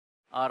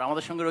আর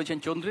আমাদের সঙ্গে রয়েছেন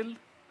চন্দ্রিল,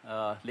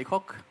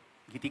 লেখক,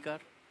 গীতিকার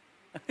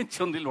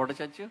চন্দ্রিল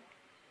ভট্টাচার্য,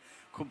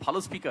 খুব ভালো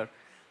স্পিকার।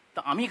 তা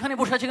আমি এখানে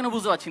বসে আছি কেন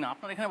বুঝতে পারছি না,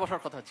 আপনার এখানে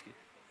বসার কথা আজকে।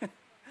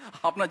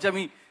 আপনার যে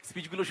আমি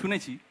স্পিচগুলো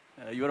শুনেছি,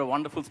 you R a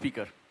wonderful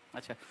speaker.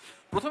 আচ্ছা,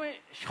 প্রথমে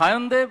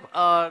সায়নদেব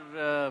আর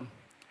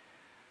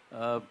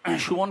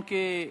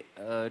সুমনকে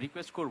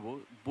রিকোয়েস্ট করব,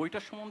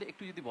 বইটার সম্বন্ধে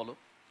একটু যদি বলো,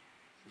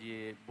 যে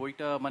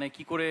বইটা মানে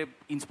কি করে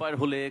ইন্সপায়ার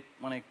হলে,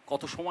 মানে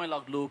কত সময়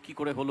লাগলো, কি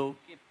করে হলো,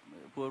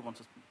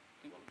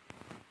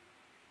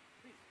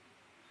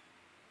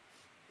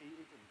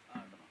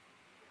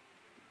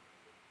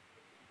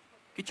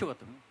 কিচ্ছু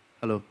কথা।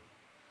 হ্যালো,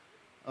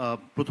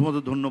 প্রথমত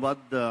ধন্যবাদ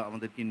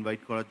আমাদেরকে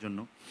ইনভাইট করার জন্য।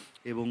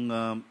 এবং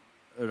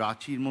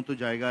রাঁচির মতো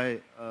জায়গায়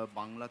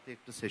বাংলাতে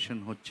একটা সেশন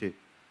হচ্ছে,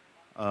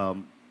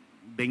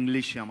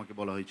 বেঙ্গলিশে আমাকে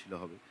বলা হয়েছিল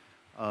হবে,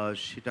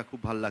 সেটা খুব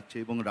ভালো লাগছে।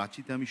 এবং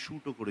রাঁচিতে আমি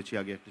শ্যুটও করেছি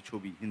আগে একটা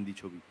ছবি, হিন্দি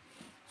ছবি।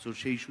 সো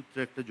সেই সূত্রে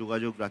একটা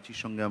যোগাযোগ রাঁচির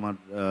সঙ্গে আমার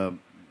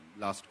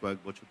লাস্ট কয়েক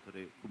বছর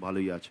ধরে খুব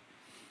ভালোই আছে।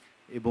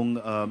 এবং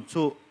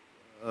সো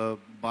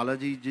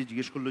বালাজি যে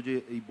জিজ্ঞেস করলো যে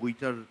এই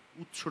বইটার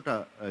উৎসটা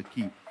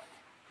কী,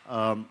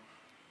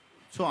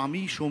 সো আমি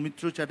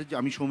সৌমিত্র চ্যাটার্জি,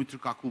 আমি সৌমিত্র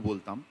কাকু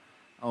বলতাম।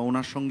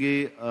 ওনার সঙ্গে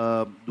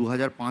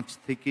 2005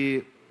 থেকে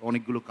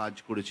অনেকগুলো কাজ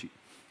করেছি।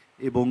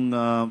 এবং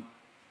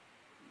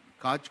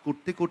কাজ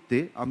করতে করতে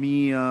আমি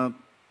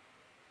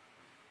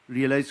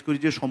রিয়েলাইজ করি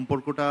যে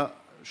সম্পর্কটা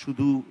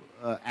শুধু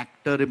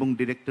অ্যাক্টর এবং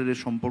ডিরেক্টরের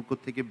সম্পর্ক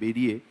থেকে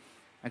বেরিয়ে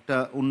একটা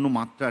অন্য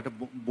মাত্রা, একটা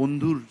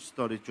বন্ধুর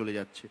স্তরে চলে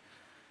যাচ্ছে।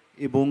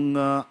 এবং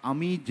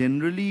আমি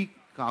জেনারেলি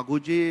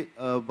কাগজে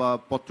বা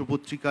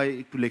পত্রপত্রিকায়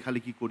একটু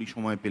লেখালেখি করি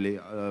সময় পেলে।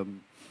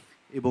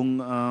 এবং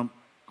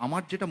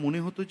আমার যেটা মনে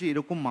হতো যে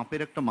এরকম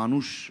মাপের একটা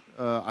মানুষ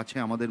আছে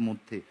আমাদের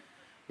মধ্যে,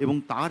 এবং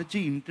তার যে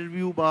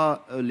ইন্টারভিউ বা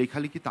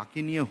লেখালেখি তাকে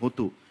নিয়ে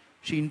হতো,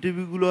 সেই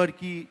ইন্টারভিউগুলো আর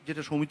কি,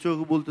 যেটা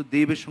সৌমিত্রবাবু বলতো,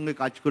 দেবের সঙ্গে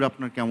কাজ করে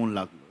আপনার কেমন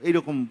লাগলো,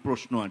 এইরকম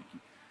প্রশ্ন আর কি।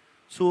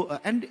 সো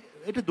অ্যান্ড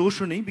এটা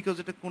দোষও নেই, বিকজ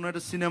এটা কোনো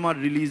একটা সিনেমার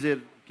রিলিজের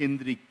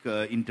কেন্দ্রিক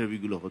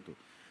ইন্টারভিউগুলো হতো,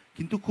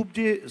 কিন্তু খুব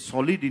যে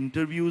সলিড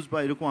ইন্টারভিউজ বা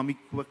এরকম আমি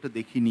খুব একটা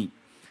দেখিনি।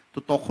 তো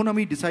তখন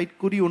আমি ডিসাইড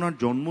করি ওনার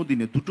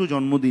জন্মদিনে, দুটো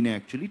জন্মদিনে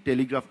অ্যাকচুয়ালি,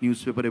 টেলিগ্রাফ নিউজ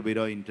পেপারে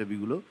বেরোয়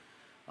ইন্টারভিউগুলো,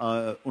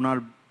 ওনার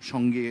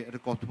সঙ্গে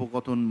একটা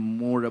কথোপকথন,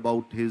 more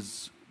about his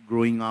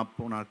growing up,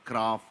 owner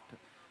craft,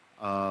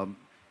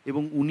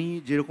 এবং উনি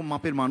যেরকম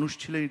মাপের মানুষ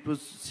ছিলেন, ইট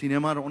ওয়াজ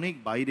সিনেমার অনেক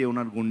বাইরে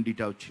ওনার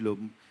গণ্ডিটাও ছিল।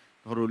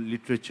 ধরো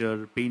লিটারেচার,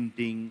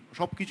 পেন্টিং,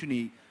 সব কিছু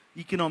নিয়ে,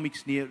 ইকোনমিক্স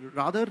নিয়ে,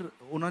 রাদার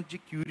ওনার যে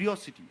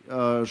কিউরিওসিটি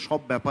সব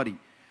ব্যাপারই,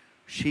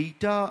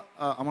 সেইটা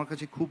আমার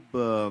কাছে খুব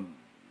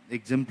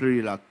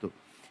এক্সাম্পলারি লাগতো।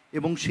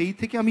 এবং সেই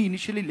থেকে আমি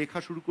ইনিশিয়ালি লেখা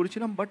শুরু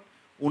করেছিলাম, বাট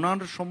ওনার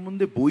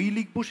সম্বন্ধে বই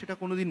লিখবো সেটা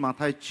কোনোদিন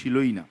মাথায়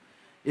ছিলই না।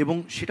 এবং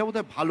সেটা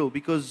বোধহয় ভালো,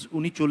 বিকজ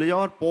উনি চলে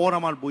যাওয়ার পর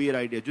আমার বইয়ের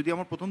আইডিয়া, যদি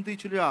আমার প্রথম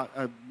থেকেই ছিল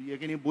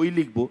একে নিয়ে বই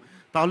লিখবো,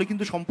 তাহলে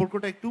কিন্তু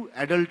সম্পর্কটা একটু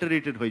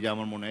অ্যাডাল্টারেটেড হয়ে যায়,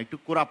 আমার মনে হয় একটু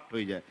করাপ্ট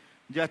হয়ে যায়,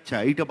 যে আচ্ছা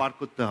এইটা বার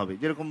করতে হবে,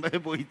 যেরকমভাবে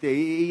বইতে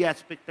এই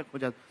অ্যাসপেক্টটা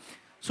খোঁজা।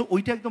 সো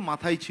ওইটা একদম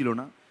মাথায় ছিল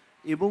না।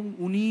 এবং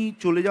উনি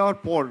চলে যাওয়ার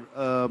পর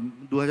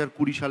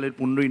 2020 সালের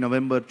 15ই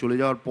নভেম্বর চলে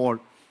যাওয়ার পর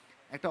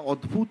একটা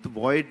অদ্ভুত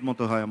ভয়েড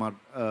মতো হয় আমার,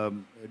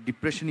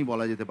 ডিপ্রেশনই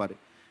বলা যেতে পারে।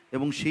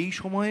 এবং সেই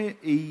সময়ে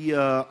এই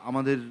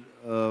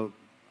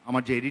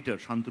আমার যে এডিটর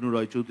শান্তনু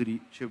রয় চৌধুরী,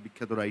 সে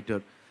বিখ্যাত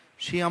রাইটার,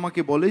 সে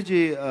আমাকে বলে যে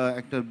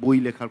একটা বই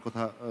লেখার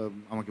কথা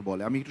আমাকে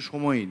বলে। আমি একটু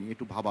সময় নিই,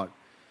 একটু ভাবার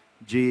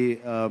যে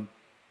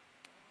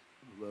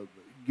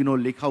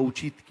লেখা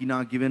উচিত কিনা,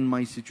 গিভেন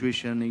মাই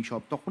সিচুয়েশন,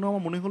 এইসব। তখন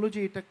আমার মনে হলো যে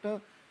এটা একটা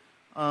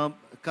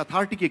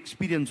ক্যাথার্টিক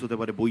এক্সপিরিয়েন্স হতে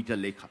পারে বইটা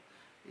লেখা।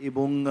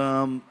 এবং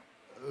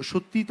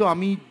সত্যি তো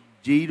আমি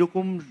যেই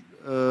রকম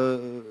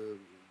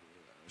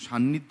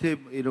সান্নিধ্যে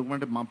এরকম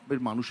একটা মাপের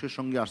মানুষের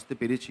সঙ্গে আসতে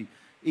পেরেছি,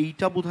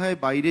 এইটা বোধহয়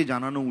বাইরে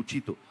জানানো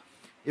উচিত।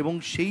 এবং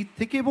সেই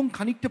থেকে, এবং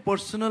খানিকটা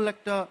পার্সোনাল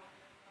একটা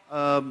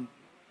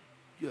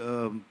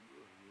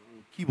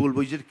কি বলবো,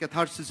 এই যে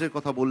ক্যাথারসিসের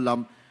কথা বললাম,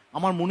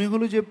 আমার মনে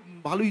হলো যে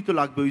ভালোই তো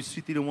লাগবে ওই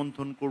স্মৃতি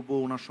রোমন্থন করবো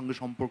ওনার সঙ্গে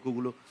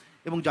সম্পর্কগুলো।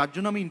 এবং যার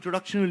জন্য আমি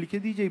ইন্ট্রোডাকশনে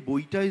লিখে দিই যে এই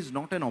বইটা is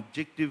not an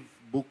objective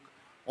book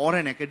or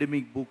an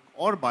academic book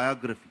or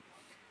biography.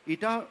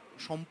 এটা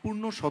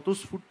সম্পূর্ণ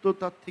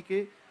স্বতঃস্ফূর্ততার থেকে,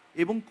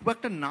 এবং খুব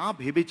একটা না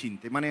ভেবে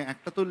চিনতে, মানে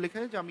একটা তো লেখা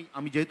যায় যে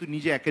আমি যেহেতু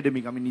নিজে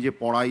একাডেমিক, আমি নিজে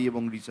পড়াই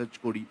এবং রিসার্চ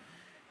করি,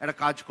 একটা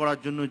কাজ করার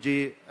জন্য যে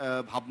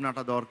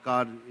ভাবনাটা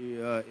দরকার,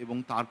 এবং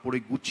তারপরে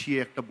গুছিয়ে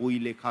একটা বই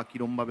লেখা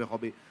কীরমভাবে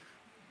হবে,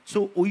 সো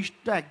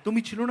ওইটা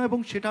একদমই ছিল না। এবং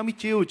সেটা আমি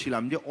চেয়েও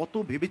ছিলাম যে অত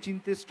ভেবে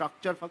চিনতে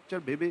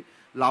স্ট্রাকচার ভেবে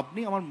লাভ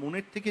নেই, আমার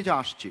মনের থেকে যা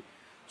আসছে।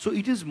 So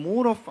it is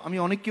more of, আমি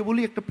অনেককে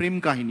বলি একটা প্রেম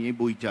কাহিনী এই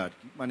বইটা আর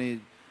কি, মানে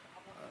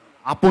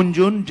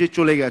আপনজন যে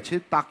চলে গেছে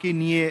তাকে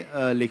নিয়ে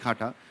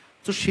লেখাটা।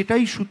 তো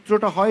সেটাই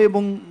সূত্রটা হয়।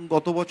 এবং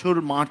গত বছর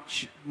মার্চ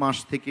মাস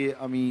থেকে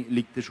আমি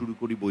লিখতে শুরু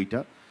করি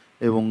বইটা,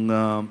 এবং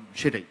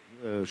সেটাই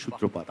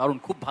সূত্রপাত। দারুণ,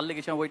 খুব ভালো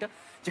লেগেছে আমার বইটা,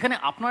 যেখানে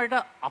আপনার এটা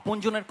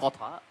আপনজনের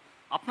কথা,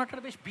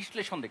 আপনারটা বেশ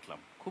বিশ্লেষণ দেখলাম,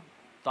 খুব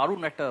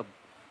দারুণ একটা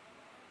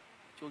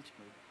চলছে।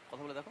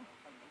 কথা বলে দেখো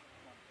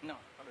না।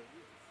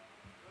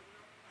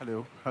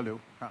 হ্যালো,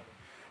 হ্যাঁ,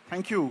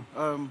 থ্যাংক ইউ।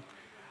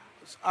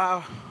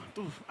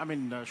 তো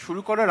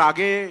শুরু করার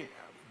আগে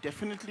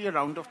definitely a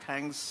round of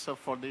thanks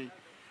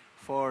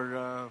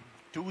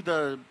to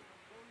the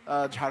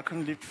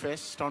Jharkhand Lift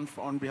Fest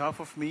on behalf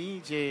of me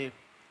যে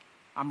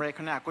আমরা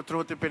এখানে একত্র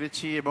হতে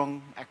পেরেছি এবং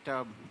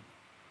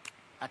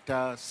একটা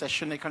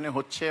সেশন এখানে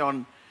হচ্ছে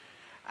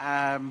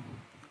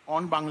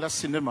অন বাংলা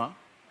সিনেমা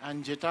অ্যান্ড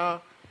যেটা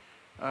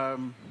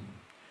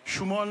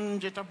সুমন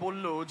যেটা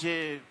বলল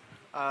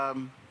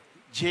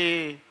যে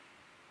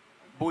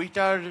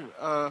বইটার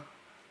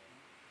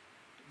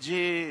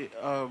যে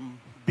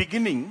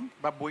বিগিনিং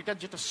বা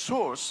বইটার যেটা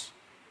সোর্স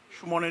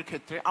সুমনের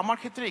ক্ষেত্রে, আমার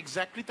ক্ষেত্রে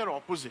এক্স্যাক্টলি তার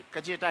অপোজিট।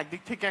 কাজে এটা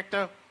একদিক থেকে একটা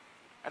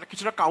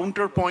কিছুটা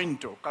কাউন্টার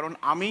পয়েন্টও, কারণ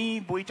আমি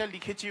বইটা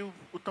লিখেছি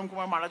উত্তম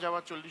কুমার মারা যাওয়া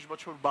 40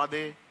 বছর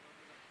বাদে।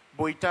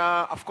 বইটা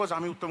অফকোর্স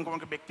আমি উত্তম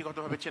কুমারকে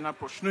ব্যক্তিগতভাবে চেনার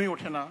প্রশ্নই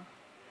ওঠে না।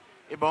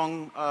 এবং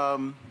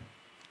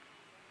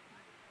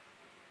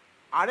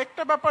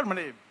আরেকটা ব্যাপার,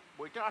 মানে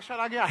বইটা আসার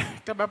আগে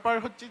আরেকটা ব্যাপার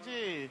হচ্ছে যে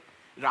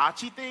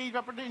রাঁচিতে এই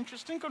ব্যাপারটা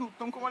ইন্টারেস্টিং, কারণ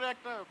উত্তম কুমারের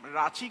একটা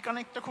রাঁচি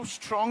কানেক্টটা খুব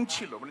স্ট্রং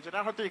ছিল, মানে যেটা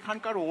হয়তো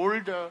এখানকার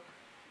ওল্ড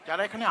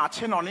যারা এখানে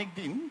আছেন অনেক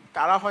দিন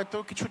তারা হয়তো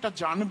কিছুটা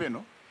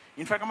জানবেনও।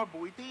 ইনফ্যাক্ট আমার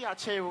বইতেই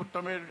আছে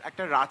উত্তমের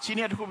একটা রাঁচি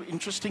নিয়ে একটা খুব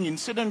ইন্টারেস্টিং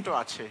ইনসিডেন্টও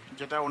আছে,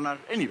 যেটা ওনার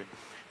এনিওয়ে,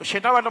 তো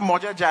সেটাও একটা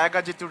মজার জায়গা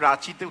যেহেতু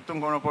রাঁচিতে উত্তম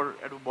কুমারের ওপর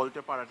একটু বলতে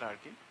পারাটা আর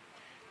কি।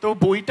 তো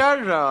বইটার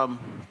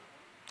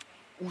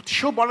উৎস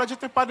বলা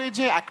যেতে পারে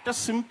যে একটা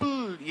সিম্পল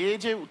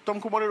যে উত্তম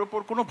কুমারের ওপর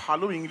কোনো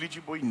ভালো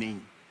ইংরেজি বই নেই,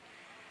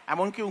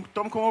 এমনকি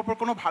উত্তম কুমারের ওপর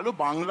কোনো ভালো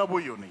বাংলা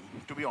বইও নেই,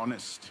 টু বি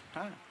অনেস্ট।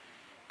 হ্যাঁ,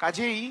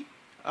 কাজেই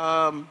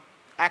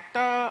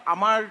একটা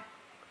আমার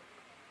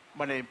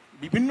মানে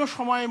বিভিন্ন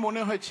সময়ে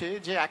মনে হয়েছে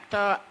যে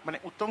একটা মানে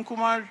উত্তম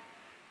কুমার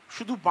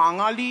শুধু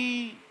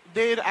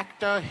বাঙালিদের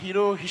একটা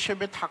হিরো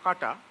হিসেবে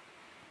থাকাটা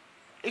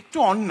একটু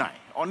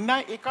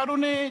অন্যায় এ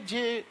কারণে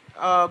যে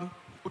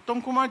উত্তম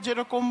কুমার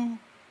যেরকম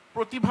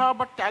প্রতিভা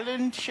বা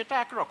ট্যালেন্ট সেটা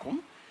একরকম,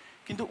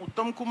 কিন্তু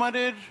উত্তম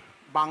কুমারের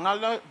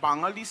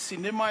বাঙালি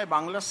সিনেমায়,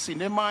 বাংলা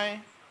সিনেমায়,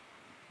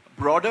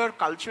 ব্রডার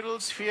কালচারাল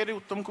স্ফিয়ারে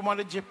উত্তম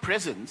কুমারের যে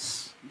প্রেজেন্স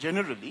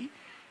জেনারেলি,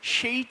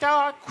 সেইটা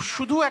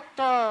শুধু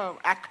একটা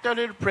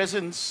অ্যাক্টরের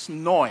প্রেজেন্স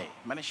নয়,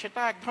 মানে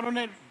সেটা এক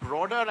ধরনের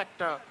ব্রডার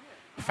একটা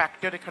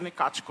ফ্যাক্টর এখানে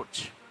কাজ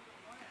করছে।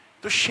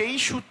 তো সেই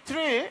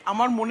সূত্রে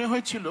আমার মনে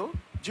হয়েছিল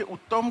যে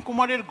উত্তম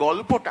কুমারের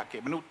গল্পটাকে,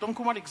 মানে Uttam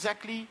Kumar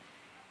exactly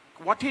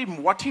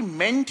what he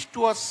meant to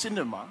a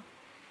cinema,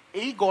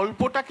 এই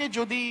গল্পটাকে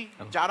যদি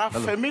যারা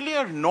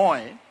ফ্যামিলিয়ার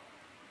নয়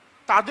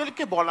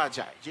তাদেরকে বলা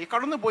যায়, যে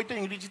কারণে বইটা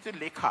ইংরেজিতে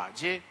লেখা,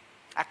 যে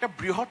একটা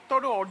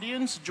বৃহত্তর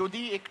অডিয়েন্স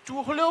যদি একটু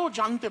হলেও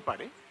জানতে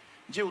পারে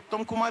যে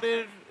উত্তম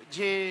কুমারের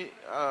যে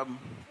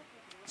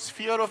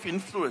স্ফিয়ার অফ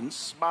ইনফ্লুয়েন্স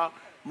বা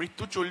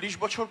মৃত্যু 40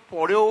 বছর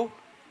পরেও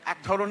এক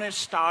ধরনের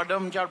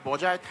স্টারডম যার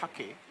বজায়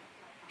থাকে,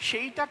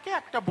 সেইটাকে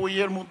একটা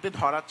বইয়ের মধ্যে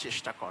ধরার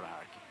চেষ্টা করা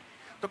আর কি।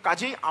 তো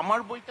কাজেই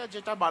আমার বইটা,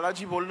 যেটা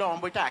বালাজি বললো,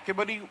 আমার বইটা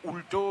একেবারেই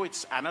উল্টো।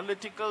 ইটস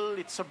অ্যানালিটিক্যাল,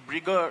 ইটস আ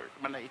ব্রিগার,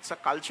 মানে ইটস আ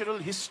কালচারাল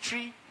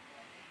হিস্ট্রি।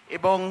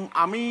 এবং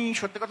আমি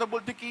সত্যি কথা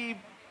বলতে কি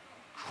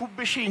খুব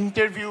বেশি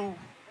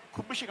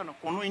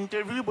কোনো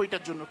ইন্টারভিউ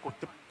বইটার জন্য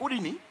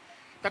করিনি।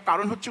 তার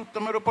কারণ হচ্ছে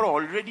উত্তমের ওপর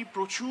অলরেডি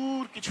প্রচুর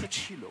কিছু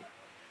ছিল।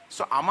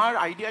 সো আমার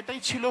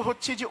আইডিয়াটাই ছিল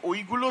হচ্ছে যে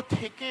ওইগুলো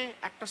থেকে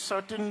একটা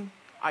সার্টেন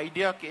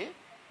আইডিয়াকে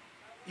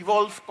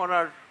ইভলভ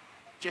করার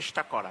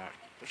চেষ্টা করা আর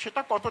কি। তো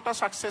সেটা কতটা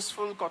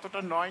সাকসেসফুল কতটা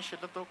নয়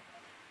সেটা তো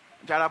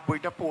যারা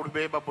বইটা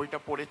পড়বে বা বইটা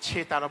পড়েছে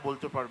তারা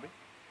বলতে পারবে।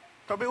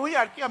 তবে ওই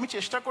আর কি, আমি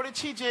চেষ্টা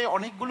করেছি যে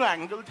অনেকগুলো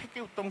অ্যাঙ্গেল থেকে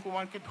উত্তম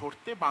কুমারকে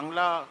ধরতে,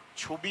 বাংলা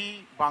ছবি,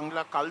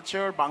 বাংলা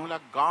কালচার, বাংলা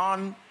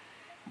গান,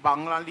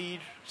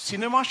 বাঙালির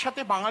সিনেমার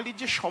সাথে বাঙালির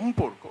যে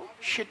সম্পর্ক,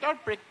 সেটার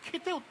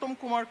প্রেক্ষিতে উত্তম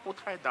কুমার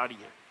কোথায়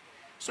দাঁড়িয়ে।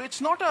 সো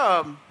ইটস নট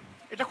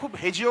এটা খুব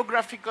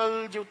হেজিওগ্রাফিক্যাল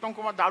যে উত্তম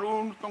কুমার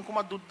দারুণ, উত্তম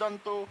কুমার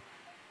দুর্দান্ত,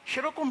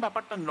 সেরকম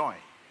ব্যাপারটা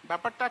নয়।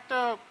 ব্যাপারটা একটা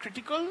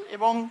ক্রিটিক্যাল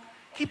এবং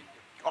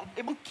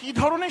কি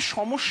ধরনের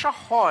সমস্যা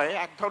হয়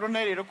এক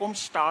ধরনের এরকম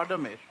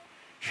স্টারডমের,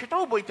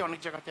 সেটাও বইতে অনেক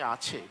জায়গাতে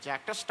আছে। যে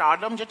একটা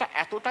স্টারডম যেটা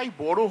এতটাই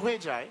বড় হয়ে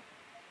যায়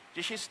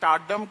যে সেই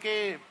স্টারডমকে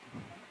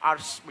আর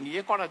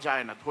ইয়ে করা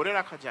যায় না, ধরে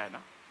রাখা যায়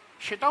না,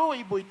 সেটাও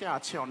এই বইতে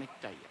আছে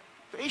অনেকটাই।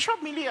 তো এইসব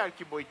মিলিয়ে আর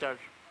কি বইটার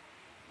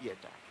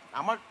ইয়েটা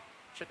আমার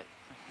সেটাই।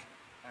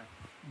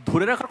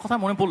 ধরে রাখার কথা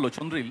মনে পড়লো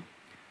চন্দ্রিল,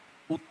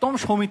 উত্তম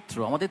সৌমিত্র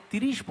আমাদের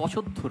 30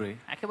 বছর ধরে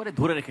একেবারে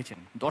ধরে রেখেছেন,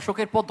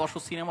 দশকের পর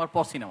দশক, সিনেমার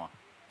পর সিনেমা।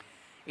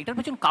 এটার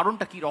পেছন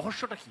কারণটা কি,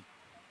 রহস্যটা কি?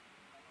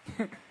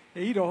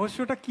 এই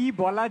রহস্যটা কি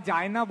বলা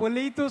যায় না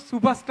বলেই তো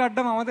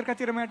সুপারস্টারডম আমাদের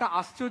কাছে এরকম একটা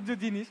আশ্চর্য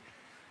জিনিস।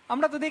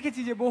 আমরা তো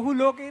দেখেছি যে বহু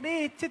লোক এর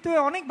চেয়ে তো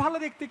অনেক ভালো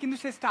দেখতে, কিন্তু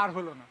সে স্টার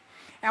হলো না।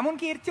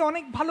 এমনকি এর চেয়ে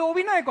অনেক ভালো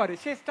অভিনয় করে,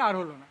 সে স্টার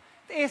হলো না,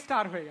 তো এ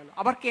স্টার হয়ে গেল।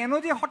 আবার কেন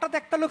যে হঠাৎ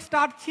একটা লোক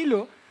স্টার ছিল,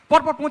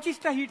 পরপর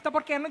 25টা হিট,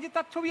 তারপর কেন যে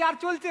তার ছবি আর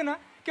চলছে না,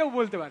 কেউ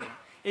বলতে পারে না।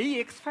 এই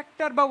এক্স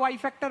ফ্যাক্টর বা ওয়াই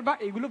ফ্যাক্টর বা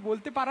এগুলো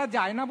বলতে পারা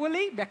যায় না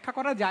বলেই, ব্যাখ্যা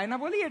করা যায় না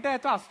বলেই এটা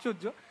এত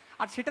আশ্চর্য।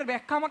 আর সেটার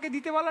ব্যাখ্যা আমাকে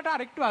দিতে বলাটা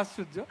আরেকটু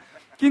আশ্চর্য।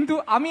 কিন্তু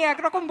আমি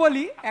একরকম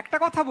বলি, একটা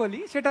কথা বলি,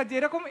 সেটা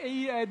যেরকম এই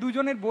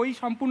দুজনের বই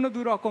সম্পূর্ণ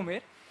দু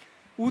রকমের,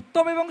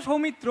 উত্তম এবং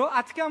সৌমিত্র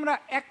আজকে আমরা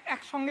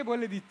একসঙ্গে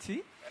বলে দিচ্ছি,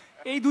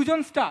 এই দুজন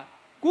স্টার,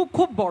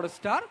 খুব বড়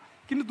স্টার,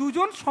 কিন্তু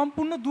দুজন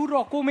সম্পূর্ণ দু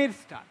রকমের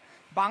স্টার।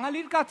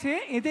 বাঙালির কাছে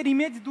এদের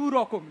ইমেজ দু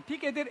রকম, ঠিক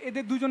এদের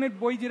এদের দুজনের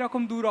বই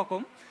যেরকম দু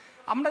রকম।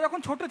 আমরা যখন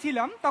ছোট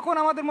ছিলাম তখন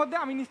আমাদের মধ্যে,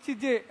 আমি নিশ্চিত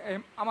যে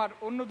আমার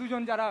অন্য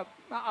দুজন যারা,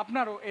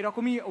 আপনারও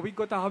এরকমই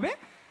অভিজ্ঞতা হবে,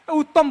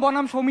 উত্তম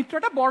বনাম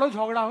সৌমিত্রটা বড়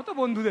ঝগড়া হতো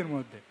বন্ধুদের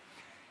মধ্যে।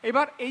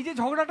 এবার এই যে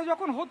ঝগড়াটা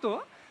যখন হতো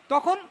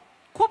তখন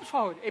খুব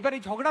সহজ, এবার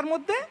এই ঝগড়ার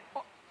মধ্যে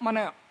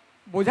মানে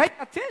বোঝাই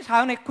যাচ্ছে,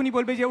 সায়ন এক্ষুনি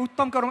বলবে যে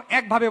উত্তমকে ওরকম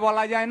একভাবে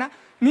বলা যায় না,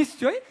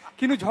 নিশ্চয়ই,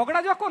 কিন্তু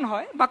ঝগড়া যখন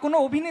হয় বা কোনো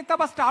অভিনেতা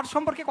বা স্টার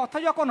সম্পর্কে কথা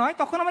যখন হয়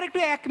তখন আমরা একটু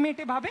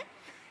একমেটে ভাবে,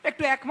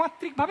 একটু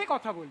একমাত্রিক ভাবে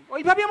কথা বলি,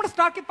 ওইভাবে আমরা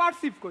স্টারকে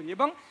পারসিভ করি।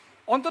 এবং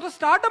অন্তত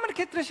স্টারডমের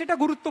ক্ষেত্রে সেটা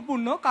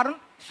গুরুত্বপূর্ণ, কারণ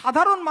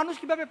সাধারণ মানুষ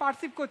কিভাবে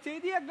পারসিভ করছে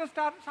এই দিয়ে একজন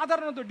স্টার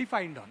সাধারণত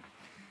ডিফাইন্ড হন।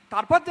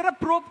 তারপর যারা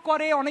প্রোব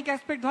করে, অনেক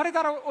অ্যাসপেক্ট ধরে,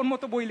 তারা ওর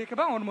মতো বই লেখে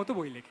বা ওর মতো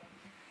বই লেখে।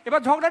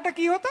 এবার ঝগড়াটা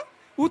কি হতো,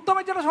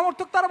 উত্তমের যারা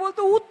সমর্থক তারা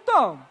বলতো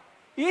উত্তম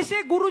এসে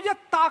গুরু যা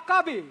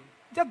তাকাবে,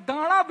 যা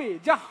দাঁড়াবে,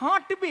 যা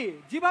হাঁটবে,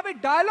 যেভাবে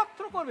ডায়লগ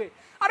থ্রো করবে,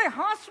 আরে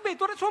হাসবে,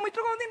 তোরা সৌমিত্র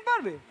কোনোদিন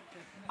পারবে?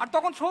 আর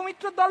তখন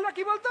সৌমিত্রর দলরা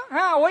কি বলতো,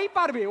 হ্যাঁ ওই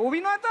পারবে,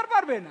 অভিনয় তো আর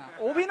পারবে না,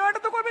 অভিনয়টা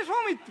তো করবে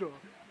সৌমিত্র।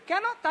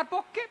 কেন? তার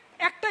পক্ষে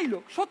একটাই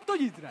লোক,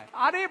 সত্যজিৎ রায়।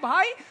 আরে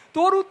ভাই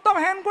তোর উত্তম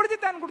হ্যান করেছে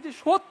ত্যান করেছে,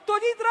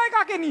 সত্যজিৎ রায়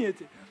কাকে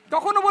নিয়েছে?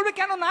 তখনও বলবে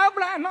কেন নায়ক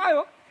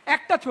নায়ক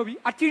একটা ছবি,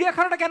 আর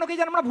চিড়িয়াখানাটা কেন কে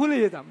যেন আমরা ভুলে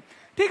যেতাম।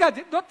 ঠিক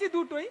আছে, ধরছি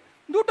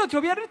দুটো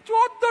ছবি আর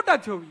 14টা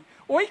ছবি,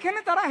 ওইখানে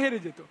তারা হেরে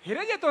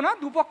যেত না,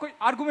 দুপক্ষ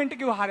আর্গুমেন্টে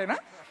কেউ হারে না।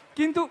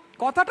 কিন্তু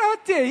কথাটা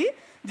হচ্ছে এই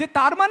যে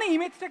তার মানে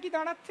ইমেজটা কি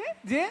দাঁড়াচ্ছে,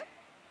 যে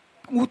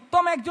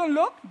উত্তম একজন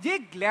লোক যে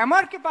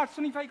গ্ল্যামারকে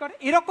পার্সনিফাই করে,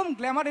 এরকম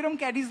গ্ল্যামার এরকম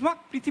ক্যারিজমা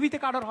পৃথিবীতে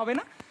কারোর হবে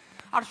না।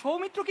 আর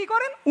সৌমিত্র কি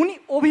করেন, উনি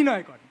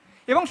অভিনয় করেন,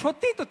 এবং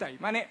সত্যিই তো তাই।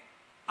 মানে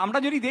আমরা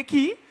যদি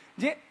দেখি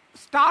যে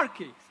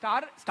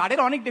স্টারের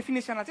অনেক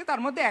ডেফিনেশন আছে,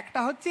 তার মধ্যে একটা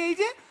হচ্ছে এই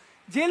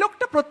যে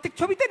লোকটা প্রত্যেক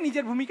ছবিতে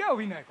নিজের ভূমিকায়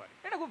অভিনয় করে,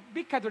 এটা খুব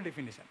বিখ্যাত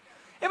ডেফিনেশন।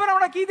 এবার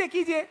আমরা কি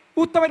দেখি যে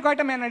উত্তমের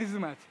কয়টা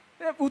ম্যানারিজম আছে।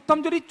 উত্তম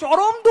যদি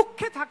চরম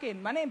দুঃখে থাকেন,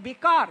 মানে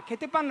বেকার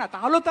খেতে পান না,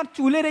 তাহলেও তার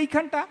চুলের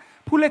এইখানটা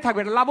ফুলে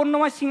থাকবে,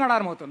 লাবণ্যময়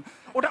সিঙ্গাড়ার মতন,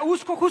 ওটা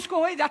উস্কো খুস্কো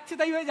হয়ে যাচ্ছে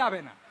তাই হয়ে যাবে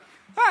না।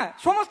 হ্যাঁ,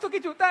 সমস্ত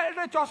কিছু তার,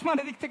 এটা চশমার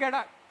দিক থেকে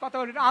একটা কথা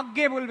বলি, এটা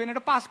আগে বলবেন,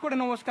 এটা পাস করে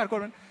নমস্কার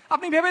করবেন।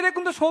 আপনি ভেবে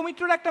দেখুন তো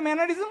সৌমিত্রর একটা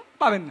ম্যানারিজম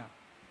পাবেন না।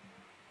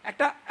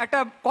 একটা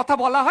কথা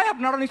বলা হয়,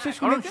 আপনারা নিশ্চয়ই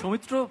শুনেছেন,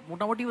 সৌমিত্র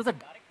মোটামুটি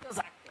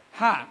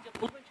হ্যাঁ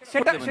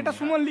সেটা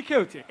সুমন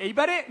লিখেওছে।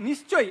 এইবারে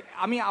নিশ্চয়ই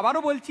আমি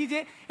আবারও বলছি যে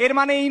এর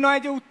মানে এই নয়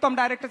যে উত্তম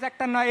ডাইরেক্টর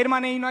অ্যাক্টর নয়, এর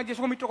মানে এই নয় যে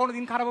সৌমিত্র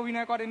কোনোদিন খারাপ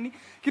অভিনয় করেননি,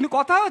 কিন্তু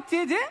কথা হচ্ছে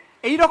যে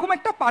এইরকম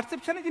একটা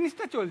পারসেপশনে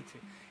জিনিসটা চলছে।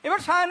 এবার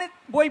সায়নের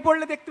বই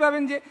পড়লে দেখতে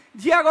পাবেন যে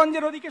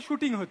জিয়াগঞ্জের ওদিকে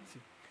শুটিং হচ্ছে,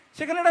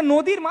 সেখানে একটা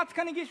নদীর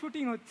মাঝখানে গিয়ে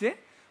শুটিং হচ্ছে,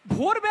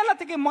 ভোরবেলা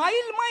থেকে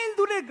মাইল মাইল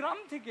দূরের গ্রাম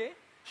থেকে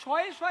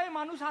শয়ে শয়ে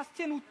মানুষ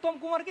আসছেন উত্তম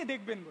কুমারকে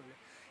দেখবেন বলে,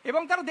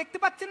 এবং তারা দেখতে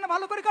পাচ্ছেন না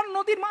ভালো করে, কারণ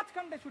নদীর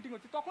মাঝখানটায় শুটিং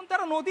হচ্ছে। তখন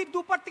তারা নদীর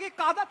দুপার থেকে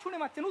কাদা ছুঁড়ে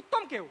মারছেন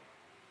উত্তমকেও,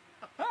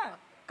 হ্যাঁ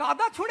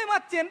কাদা ছুঁড়ে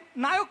মারছেন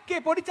নায়ককে,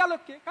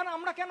 পরিচালককে, কারণ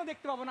আমরা কেন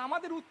দেখতে পাবো না,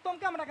 আমাদের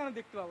উত্তমকে আমরা কেন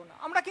দেখতে পাবো না।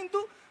 আমরা কিন্তু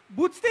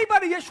বুঝতেই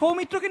পারি যে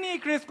সৌমিত্রকে নিয়ে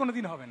এই ক্রেজ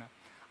কোনোদিন হবে না।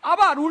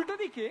 আবার উল্টো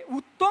দিকে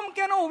উত্তম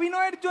কেন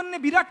অভিনয়ের জন্য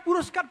বিরাট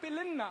পুরস্কার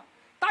পেলেন না,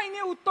 তাই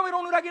নিয়ে উত্তমের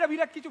অনুরাগীরা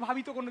বিরাট কিছু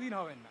ভাবিত কোনোদিন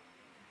হবেন না।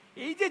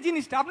 এই যে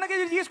জিনিসটা, আপনাকে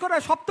যদি জিজ্ঞেস করা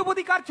হয়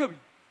সপ্তপদী কার ছবি,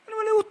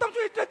 বলে উত্তম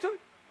সুচিত্রার ছবি,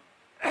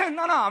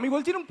 না আমি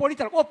বলছিলাম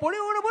পরিচালক, ও পরে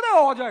ওরা বোধ হয়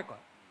অজয় কর,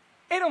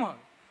 এরকম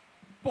হবে।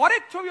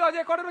 পরের ছবি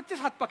অজয় করের হচ্ছে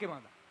 7 পাকে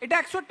বাঁধা, এটা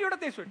 61, ওটা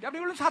 63। আপনি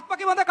বললেন 7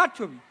 পাকে বাঁধা কার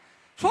ছবি,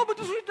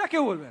 সৌমিত্র সুচিত্রা,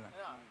 কেউ বলবে না।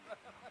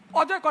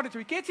 অজয় করের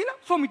ছবি কে ছিল,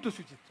 সৌমিত্র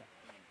সুচিত্রা।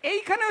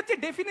 এইখানে হচ্ছে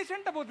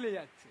ডেফিনেশনটা বদলে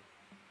যাচ্ছে,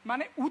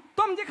 মানে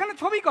উত্তম যেখানে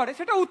ছবি করে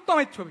সেটা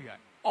উত্তমের ছবি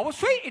হয়।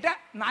 অবশ্যই এটা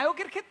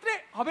নায়কের ক্ষেত্রে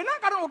হবে না,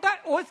 কারণ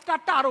ওই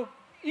স্টারটা আরো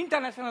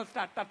ইন্টারন্যাশনাল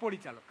স্টার, তার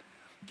পরিচালক।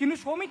 কিন্তু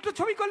সৌমিত্র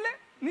ছবি করলে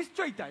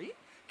নিশ্চয়ই তাই,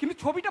 কিন্তু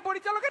ছবিটা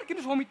পরিচালকের,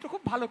 কিন্তু সৌমিত্র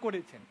খুব ভালো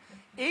করেছেন।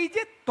 এই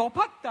যে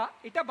তফাৎটা,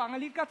 এটা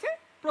বাঙালির কাছে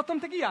প্রথম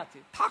থেকেই আছে।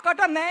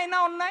 থাকাটা ন্যায় না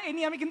অন্যায় এ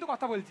নিয়ে আমি কিন্তু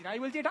কথা বলছি না,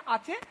 আমি বলছি এটা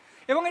আছে,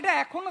 এবং এটা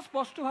এখনো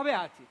স্পষ্টভাবে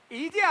আছে।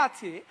 এই যে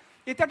আছে,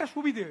 এতে একটা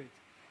সুবিধে হয়েছে,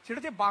 সেটা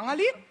হচ্ছে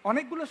বাঙালির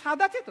অনেকগুলো স্বাদ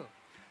আছে, তো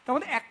তার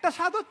মধ্যে একটা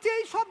স্বাদ হচ্ছে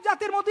এই সব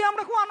জাতের মধ্যে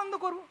আমরা খুব আনন্দ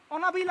করব,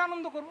 অনাবিল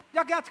আনন্দ করব,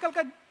 যাকে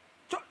আজকালকার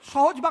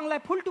সহজ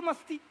বাংলায় ফুলটু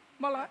মাস্তি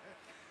বলা হয়,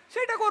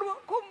 সেটা করব,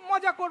 খুব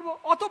মজা করব,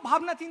 অত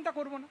ভাবনা চিন্তা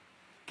করব না।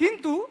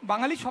 কিন্তু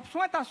বাঙালি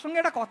সবসময় তার সঙ্গে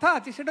একটা কথা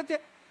আছে, সেটা হচ্ছে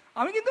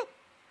আমি কিন্তু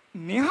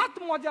নেহাত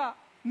মজা,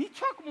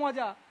 নিছক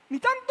মজা,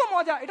 নিতান্ত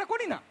মজা এটা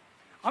করি না।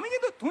 আমি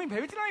কিন্তু, তুমি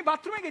ভেবেছিলাম আমি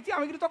বাথরুমে গেছি,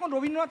 আমি কিন্তু তখন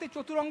রবীন্দ্রনাথের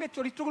চতুরঙ্গের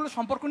চরিত্রগুলো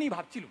সম্পর্ক নিয়ে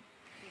ভাবছিলাম।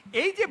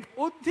 এই যে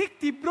বৌদ্ধিক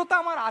তীব্রতা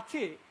আমার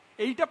আছে,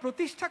 এইটা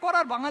প্রতিষ্ঠা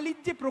করার বাঙালির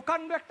যে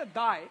প্রকাণ্ড একটা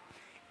দায়,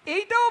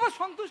 এইটাও আবার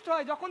সন্তুষ্ট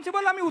হয় যখন সে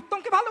বলে আমি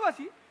উত্তমকে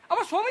ভালোবাসি,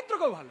 আবার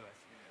সৌমিত্রকেও ভালোবাসি।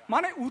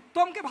 মানে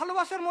উত্তমকে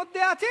ভালোবাসার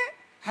মধ্যে আছে,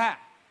 হ্যাঁ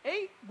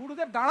এই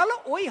গুরুদেব দাঁড়ালো,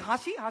 ওই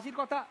হাসির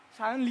কথা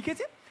সায়ন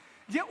লিখেছে,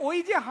 যে ওই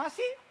যে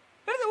হাসি,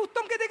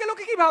 উত্তমকে দেখে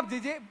লোকে কি ভাবছে,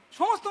 যে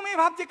সমস্ত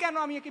মেয়ে ভাবছে কেন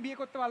আমি একে বিয়ে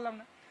করতে পারলাম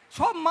না,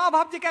 সব মা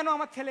ভাবছে কেন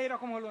আমার ছেলে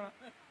এরকম হলো না,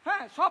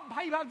 হ্যাঁ সব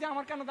ভাই ভাবছে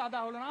আমার কেন দাদা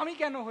হলো না, আমি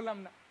কেন হলাম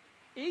না।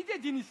 এই যে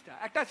জিনিসটা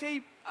একটা, সেই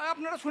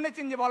আপনারা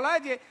শুনেছেন যে বলা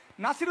হয় যে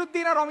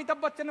নাসিরুদ্দিন আর অমিতাভ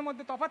বচ্চনের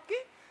মধ্যে তফাৎ কি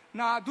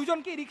না,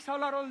 দুজনকেই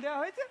রিক্সাওয়ালা রোল দেওয়া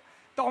হয়েছে।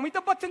 তো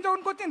অমিতাভ বচ্চন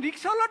যখন করছেন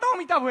রিক্সাওয়ালাটা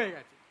অমিতাভ হয়ে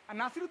গেছে, আর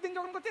নাসিরুদ্দিন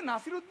যখন করছেন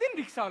নাসিরুদ্দিন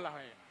রিক্সাওয়ালা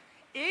হয়ে গেছে।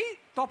 এই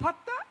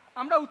তফাৎটা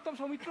আমরা উত্তম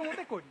সৌমিত্রর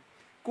মধ্যে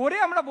করে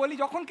আমরা বলি,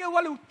 যখন কেউ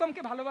বলে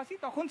উত্তমকে ভালোবাসি,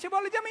 তখন সে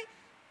বলে যে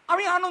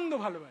আমি আনন্দ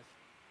ভালোবাসি।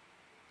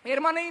 এর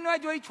মানে এই নয়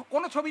যে ওই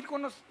কোনো ছবির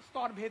কোনো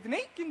স্তর ভেদ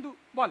নেই, কিন্তু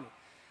বলে।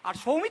 আর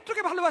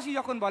সৌমিত্রকে ভালোবাসি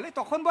যখন বলে,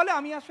 তখন বলে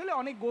আমি আসলে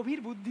অনেক গভীর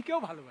বুদ্ধিকেও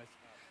ভালোবাসি।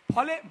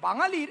 ফলে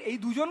বাঙালির এই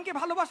দুজনকে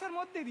ভালোবাসার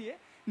মধ্যে দিয়ে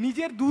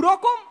নিজের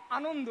দুরকম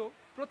আনন্দ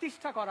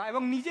প্রতিষ্ঠা করা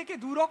এবং নিজেকে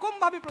দুরকম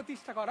ভাবে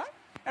প্রতিষ্ঠা করা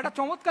একটা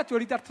চমৎকার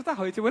চরিতার্থতা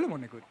হয়েছে বলে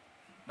মনে করি।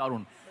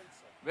 দারুণ,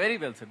 very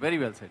well said, very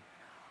well said.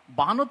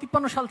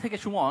 52-53 সাল থেকে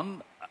সুমন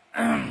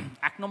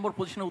 1 নম্বর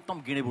পজিশনে উত্তম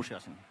গেড়ে বসে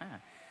আছেন, হ্যাঁ।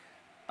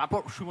 তারপর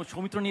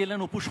সৌমিত্র নিয়ে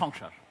এলেন অপুর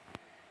সংসার।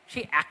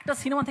 সেই একটা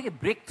সিনেমা থেকে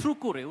ব্রেক থ্রু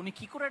করে উনি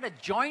কি করে একটা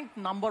জয়েন্ট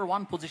নাম্বার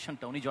 1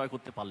 পজিশনটা উনি জয়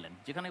করতে পারলেন,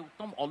 যেখানে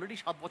উত্তম অলরেডি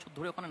 7 বছর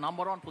ধরে ওখানে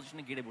নাম্বার 1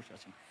 পজিশনে গেড়ে বসে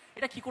আছেন।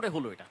 এটা কি করে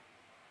হলো? এটা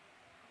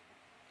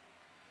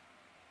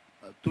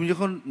তুমি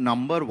যখন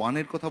নাম্বার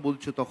 1-এর কথা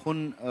বলছো তখন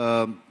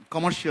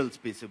কমার্শিয়াল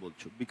স্পেসে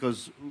বলছো, বিকজ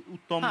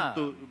উত্তম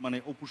তো মানে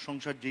অপুর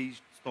সংসার যেই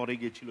স্তরে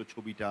গিয়েছিল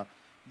ছবিটা,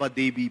 বা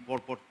দেবী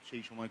পরপর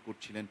সেই সময়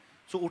করছিলেন,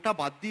 সো ওটা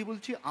বাদ দিয়ে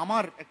বলছি।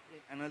 আমার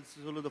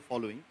অ্যানালিসিস হলো দ্য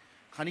ফলোয়িং,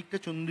 খানিকটা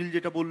চন্দ্রিল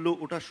যেটা বললো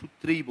ওটা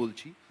সূত্রেই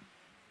বলছি,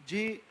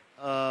 যে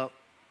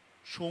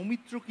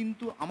সৌমিত্র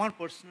কিন্তু আমার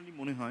পার্সোনালি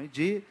মনে হয়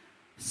যে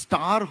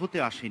স্টার হতে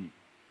আসেনি।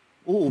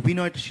 ও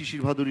অভিনয়টা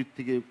শিশির ভাদুরীর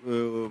থেকে,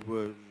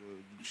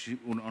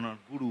 ওনার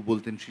গুরু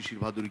বলতেন শিশির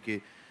ভাদুরীকে,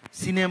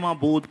 সিনেমা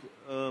বোধ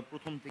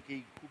প্রথম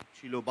থেকেই খুব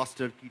ছিল,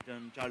 বাস্টার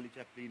কিটন, চার্লি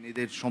চ্যাপলিন,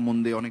 এদের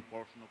সম্বন্ধে অনেক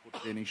পড়াশোনা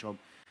করতেন এইসব।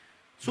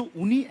 সো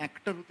উনি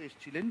অ্যাক্টর হতে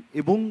এসেছিলেন,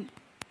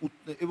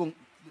 এবং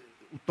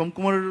উত্তম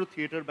কুমারেরও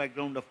থিয়েটার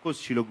ব্যাকগ্রাউন্ড অফকোর্স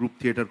ছিল, গ্রুপ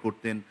থিয়েটার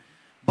করতেন,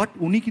 বাট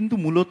উনি কিন্তু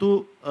মূলত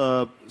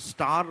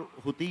স্টার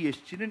হতেই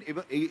এসেছিলেন।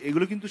 এবার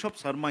এগুলো কিন্তু সব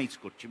সারমাইজ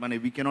করছি, মানে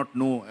we cannot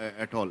know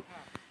at all.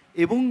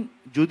 এবং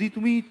যদি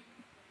তুমি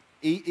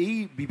এই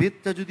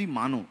বিভেদটা যদি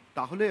মানো,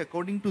 তাহলে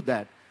অ্যাকর্ডিং টু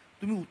দ্যাট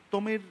তুমি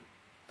উত্তমের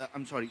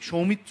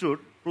সৌমিত্রর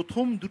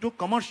প্রথম দুটো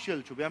কমার্শিয়াল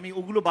ছবি, আমি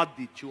ওগুলো বাদ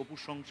দিচ্ছি, অপুর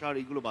সংসার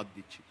এইগুলো বাদ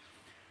দিচ্ছি,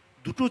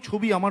 দুটো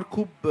ছবি আমার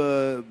খুব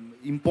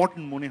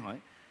ইম্পর্টেন্ট মনে হয়।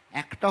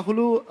 একটা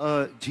হলো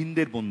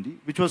জিন্দের বন্দি,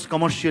 উইচ ওয়াজ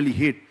কমার্শিয়ালি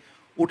হিট।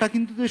 ওটা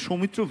কিন্তু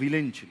সৌমিত্র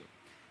ভিলেন ছিল,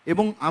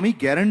 এবং আমি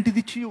গ্যারান্টি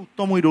দিচ্ছি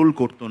উত্তম ওই রোল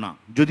করতো না।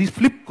 যদি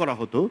ফ্লিপ করা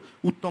হতো,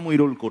 উত্তম ওই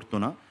রোল করতো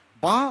না।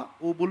 বা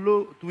ও বললো,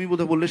 তুমি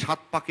বোধহয় বললে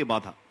 7 পাকে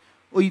বাঁধা,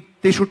 ওই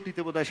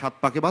 63-তে বোধহয় 7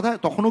 পাকে বাঁধা,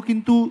 তখনও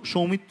কিন্তু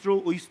সৌমিত্র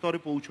ওই স্তরে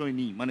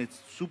পৌঁছয়নি, মানে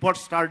সুপার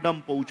স্টারডাম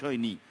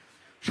পৌঁছয়নি।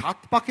 7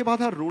 পাকে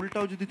বাঁধার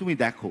রোলটাও যদি তুমি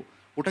দেখো,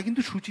 ওটা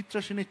কিন্তু সুচিত্রা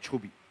সেনের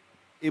ছবি,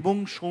 এবং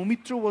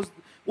সৌমিত্র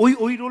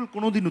ওই রোল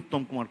কোনোদিন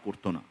উত্তম কুমার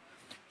করতো না।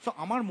 সো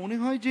আমার মনে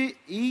হয় যে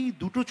এই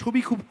দুটো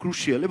ছবি খুব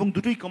ক্রুশিয়াল, এবং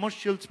দুটোই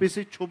কমার্শিয়াল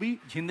স্পেসের ছবি,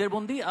 ঝিন্দের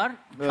বন্দি আর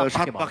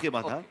 7 পাকে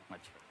বাঁধা।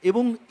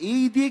 এবং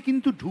এই দিয়ে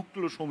কিন্তু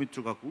ঢুকলো সৌমিত্র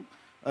কাকু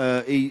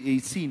এই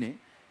সিনে,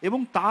 এবং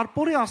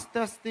তারপরে আস্তে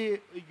আস্তে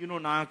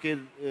নায়কের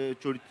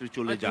চরিত্রে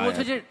চলে যায়।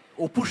 যে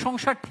অপুর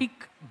সংসার ঠিক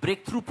ব্রেক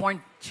থ্রু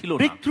পয়েন্ট ছিল,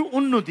 ব্রেক থ্রু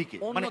অন্যদিকে।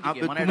 মানে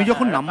তুমি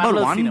যখন নাম্বার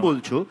 1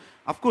 বলছো,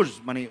 অফকোর্স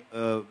মানে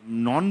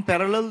নন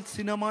প্যারালাল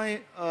সিনেমায়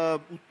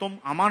উত্তম,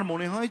 আমার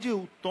মনে হয় যে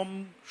উত্তম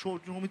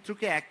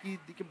সৌমিত্রকে একই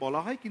দিকে বলা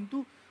হয়, কিন্তু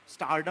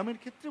স্টারডামের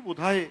ক্ষেত্রে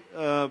বোধহয়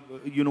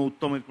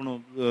উত্তমের কোনো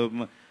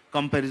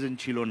কম্প্যারিজন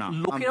ছিল না।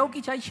 লোকেরাও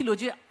কি চাইছিল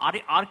যে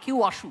আর কেউ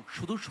আসুক,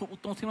 শুধু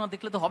উত্তম সিনেমা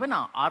দেখলে তো হবে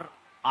না, আর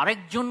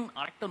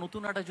আরেকটা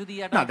নতুন একটা যদি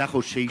না। দেখো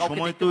সেই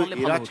সময় তো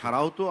এরা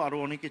ছাড়াও তো আরো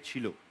অনেকে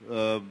ছিল,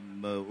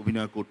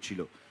 অভিনয় করছিল।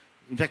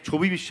 ইনফ্যাক্ট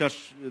ছবি বিশ্বাস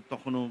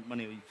তখনও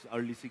মানে ওই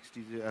আর্লি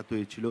 60s এত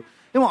ছিল,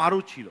 এবং আরো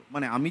ছিল।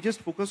 মানে আমি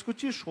জাস্ট ফোকাস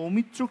করছি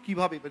সৌমিত্র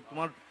কিভাবে,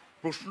 তোমার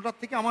প্রশ্নটার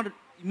থেকে আমার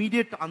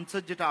ইমিডিয়েট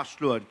আনসার যেটা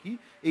আসলো আর কি,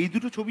 এই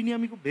দুটো ছবি নিয়ে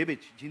আমি খুব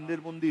ভেবেছি, জিন্দের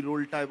বন্দি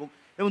রোলটা,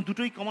 এবং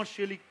দুটোই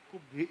কমার্শিয়ালি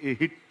খুব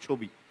হিট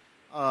ছবি।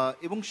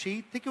 এবং সেই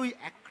থেকে ওই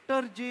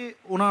অ্যাক্টর যে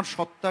ওনার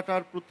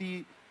সত্তাটার প্রতি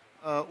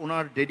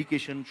ওনার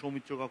ডেডিকেশন,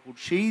 সৌমিত্র কাকুর,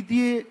 সেই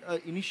দিয়ে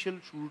ইনিশিয়াল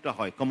শুরুটা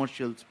হয়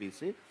কমার্শিয়াল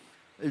স্পেসে,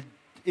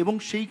 এবং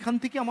সেইখান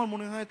থেকে আমার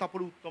মনে হয়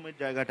তারপরে উত্তমের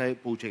জায়গাটায়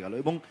পৌঁছে গেল।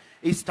 এবং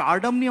এই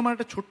স্টারডাম নিয়ে আমার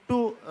একটা ছোট্ট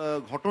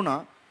ঘটনা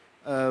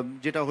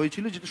যেটা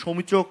হয়েছিল, যেটা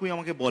সৌমিত্র কাকুই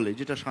আমাকে বলে,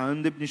 যেটা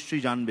সায়নদেব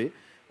নিশ্চয়ই জানবে।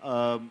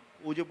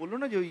 ও যে বললো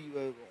না যে ওই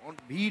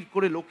ভিড়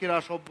করে লোকেরা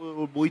সব,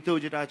 বইতেও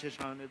যেটা আছে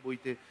সায়নের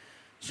বইতে।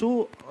 সো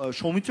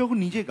সৌমিত্র কাকু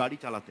নিজে গাড়ি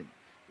চালাতেন,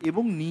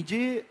 এবং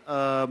নিজে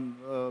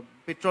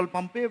পেট্রোল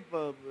পাম্পে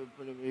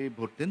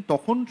ভরতেন।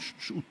 তখন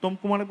উত্তম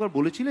কুমার একবার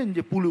বলেছিলেন,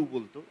 যে পুলু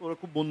বলতো, ওরা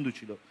খুব বন্ধু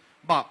ছিল,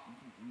 বা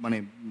মানে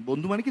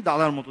বন্ধু মানে কি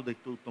দাদার মতো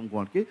দেখতো উত্তম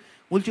কুমারকে,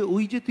 বলছে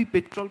ওই যে তুই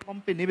পেট্রোল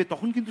পাম্পে নেবে,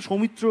 তখন কিন্তু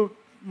সৌমিত্র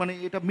মানে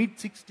এটা মিড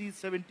 60s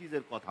 70s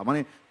এর কথা, মানে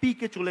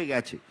পিকে চলে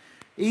গেছে।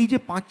 এই যে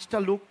 5টা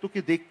লোক তোকে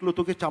দেখলো,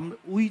 তোকে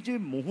ওই যে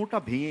মোহটা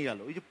ভেঙে গেল,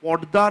 ওই যে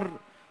পর্দার,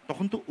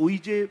 তখন তো ওই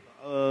যে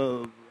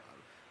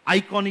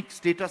আইকনিক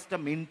স্টেটাসটা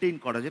মেনটেন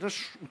করা, যেটা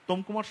উত্তম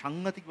কুমার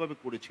সাংঘাতিকভাবে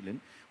করেছিলেন,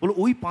 বলো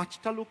ওই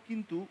 5টা লোক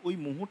কিন্তু ওই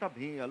মোহটা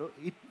ভেঙে গেল,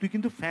 তুই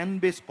কিন্তু ফ্যান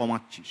বেস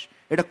কমাচ্ছিস,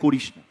 এটা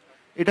করিস না।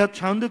 এটা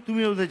সায়নদেব তুমি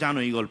জানো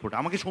এই গল্পটা,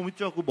 আমাকে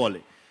সৌমিত্র কাকু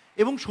বলে,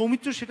 এবং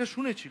সৌমিত্র সেটা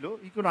শুনেছিল,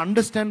 ই কুড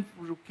আন্ডারস্ট্যান্ড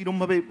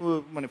কিরমভাবে,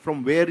 মানে from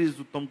where is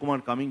Uttam Kumar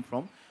coming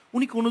from.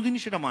 উনি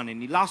কোনোদিনই সেটা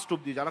মানেননি লাস্ট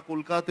অব্দি। যারা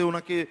কলকাতাতে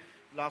ওনাকে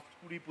লাস্ট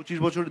 20-25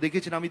 বছর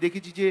দেখেছেন, আমি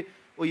দেখেছি যে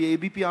ওই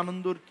এবিপি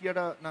আনন্দর কি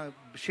একটা না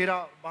সেরা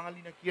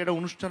বাঙালি না কি একটা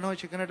অনুষ্ঠান হয়,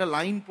 সেখানে একটা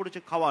লাইন পড়েছে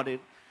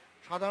খাবারের,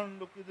 সাধারণ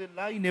লোকেদের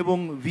লাইন এবং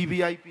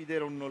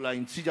ভিভিআইপিদের অন্য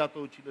লাইন,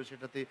 শ্রীজাতও ছিল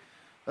সেটাতে।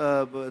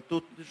 তো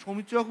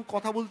সৌমিত্র বাবু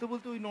কথা বলতে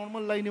বলতে ওই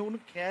নর্মাল লাইনে কোনো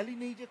খেয়ালই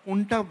নেই যে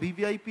কোনটা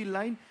ভিভিআইপির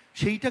লাইন,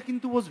 সেইটা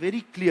কিন্তু ওয়াজ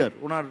ভেরি ক্লিয়ার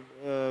ওনার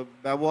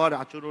ব্যবহার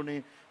আচরণে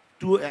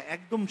টু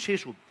একদম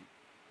শেষ অবধি।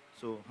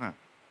 সো হ্যাঁ,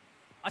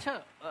 আচ্ছা,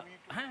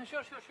 হ্যাঁ,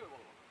 শিওর শিওর শিওর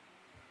বলো।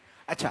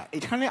 আচ্ছা,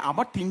 এখানে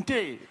আমার তিনটে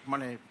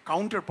মানে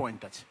কাউন্টার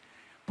পয়েন্ট আছে।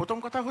 প্রথম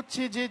কথা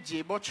হচ্ছে যে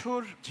বছর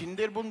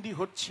ঝিন্দেরবন্দি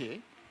হচ্ছে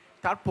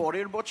তার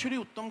পরের বছরই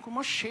উত্তম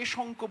কুমার শেষ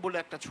অঙ্ক বলে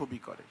একটা ছবি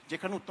করে,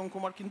 যেখানে উত্তম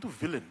কুমার কিন্তু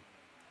villain,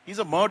 he is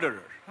a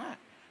murderer. হ্যাঁ,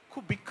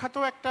 খুব বিখ্যাত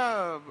একটা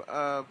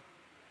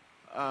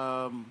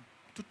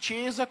টু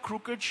চেজ আ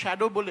ক্রুকেড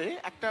শ্যাডো বলে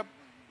একটা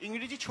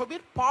ইংরেজি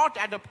ছবির পার্ট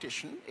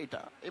অ্যাডাপ্টেশন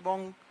এটা, এবং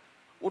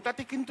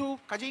ওটাতে কিন্তু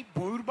কাজেই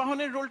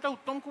ময়ূরবাহনের রোলটা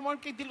উত্তম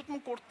কুমারকে দিলে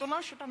তুমি করতো না,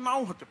 সেটা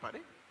নাও হতে পারে।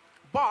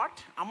 বাট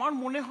আমার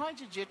মনে হয়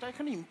যে যেটা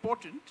এখানে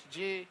ইম্পর্টেন্ট,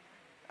 যে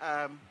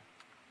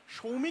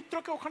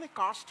সৌমিত্রকে ওখানে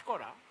কাস্ট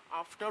করা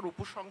after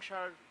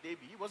উপসংসার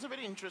Devi was a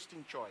very interesting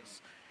choice,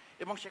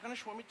 এবং সেখানে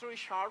সৌমিত্র এই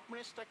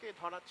শার্পনেসটাকে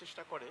ধরার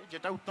চেষ্টা করে,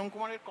 যেটা উত্তম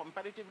কুমারের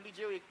কম্প্যারেটিভলি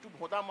যে একটু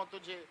ভোদা মতো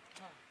যে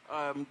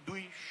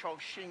দুই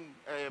সিং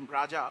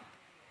রাজা,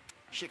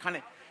 সেখানে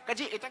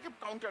কাজে এটাকে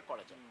কাউন্টার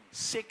করা যায়।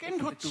 সেকেন্ড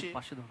হচ্ছে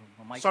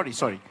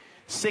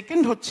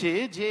সেকেন্ড হচ্ছে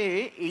যে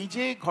এই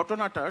যে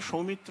ঘটনাটা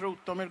সৌমিত্র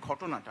উত্তমের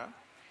ঘটনাটা,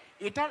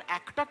 এটার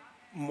একটা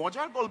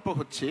মজার গল্প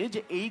হচ্ছে যে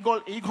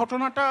এই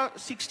ঘটনাটা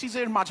 60s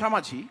এর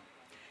মাঝামাঝি,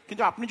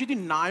 কিন্তু আপনি যদি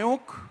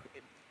নায়ক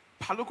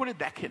ভালো করে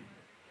দেখেন,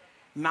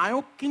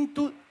 নায়ক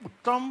কিন্তু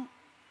উত্তম,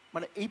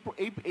 মানে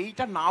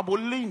এইটা না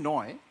বললেই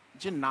নয়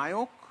যে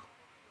নায়ক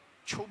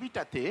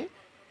ছবিটাতে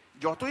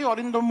যতই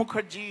অরিন্দম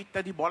মুখার্জি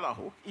ইত্যাদি বলা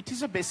হোক, it is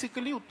a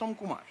basically Uttam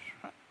Kumar.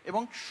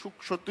 এবং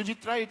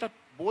সত্যজিৎ রায় এটা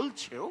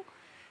বলছেও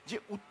যে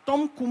উত্তম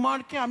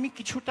কুমারকে আমি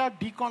কিছুটা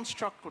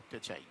ডিকনস্ট্রাক্ট করতে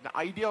চাই, দ্য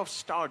আইডিয়া অফ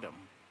স্টারডম।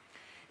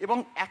 এবং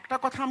একটা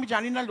কথা আমি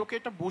জানি না লোকে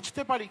এটা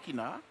বুঝতে পারি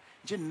কিনা,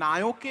 যে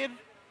নায়কের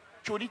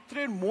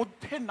চরিত্রের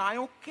মধ্যে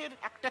নায়কের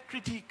একটা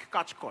ক্রিটিক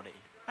কাজ করে।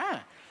 হ্যাঁ,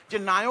 যে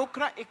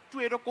নায়করা একটু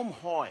এরকম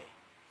হয়,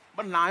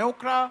 বা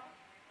নায়করা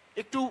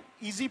একটু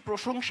ইজি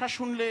প্রশংসা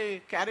শুনলে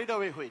ক্যারিড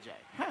অ্যাওয়ে হয়ে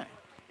যায়। হ্যাঁ,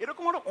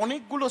 এরকম আরো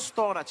অনেকগুলো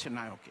স্তর আছে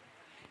নায়কের।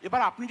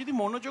 এবার আপনি যদি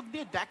মনোযোগ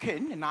দিয়ে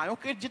দেখেন,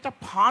 নায়কের যেটা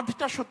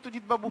ফাঁদটা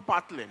সত্যজিৎ বাবু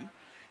পাতলেন,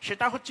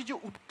 সেটা হচ্ছে যে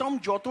উত্তম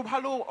যত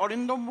ভালো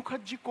অরিন্দম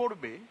মুখার্জি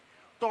করবে,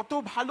 তত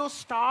ভালো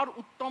স্টার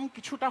উত্তম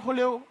কিছুটা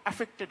হলেও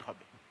অ্যাফেক্টেড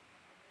হবে।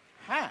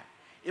 হ্যাঁ,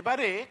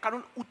 এবারে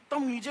কারণ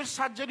উত্তম নিজের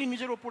সার্জারি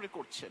নিজের ওপরে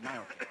করছে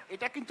নায়ক,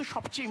 এটা কিন্তু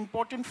সবচেয়ে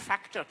ইম্পর্টেন্ট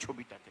ফ্যাক্টর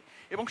ছবিটাতে।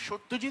 এবং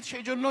সত্যজিৎ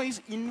সেই জন্য is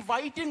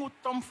inviting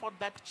Uttam for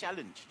that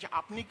challenge, যে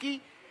আপনি কি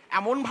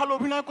এমন ভালো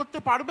অভিনয় করতে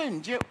পারবেন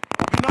যে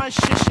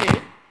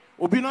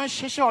অভিনয়ের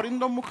শেষে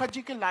অরিন্দম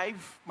মুখার্জিকে লাইভ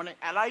মানে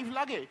অ্যালাইভ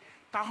লাগে,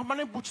 তা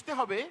মানে বুঝতে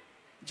হবে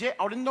যে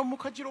অরিন্দম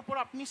মুখার্জির ওপর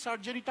আপনি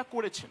সার্জারিটা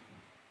করেছেন।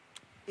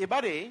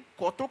 এবারে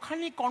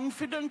কতখানি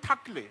কনফিডেন্ট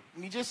থাকলে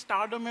নিজের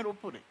স্টারডমের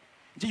ওপরে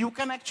যে you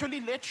can actually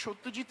late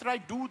Satyajit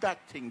Ray do that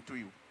thing to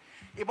you.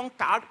 এবং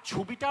তার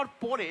ছবিটার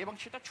পরে, এবং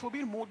সেটা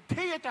ছবির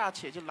মধ্যেই এটা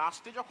আছে, যে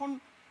লাস্টে যখন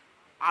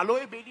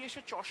আলোয় বেরিয়ে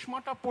এসে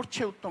চশমাটা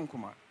পড়ছে উত্তম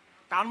কুমার,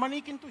 তার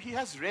মানেই কিন্তু he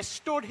has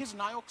restored his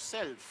Naik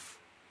self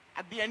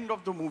at the end of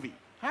the movie.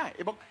 হ্যাঁ,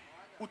 এবং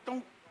উত্তম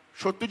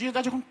সত্যজিৎ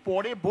যখন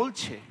পরে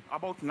বলছে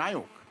অ্যাবাউট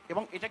নায়ক,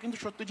 এবং এটা কিন্তু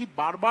সত্যজিৎ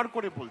বারবার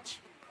করে বলছে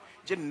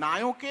যে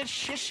নায়কের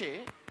শেষে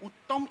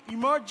উত্তম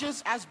ইমার্জেস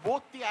as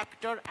both the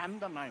actor and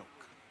the নায়ক।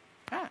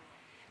 হ্যাঁ,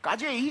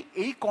 কাজেই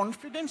এই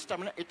কনফিডেন্সটা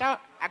মানে এটা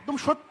একদম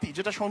সত্যি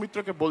যেটা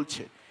সৌমিত্রকে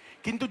বলছে,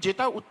 কিন্তু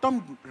যেটা উত্তম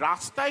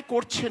রাস্তায়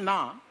করছে না,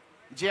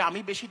 যে আমি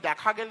বেশি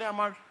দেখা গেলে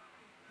আমার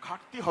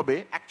ঘাটতি হবে,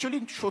 অ্যাকচুয়ালি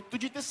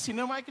সত্যজিতের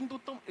সিনেমায় কিন্তু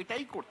উত্তম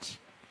এটাই করছে,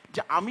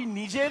 যে আমি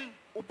নিজের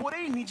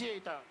উপরেই নিজে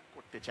এটা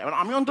করতে চাই।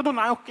 আমি অন্তত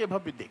নায়ককে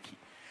এভাবে দেখি,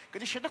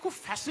 কাজে সেটা খুব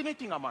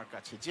ফ্যাসিনেটিং আমার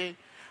কাছে, যে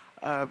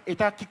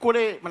এটা কি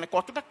করে মানে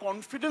কতটা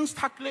কনফিডেন্স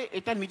থাকলে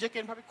এটা নিজেকে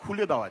এভাবে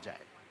খুলে দেওয়া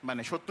যায়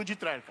মানে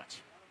সত্যজিৎ রায়ের কাছে।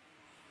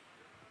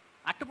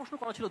 একটা প্রশ্ন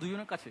করা ছিল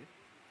দুজনের কাছে,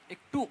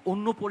 একটু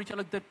অন্য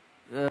পরিচালকদের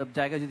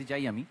জায়গায় যদি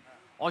যাই আমি,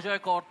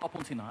 অজয় কর,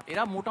 তপন সিনহা,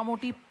 এরা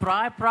মোটামুটি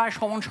প্রায়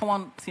সমান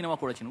সমান সিনেমা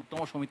করেছেন উত্তম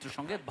সৌমিত্রের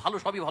সঙ্গে,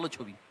 সবই ভালো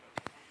ছবি।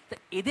 তা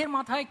এদের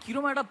মাথায়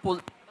কিরম একটা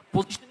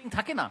পজিশনিং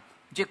থাকে না,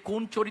 যে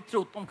কোন চরিত্রে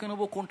উত্তমকে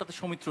নেবো, কোনটাতে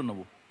সৌমিত্র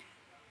নেবো,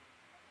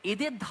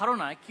 এদের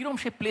ধারণায় কিরম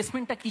সে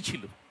প্লেসমেন্টটা কি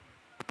ছিল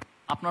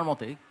আপনার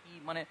মতে? কি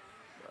মানে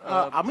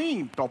আমি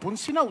তপন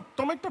সিনহা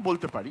উত্তমেরটা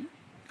বলতে পারি,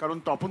 কারণ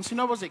তপন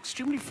সিনহা ওয়াজ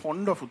extremely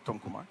fond of Uttam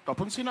Kumar.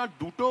 Tapan সিনহার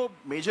দুটো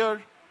মেজর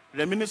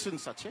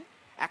রেমিনিসেন্স আছে,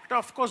 একটা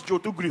অফকোর্স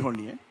যৌতুগৃহ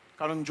নিয়ে,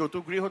 কারণ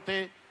যৌতুগৃহতে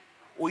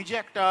ওই যে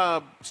একটা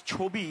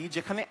ছবি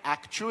যেখানে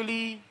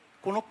অ্যাকচুয়ালি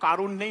কোনো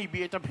কারণ নেই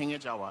বিয়েটা ভেঙে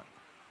যাওয়ার,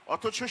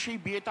 অথচ সেই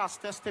বিয়েটা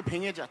আস্তে আস্তে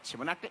ভেঙে যাচ্ছে,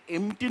 মানে একটা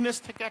এমটিনেস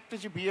থেকে একটা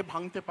যে বিয়ে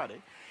ভাঙতে পারে,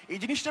 এই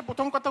জিনিসটা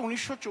প্রথম কথা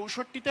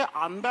 1964-তে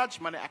আন্দাজ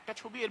মানে একটা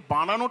ছবি এর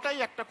বানানোটাই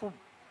একটা খুব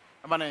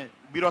মানে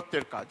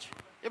বীরত্বের কাজ।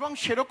 এবং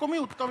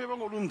সেরকমই উত্তম এবং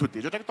অরুন্ধতী,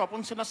 যেটাকে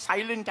তপন সিনহা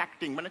সাইলেন্ট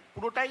অ্যাক্টিং, মানে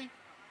পুরোটাই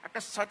একটা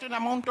certain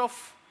amount of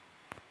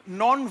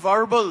non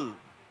verbal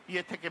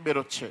ইয়ে থেকে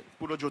বেরোচ্ছে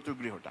পুরো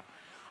জ্যোতির্গৃহটা।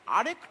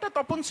 আরেকটা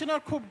তপন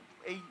সিনহার খুব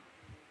এই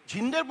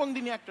ঝিন্দের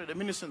বন্দিনী একটা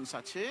রেমিনিসেন্স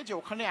আছে, যে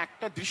ওখানে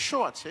একটা দৃশ্য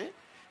আছে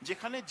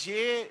যেখানে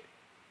যে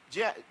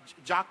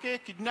যাকে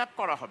কিডন্যাপ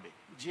করা হবে,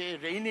 যে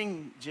রেইনিং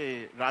যে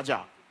রাজা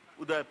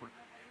উদয়পুর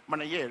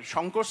মানে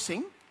শঙ্কর সিং,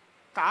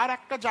 তার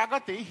একটা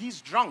জায়গাতে হি ইজ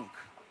ড্রাঙ্ক,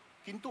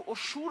 কিন্তু ও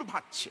সুর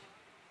ভাবছে।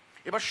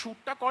 এবার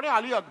সুরটা করে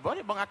আলী আকবর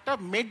এবং একটা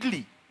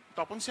মেডলি।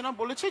 তপন সিনহা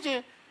বলেছে যে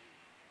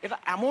এটা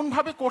এমন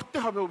ভাবে করতে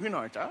হবে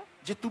অভিনয়টা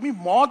যে তুমি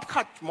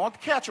মদ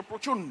খেয়ে আছো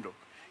প্রচন্ড,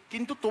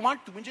 কিন্তু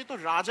তুমি যেহেতু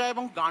রাজা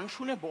এবং গান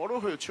শুনে বড়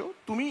হয়েছো,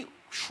 তুমি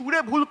সুরে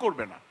ভুল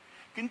করবে না,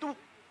 কিন্তু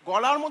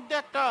গলার মধ্যে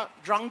একটা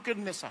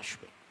ড্রাঙ্কেননেস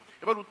আসবে।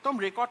 এবার উত্তম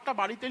রেকর্ডটা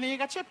বাড়িতে নিয়ে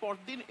গেছে,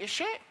 পরদিন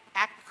এসে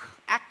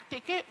এক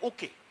টেকে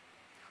ওকে।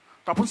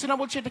 তপন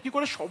সিনহা বলছে এটা কি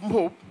করে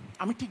সম্ভব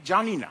আমি ঠিক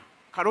জানি না,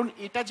 কারণ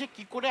এটা যে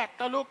কি করে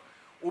একটা লোক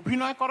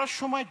অভিনয় করার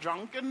সময়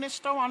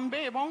ড্রাঙ্কেননেসটাও আনবে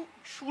এবং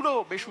সুরও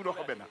বেসুরো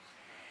হবে না।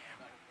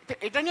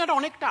 এটা নিয়ে একটা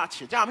অনেকটা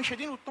আছে, যে আমি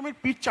সেদিন উত্তমের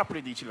পিঠ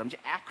চাপড়ে দিয়েছিলাম যে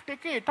এক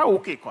টেকে এটা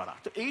ওকে করা।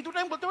 তো এই দুটো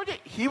আমি বলতে পারি যে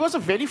হি ওয়াজ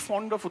a very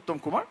fond of Uttam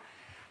Kumar.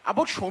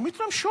 About Soumitra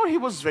I am sure he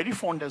was very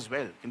fond as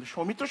well. কিন্তু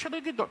সৌমিত্রের সাথে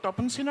কি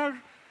তপন সিনহার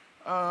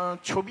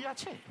ছবি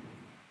আছে?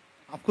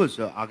 অফকোর্স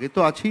আগে তো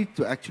আছেই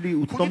তো, অ্যাকচুয়ালি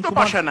উত্তম কুমার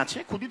পাশান আছে,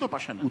 খুদিত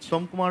পাশান আছে।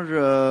 উত্তম কুমার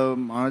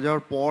মারা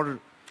যাওয়ার পর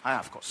হ্যাঁ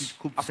অফকোর্স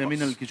খুব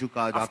সেমিনাল কিছু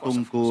কাজ,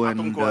 আতঙ্ক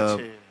আতঙ্ক এন্ড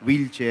আছে,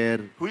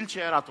 হুইল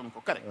চেয়ার আতঙ্ক,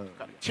 কারেক্ট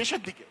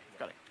শেষের দিকে,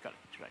 কারেক্ট।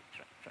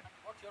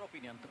 What's your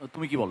opinion?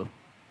 তুমি কি বলো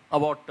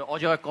অ্যাবাউট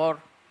অজয় কর,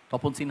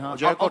 তপন সিনহা,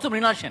 অজয় কর- অলসো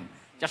মৃণাল সেন,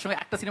 যার সঙ্গে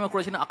একটা সিনেমা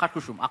করেছেন আকাশ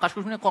কুসুম? আকাশ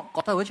কুসুমের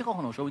কথা হয়েছে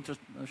কখনো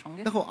সৌমিত্রের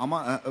সঙ্গে? দেখো,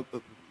 আমার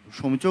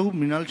সৌমিত্র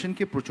মৃণাল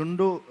সেনকে প্রচন্ড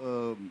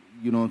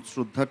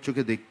শ্রদ্ধার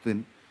চোখে দেখতেন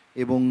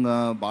এবং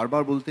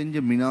বারবার বলতেন যে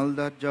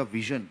মৃণালদার যা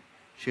ভিশন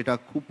সেটা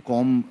খুব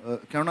কম,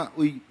 কেননা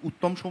ওই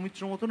উত্তম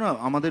সৌমিত্র মতো না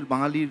আমাদের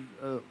বাঙালির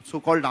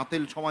সোকল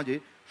আতেল সমাজে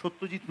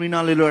সত্যজিৎ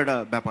মৃণাল এলো একটা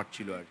ব্যাপার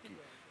ছিল আর কি,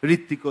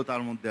 ঋত্বিকও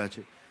তার মধ্যে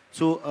আছে।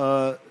 সো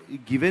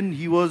গিভেন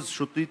হি ওয়াজ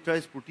সত্যজিৎ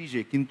রায়ের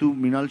প্রোটিজে, কিন্তু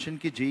মৃণাল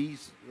সেনকে যেই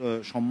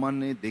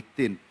সম্মানে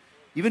দেখতেন,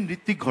 ইভেন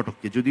ঋত্বিক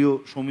ঘটককে, যদিও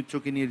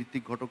সৌমিত্রকে নিয়ে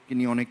ঋত্বিক ঘটককে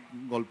নিয়ে অনেক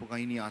গল্প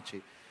কাহিনী আছে,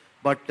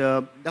 বাট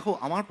দেখো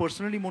আমার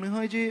পার্সোনালি মনে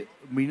হয় যে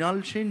মৃণাল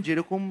সেন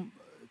যেরকম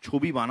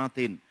ছবি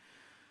বানাতেন,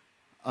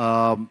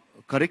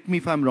 correct me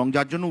if I am রং,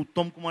 যার জন্য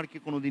উত্তম কুমারকে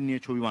কোনোদিন নিয়ে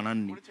ছবি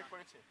বানাননি।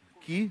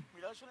 কি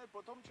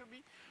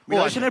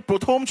মৃণাল সেনের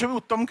প্রথম ছবি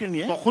উত্তমকে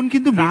নিয়ে, তখন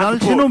কিন্তু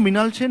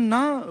মৃণাল সেন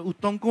না,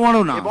 উত্তম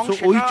কুমারও না,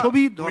 ওই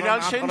ছবি মৃণাল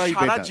সেন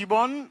সারা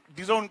জীবন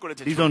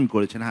ডিজাইন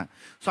করেছেন। হ্যাঁ,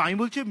 সো আমি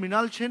বলছি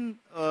মৃণাল সেন,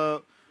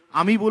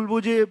 আমি বলবো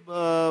যে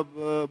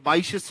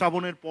 22শে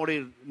শ্রাবণের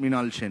পরের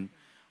মৃণাল সেন,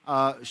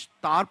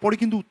 তারপরে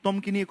কিন্তু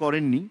উত্তমকে নিয়ে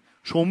করেননি।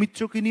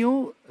 সৌমিত্রকে নিয়েও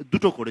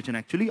দুটো করেছেন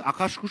অ্যাকচুয়ালি।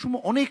 আকাশ কুসুম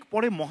অনেক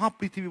পরে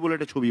মহাপৃথিবী বলে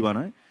একটা ছবি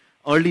বানায়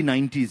আর্লি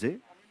 90s-এ,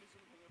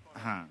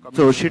 হ্যাঁ,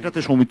 তো সেটাতে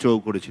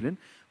সৌমিত্রও করেছিলেন।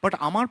 বাট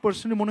আমার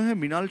পার্সোনালি মনে হয়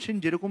মৃণাল সেন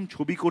যেরকম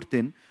ছবি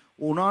করতেন,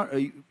 ওনার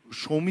এই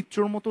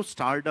সৌমিত্রর মতো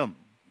স্টারডাম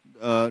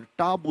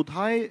টা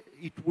বোধহয়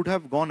it would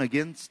have gone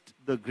against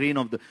the grain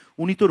of the,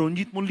 উনি তো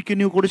রঞ্জিত মল্লিককে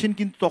নিয়েও করেছেন,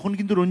 কিন্তু তখন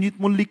কিন্তু রঞ্জিত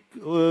মল্লিক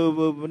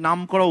নাম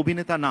করা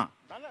অভিনেতা না,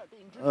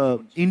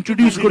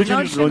 ইন্ট্রোডিউস করেছেন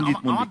রঞ্জিত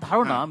মল্লিক। আমার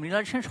ধারণা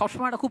মৃণাল সেন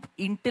সবসময় একটা খুব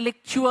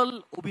ইন্টেলেকচুয়াল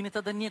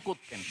অভিনেতাদের নিয়ে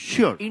করতেন,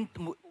 শিওর,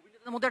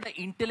 অভিনেতাদের মধ্যে একটা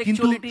কিন্তু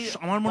ইন্টেলেকচুয়ালিটি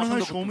আমার মনে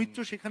হয় সৌমিত্র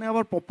সেখানে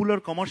আবার পপুলার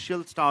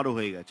কমার্শিয়াল স্টারও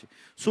হয়ে গেছে।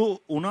 সো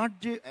ওনার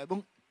যে, এবং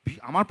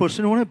আমার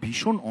পার্সোনালি মনে হয়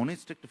ভীষণ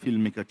অনেস্ট একটা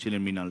ফিল্ম মেকার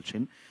ছিলেন মৃণাল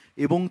সেন,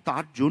 এবং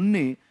তার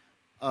জন্যে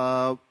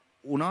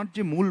ওনার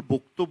যে মূল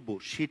বক্তব্য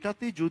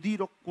সেটাতে যদি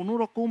কোনো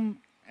রকম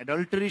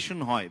অ্যাডাল্টারেশন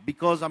হয়,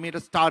 বিকজ আমি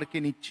একটা স্টারকে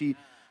নিচ্ছি,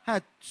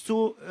 হ্যাঁ, সো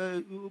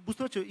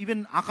বুঝতে পারছো, ইভেন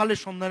আকালের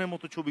সন্ধানের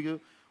মতো ছবি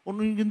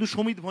উনি কিন্তু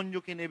সমিত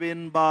ভঞ্জকে নেবেন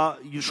বা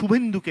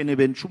শুভেন্দুকে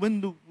নেবেন,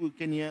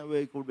 শুভেন্দুকে নিয়ে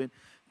করবেন,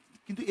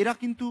 কিন্তু এরা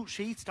কিন্তু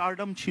সেই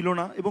স্টারডাম ছিল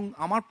না। এবং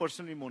আমার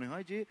পার্সোনালি মনে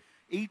হয় যে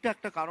এইটা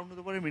একটা কারণ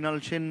হতে পারে মৃণাল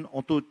সেন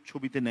অত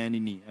ছবিতে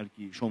নেয়নি আর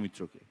কি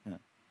সৌমিত্রকে।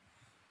 হ্যাঁ,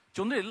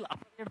 চন্দ্রিল,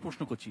 আপনাকে একটা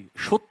প্রশ্ন করছি,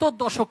 70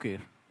 দশকের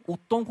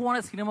উত্তম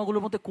কুমারের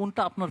সিনেমাগুলোর মধ্যে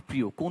কোনটা আপনার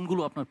প্রিয়,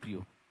 কোনগুলো আপনার প্রিয়?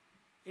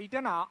 এইটা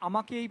না,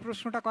 আমাকে এই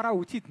প্রশ্নটা করা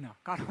উচিত না,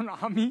 কারণ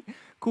আমি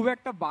খুব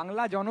একটা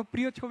বাংলা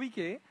জনপ্রিয়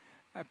ছবিকে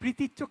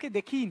প্রীতির চোখে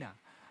দেখিই না,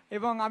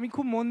 এবং আমি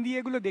খুব মন দিয়ে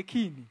এগুলো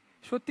দেখিইনি।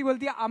 সত্যি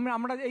বলতে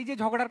আমরা এই যে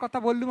ঝগড়ার কথা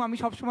বললাম, আমি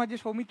সবসময় যে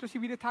সৌমিত্র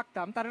শিবিরে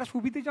থাকতাম তার একটা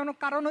সুবিধাজনক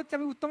কারণ হচ্ছে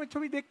আমি উত্তমের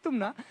ছবি দেখতাম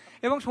না,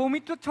 এবং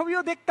সৌমিত্রর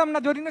ছবিও দেখতাম না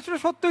যদি না সেটা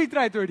সত্যজিৎ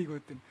রায় তৈরি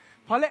করতেন।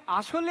 ফলে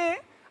আসলে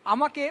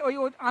আমাকে ওই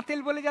আঁতেল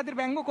বলে যাদের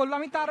ব্যঙ্গ করলো,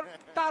 আমি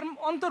তার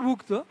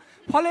অন্তর্ভুক্ত।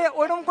 ফলে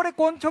ওইরকম করে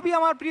কোন ছবি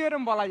আমার প্রিয়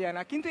এরকম বলা যায়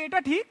না। কিন্তু এটা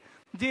ঠিক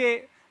যে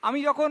আমি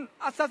যখন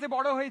আস্তে আস্তে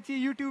বড় হয়েছি,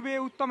 ইউটিউবে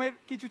উত্তমের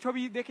কিছু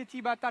ছবি দেখেছি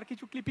বা তার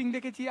কিছু ক্লিপিং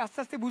দেখেছি, আস্তে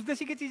আস্তে বুঝতে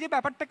শিখেছি যে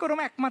ব্যাপারটাকে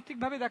ওরকম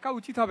একমাত্রিকভাবে দেখা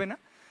উচিত হবে না,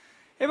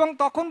 এবং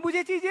তখন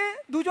বুঝেছি যে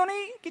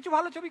দুজনেই কিছু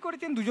ভালো ছবি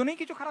করেছেন, দুজনেই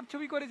কিছু খারাপ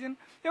ছবি করেছেন,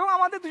 এবং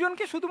আমাদের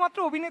দুজনকে শুধুমাত্র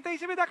অভিনেতা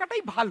হিসেবে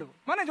দেখাটাই ভালো।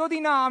 মানে যদি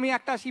না আমি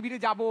একটা শিবিরে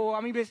যাব,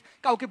 আমি বেশ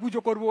কাউকে পুজো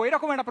করব,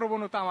 এরকম একটা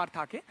প্রবণতা আমার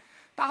থাকে,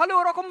 তাহলে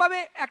ওরকম ভাবে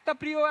একটা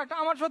প্রিয় একটা,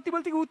 আমার সত্যি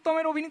বলতে কি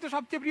উত্তমের অভিনীত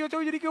সবচেয়ে প্রিয়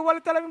ছবি যদি কেউ বলে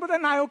তাহলে আমি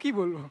বোধহয় নায়কই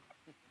বলবো।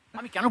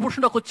 আমি কেন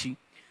প্রশ্নটা করছি,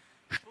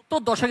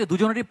 70 দশকে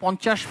দুজনেরই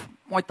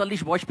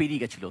 50-45 বয়স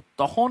পেরিয়ে গেছিল,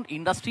 তখন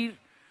ইন্ডাস্ট্রির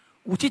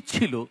উচিত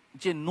ছিল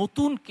যে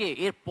নতুন কে,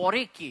 এর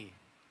পরে কে,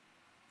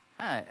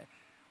 হ্যাঁ,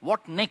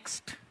 হোয়াট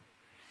নেক্সট,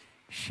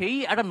 সেই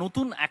একটা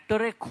নতুন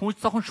অ্যাক্টরের খোঁজ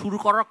তখন শুরু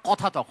করার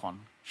কথা। তখন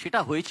সেটা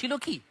হয়েছিল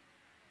কি?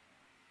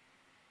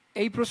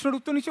 এই প্রশ্নের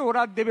উত্তর নিশ্চয়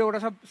ওরা দেবে, ওরা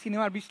সব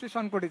সিনেমার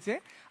বিশ্লেষণ করেছে।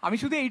 আমি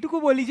শুধু এইটুকু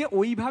বলি যে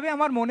ওইভাবে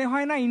আমার মনে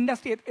হয় না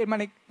ইন্ডাস্ট্রি,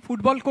 মানে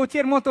ফুটবল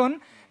কোচের মতন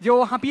যে ও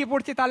হাঁপিয়ে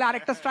পড়ছে তাহলে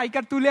আরেকটা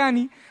স্ট্রাইকার তুলে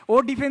আনি, ও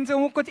ডিফেন্সে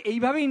অমুক কোচ,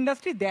 এইভাবে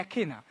ইন্ডাস্ট্রি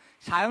দেখে না।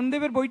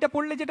 সায়নদেবের বইটা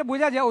পড়লে যেটা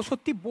বোঝা যায়, ও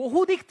সত্যি বহু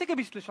দিক থেকে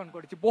বিশ্লেষণ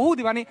করেছে,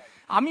 বহুদিন, মানে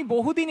আমি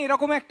বহুদিন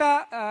এরকম একটা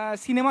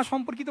সিনেমা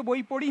সম্পর্কিত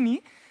বই পড়িনি,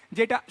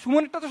 যেটা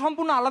সুমনেরটা তো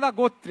সম্পূর্ণ আলাদা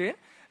গোত্রের,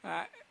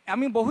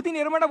 আমি বহুদিন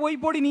এরকম একটা বই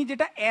পড়িনি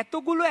যেটা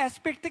এতগুলো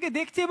অ্যাসপেক্ট থেকে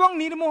দেখছে এবং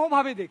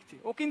নির্মোহভাবে দেখছে।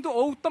 ও কিন্তু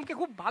উত্তমকে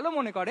খুব ভালো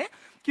মনে করে,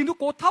 কিন্তু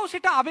কোথাও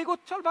সেটা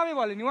আবেগোচ্ছল ভাবে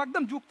বলেনি, ও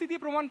একদম যুক্তি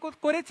দিয়ে প্রমাণ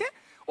করেছে,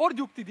 ওর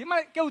যুক্তি দিয়ে,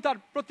 মানে কেউ তার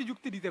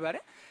প্রতিযুক্তি দিতে পারে,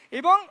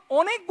 এবং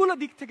অনেকগুলো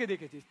দিক থেকে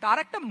দেখেছে। তার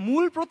একটা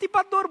মূল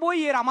প্রতিপাদ্য ওর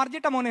বইয়ের আমার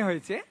যেটা মনে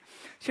হয়েছে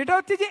সেটা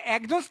হচ্ছে যে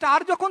একজন স্টার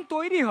যখন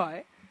তৈরি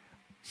হয়,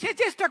 সে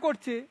চেষ্টা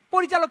করছে,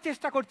 পরিচালক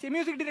চেষ্টা করছে,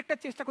 মিউজিক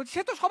ডিরেক্টর চেষ্টা করছে,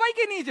 সে তো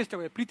সবাইকে নিয়ে চেষ্টা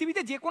করে।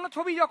 পৃথিবীতে যে কোনো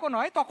ছবি যখন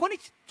হয় তখনই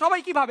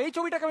সবাই কি ভাবে, এই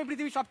ছবিটাকে আমি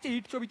পৃথিবীর সবচেয়ে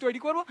হিট ছবি তৈরি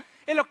করবো,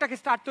 এই লোকটাকে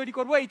স্টার তৈরি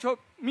করবো, এই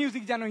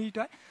মিউজিক যেন হিট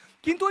হয়।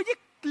 কিন্তু ওই যে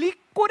ক্লিক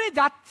করে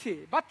যাচ্ছে,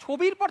 বা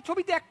ছবির পর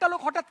ছবিতে একটা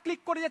লোক হঠাৎ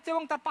ক্লিক করে যাচ্ছে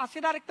এবং তার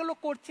পাশের আরেকটা লোক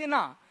করছে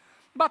না,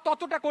 বা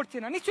ততটা করছে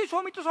না, নিশ্চয়ই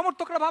সৌমিত্র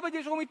সমর্থকরা ভাবে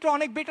যে সৌমিত্র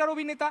অনেক বেটার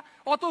অভিনেতা,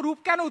 অত রূপ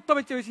কেন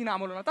উত্তমের চেয়ে বেশি নাম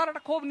হলো না, তার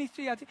একটা ক্ষোভ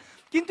নিশ্চয়ই আছে।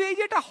 কিন্তু এই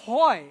যেটা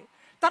হয়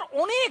তার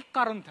অনেক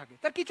কারণ থাকে।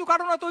 তার কিছু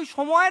কারণ হয়তো ওই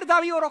সময়ের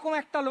দাবি ওরকম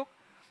একটা লোক,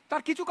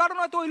 তার কিছু কারণ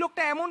হয়তো ওই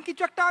লোকটা এমন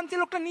কিছু একটা আনছে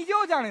লোকটা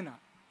নিজেও জানে না,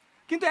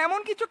 কিন্তু এমন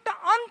কিছু একটা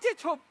আনছে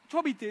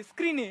ছবিতে,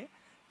 স্ক্রিনে,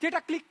 যেটা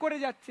ক্লিক করে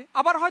যাচ্ছে।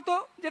 আবার হয়তো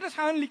যেটা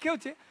সায়ন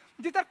লিখেওছে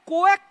যে তার কো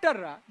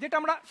অ্যাক্টররা, যেটা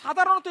আমরা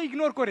সাধারণত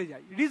ইগনোর করে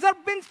যাই, রিজার্ভ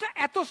বেঞ্চটা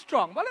এত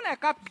স্ট্রং, বলে না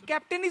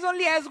captain is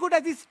only as good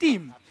as is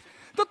team.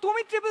 তো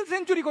তুমি ট্রিপল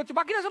সেঞ্চুরি করছো,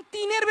 বাকিরা সব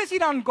 3-এর বেশি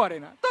রান করে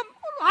না, তো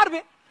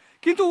হারবে।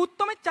 কিন্তু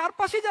উত্তমের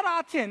চারপাশে যারা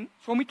আছেন,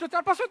 সৌমিত্র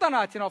চারপাশেও তারা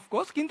আছেন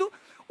অফকোর্স, কিন্তু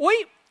ওই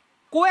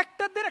কো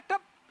অ্যাক্টরদের একটা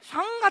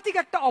সাংঘাতিক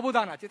একটা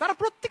অবদান আছে, তারা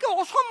প্রত্যেকে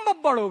অসম্ভব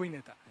বড়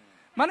অভিনেতা।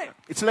 মানে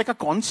it's like a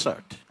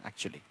concert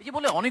actually. এই যে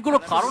বলে অনেকগুলো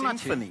কারণ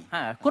আছে,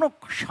 হ্যাঁ, কোনো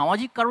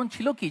সামাজিক কারণ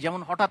ছিল কি,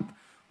 যেমন হঠাৎ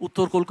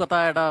উত্তর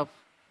কলকাতায় একটা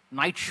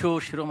নাইট শো,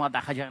 সেরম আর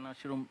দেখা যায় না,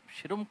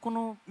 সেরম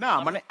কোনো না,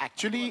 মানে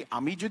অ্যাকচুয়ালি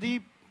আমি যদি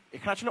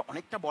এখানে আসলে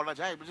অনেকটা বলা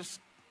যায়,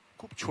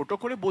 খুব ছোট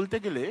করে বলতে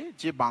গেলে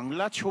যে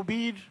বাংলা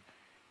ছবির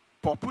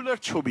পপুলার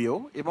ছবিও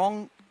এবং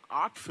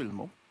আর্ট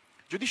ফিল্মও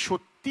যদি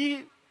সত্যি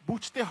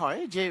বুঝতে হয়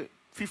যে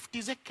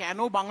 50s-এ কেন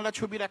বাংলা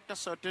ছবির একটা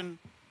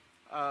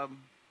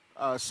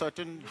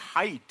certain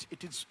height,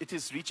 it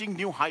is reaching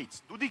new Heights,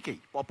 দুদিকেই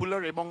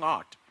পপুলার এবং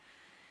আর্ট,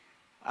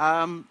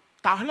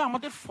 তাহলে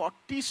আমাদের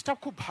 40s-টা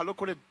খুব ভালো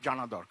করে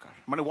জানা দরকার,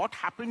 মানে what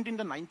happened in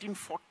the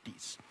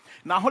 1940s।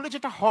 না হলে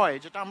যেটা হয়,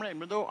 যেটা আমরা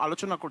এমনিতেও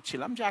আলোচনা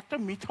করছিলাম, যে একটা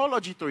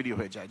মিথোলজি তৈরি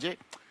হয়ে যায়, যে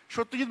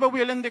সত্যজিৎ বাবু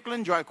এলেন দেখলেন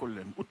জয়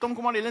করলেন, উত্তম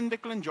কুমার এলেন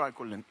দেখলেন জয়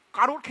করলেন।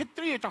 কারোর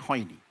ক্ষেত্রেই এটা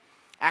হয়নি।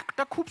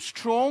 একটা খুব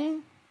স্ট্রং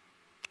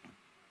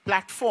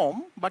প্ল্যাটফর্ম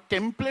বা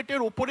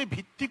টেমপ্লেটের ওপরে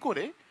ভিত্তি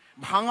করে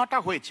ভাঙাটা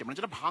হয়েছে, মানে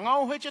যেটা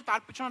ভাঙাও হয়েছে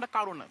তার পিছনে একটা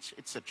কারণ আছে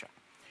এটসেট্রা।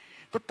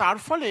 তো তার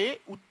ফলে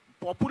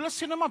পপুলার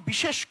সিনেমা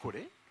বিশেষ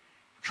করে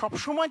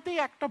সবসময়তেই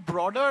একটা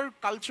ব্রডার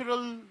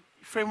কালচারাল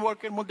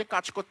ফ্রেমওয়ার্কের মধ্যে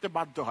কাজ করতে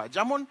বাধ্য হয়।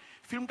 যেমন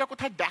ফিল্মটা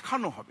কোথায়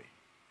দেখানো হবে,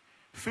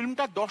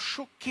 ফিল্মটা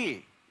দর্শক কে,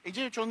 এই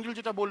যে চন্দ্রিল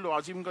যেটা বললো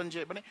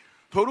আজিমগঞ্জে, মানে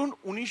ধরুন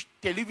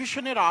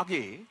টেলিভিশনের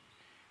আগে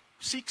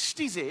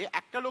 60s-এ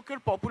একটা লোকের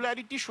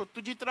পপুলারিটি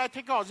সত্যজিৎ রায়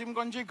থেকে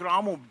আজিমগঞ্জে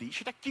গ্রাম অবধি,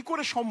 সেটা কি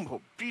করে সম্ভব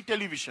প্রি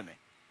টেলিভিশনে,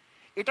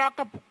 এটা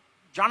একটা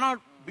জানার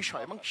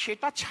বিষয়। এবং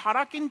সেটা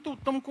ছাড়া কিন্তু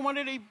উত্তম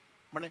কুমারের এই,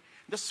 মানে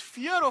the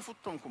sphere of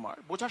Uttam Kumar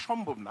বোঝা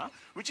সম্ভব না,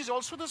 which is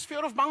also the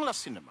sphere of Bangla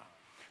cinema.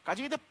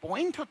 কাজে এদের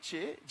পয়েন্ট হচ্ছে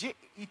যে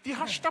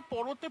ইতিহাসটা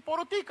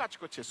পরতেই কাজ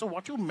করছে। সো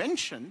হোয়াট ইউ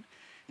মেনশন,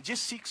 যে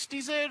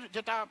 60s-এর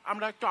যেটা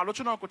আমরা একটু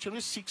আলোচনা করছিলাম,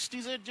 যে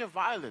 60s-এর যে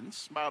ভায়োলেন্স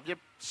বা যে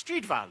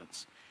স্ট্রিট ভায়োলেন্স,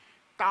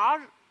 তার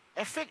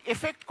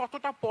এফেক্ট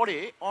কতটা পড়ে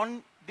on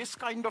this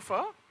kind of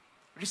a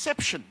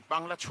reception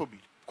Bangla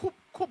ছবির, খুব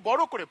খুব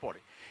বড় করে পড়ে।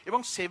 এবং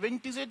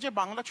 70s-এর যে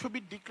বাংলা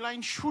ছবির ডিক্লাইন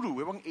শুরু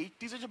এবং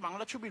 80s-এ যে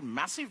বাংলা ছবির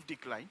ম্যাসিভ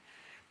ডিক্লাইন,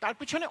 তার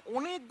পিছনে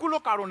অনেকগুলো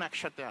কারণ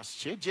একসাথে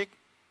আসছে, যে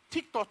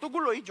ঠিক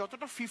ততগুলোই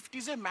যতটা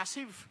 50s-এ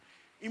ম্যাসিভ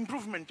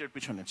ইমপ্রুভমেন্টের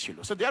পিছনে ছিল।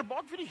 So they R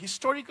both very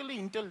historically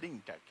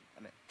interlinked আর কি,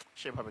 মানে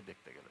সেভাবে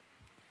দেখতে গেলে।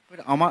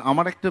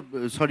 আমার একটা,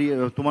 সরি,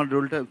 তোমার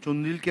রোলটা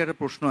চন্দ্রিলকে একটা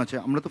প্রশ্ন আছে।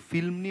 আমরা তো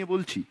ফিল্ম নিয়ে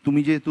বলছি,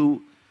 তুমি যেহেতু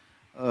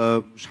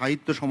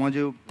সাহিত্য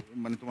সমাজেও,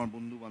 মানে তোমার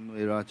বন্ধু বান্ধব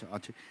এরা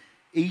আছে,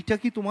 এইটা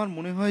কি তোমার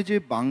মনে হয় যে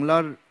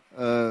বাংলার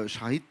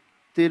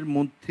সাহিত্যের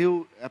মধ্যেও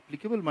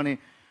অ্যাপ্লিকেবল, মানে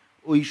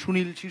ওই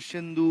সুনীল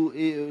শীর্ষেন্দু,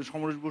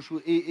 সমরেশ বসু,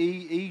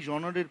 এই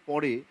জনারের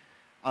পরে,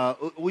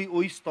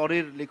 ওই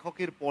স্তরের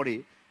লেখকের পরে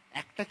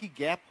একটা কি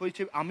গ্যাপ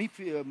হয়েছে? আমি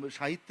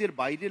সাহিত্যের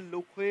বাইরের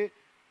লোক হয়ে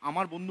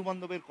আমার বন্ধু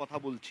বান্ধবের কথা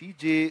বলছি,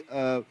 যে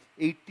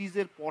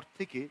 80s-এর পর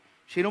থেকে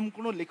সেরম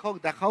কোনো লেখক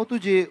দেখাও তো,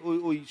 যে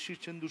ওই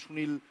শীর্ষেন্দু,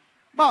 সুনীল,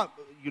 বা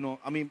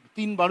আমি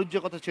 3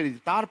 বারুজ্যের কথা ছেড়ে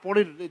দিই,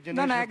 তারপরের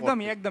না,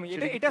 একদমই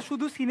এটা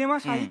শুধু সিনেমা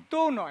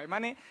সাহিত্যও নয়,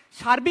 মানে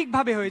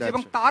সার্বিকভাবে হয়েছে।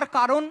 এবং তার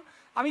কারণ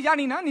আমি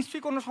জানি না,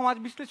 নিশ্চয়ই কোনো সমাজ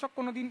বিশ্লেষক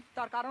কোনোদিন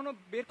তার কারণও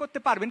বের করতে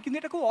পারবেন, কিন্তু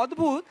এটা খুব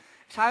অদ্ভুত।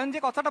 সায়ন যে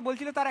কথাটা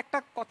বলছিল তার একটা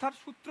কথার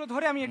সূত্র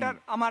ধরে আমি এটার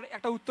আমার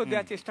একটা উত্তর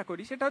দেওয়ার চেষ্টা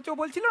করি। সেটা হচ্ছে,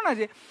 ও বলছিল না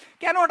যে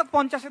কেন হঠাৎ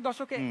 50-এর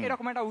দশকে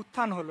এরকম একটা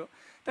উত্থান হলো।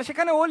 তা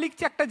সেখানে ও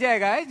লিখছে একটা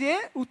জায়গায় যে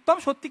উত্তম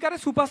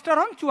সত্যিকারের সুপারস্টার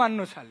হন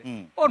 54 সালে,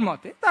 ওর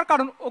মতে। তার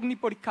কারণ অগ্নি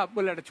পরীক্ষা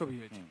বলে একটা ছবি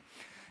হয়েছে।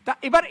 তা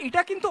এবার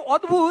এটা কিন্তু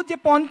অদ্ভুত যে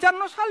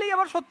 55 সালেই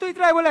আবার সত্যজিৎ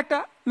রায় বলে একটা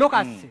লোক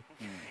আসছে,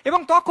 এবং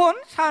তখন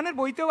সায়নের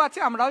বইতেও আছে,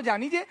 আমরাও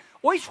জানি যে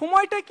ওই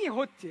সময়টা কি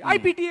হচ্ছে,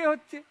 আইপিটিএ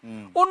হচ্ছে,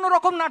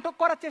 অন্যরকম নাটক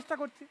করার চেষ্টা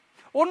করছে,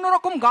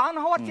 অন্যরকম গান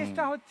হওয়ার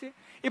চেষ্টা হচ্ছে।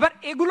 এবার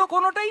এগুলো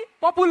কোনোটাই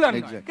পপুলার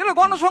নয়, কেন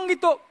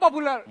গণসঙ্গীত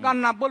পপুলার গান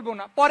না বলবো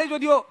না, পরে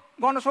যদিও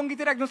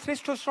গণসঙ্গীতের একজন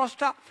শ্রেষ্ঠ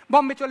স্রষ্টা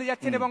বম্বে চলে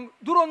যাচ্ছেন এবং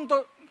দুরন্ত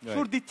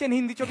সুর দিচ্ছেন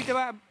হিন্দি ছবিতে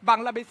বা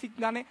বাংলা বেসিক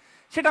গানে,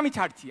 সেটা আমি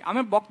ছাড়ছি।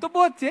 আমার বক্তব্য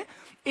হচ্ছে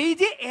এই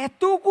যে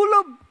এতগুলো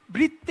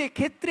বৃত্তে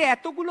ক্ষেত্রে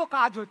এতগুলো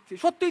কাজ হচ্ছে,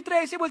 সত্যজিৎ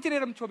রায় এসে বলছেন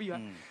এরকম ছবি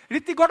হয়,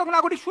 ঋত্বিক ঘটক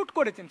নাগরিক শুট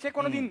করেছেন, সে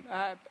কোনোদিন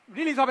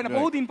রিলিজ হবে না,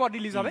 বহুদিন পর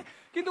রিলিজ হবে,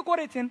 কিন্তু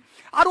করেছেন।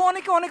 আরো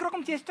অনেকে অনেক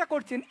রকম চেষ্টা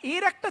করছেন।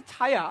 এর একটা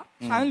ছায়া,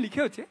 সায়ন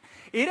লিখেছে,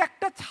 এর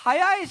একটা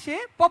ছায়া এসে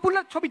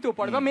পপুলার ছবিতেও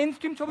পড়ে বা মেইন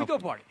স্ট্রিম ছবিতেও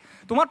পড়ে।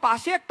 তোমার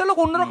পাশে একটা লোক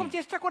অন্যরকম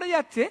চেষ্টা করে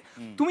যাচ্ছে,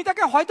 তুমি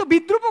তাকে হয়তো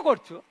বিদ্রুপ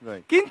করছো,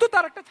 কিন্তু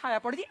তার একটা ছায়া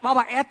পড়ে যে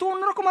বাবা এত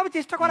অন্যরকম ভাবে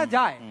চেষ্টা করা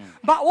যায়,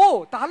 বা ও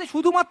তাহলে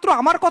শুধুমাত্র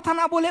আমার কথা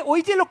না বলে ওই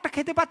যে লোকটা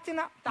খেতে পাচ্ছে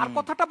না তার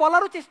কথাটা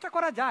বলারও চেষ্টা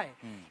করা যায়,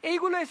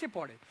 এইগুলো এসে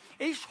পড়ে।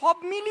 এই সব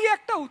মিলিয়ে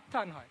একটা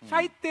উত্থান হয়,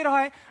 সাহিত্যের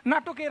হয়,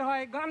 নাটকের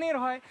হয়, গানের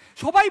হয়।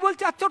 সবাই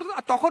বলছে আচ্ছা,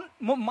 তখন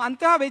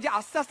মানতে হবে যে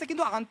আস্তে আস্তে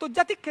কিন্তু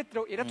আন্তর্জাতিক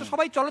ক্ষেত্রেও এরা তো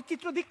সবাই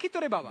চলচ্চিত্র দীক্ষিত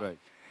রে বাবা,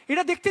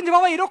 এটা দেখছেন যে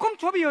বাবা এরকম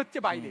ছবি হচ্ছে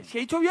বাইরে,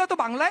 সেই ছবি হয়তো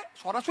বাংলায়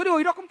সরাসরি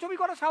ওই রকম ছবি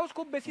করার সাহস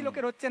খুব বেশি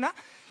লোকের হচ্ছে না,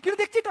 কিন্তু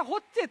দেখছি এটা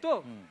হচ্ছে। তো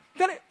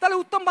তাহলে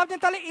উত্তম ভাবছেন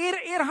তাহলে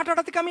এর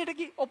হাঁটাটা থেকে আমি এটা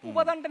কি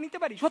উপাদানটা নিতে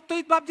পারি,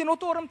 সত্যজিৎ ভাবছেন ও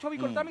তো ওরম ছবি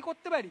করতে, আমি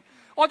করতে পারি।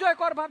 অজয়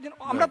কর ভাবছেন,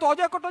 আমরা তো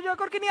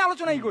অজয়করকে নিয়ে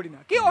আলোচনাই করি না,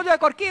 কে অজয়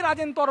কর, কে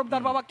রাজেন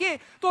তরফদার বাবা, কে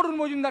তরুণ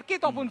মজুমদার, কে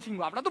তপন সিংহ,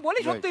 আমরা তো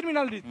বলি সত্যের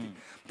মৃণাল ঋত্বিক।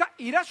 তা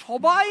এরা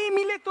সবাই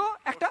মিলে তো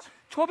একটা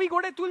ছবি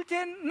গড়ে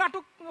তুলছেন,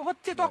 নাটক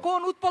হচ্ছে, তখন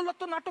উৎপল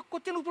দত্ত নাটক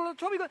করছেন, উৎপল দত্ত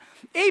ছবি,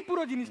 এই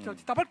পুরো জিনিসটা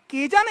হচ্ছে। তারপর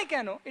কে জানে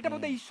কেন, এটা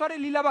বোধহয় ঈশ্বরের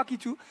লীলা বা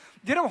কিছু,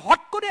 যেরকম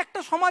হট করে একটা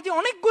সমাজে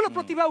অনেকগুলো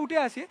প্রতিভা উঠে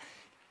আসে,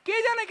 কে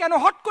জানে কেন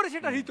হট করে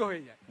সেটা হৃত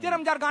হয়ে যায়।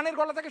 যেরকম যার গানের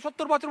গলা থাকে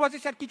 70 বছর বয়সে,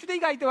 সে আর কিছুতেই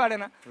গাইতে পারে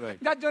না,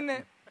 যার জন্য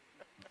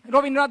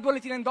রবীন্দ্রনাথ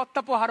বলেছিলেন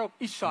দত্তাপহারক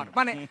ঈশ্বর,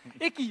 মানে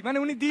একই, মানে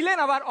উনি দিলেন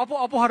আবার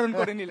অপহরণ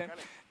করে নিলেন।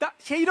 তা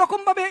সেই রকম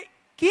ভাবে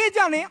কে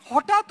জানে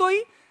হঠাৎ ওই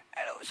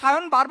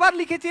সায়ন বারবার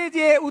লিখেছে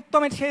যে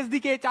উত্তমের শেষ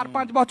দিকে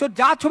 4-5 বছর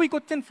যা ছবি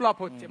করছেন ফ্লপ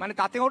হচ্ছে, মানে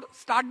তাতে ওর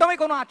স্টারডমে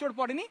কোনো আঁচড়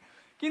পড়েনি,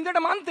 কিন্তু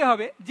এটা মানতে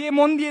হবে যে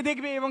মন দিয়ে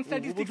দেখবে এবং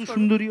স্ট্যাটিস্টিক্স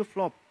সুন্দরীও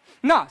ফ্লপ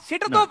না,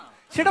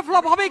 সেটা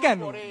ফ্লপ হবে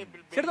কেন,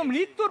 সেটা তো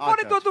মৃত্যুর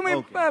পরে তো তুমি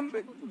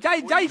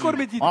যাই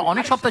করবে,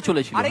 অনেক সপ্তাহ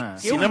চলেছিল,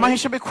 সিনেমা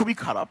হিসেবে খুবই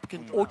খারাপ,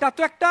 কিন্তু ওটা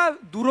তো একটা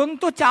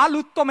দুরন্ত চাল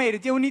উত্তমের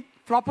যে উনি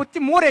ফ্লপ হচ্ছে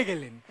মরে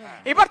গেলেন,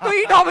 এবার তো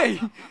হিট হবেই,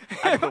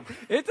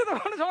 এতে তো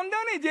কোনো সন্দেহ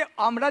নেই। যে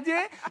আমরা যে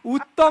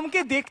উত্তমকে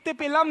দেখতে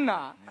পেলাম না,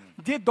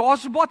 যে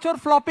 10 বছর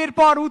ফ্লপের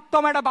পর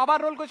উত্তম একটা বাবার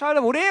রোল করে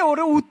সবাই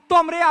ওরে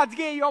উত্তম রে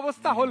আজকে এই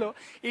অবস্থা হলো,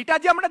 এটা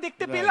যে আমরা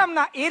দেখতে পেলাম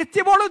না, এর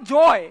চেয়ে বড়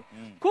জয়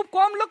খুব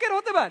কম লোকের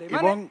হতে পারে।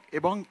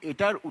 এবং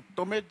এটার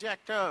উত্তমের যে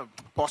একটা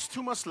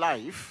পস্থুমাস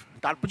লাইফ,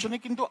 তার পিছনে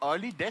কিন্তু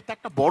আর্লি ডেথ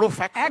একটা বড়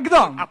ফ্যাক্টর।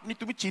 একদম,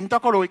 তুমি চিন্তা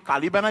করো, ওই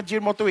কালী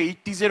ব্যানার্জির মতো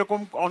 80s এরকম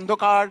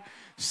অন্ধকার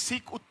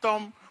শিখ উত্তম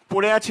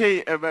পড়ে আছে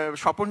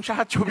স্বপন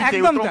সাহার ছবিতে,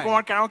 উত্তম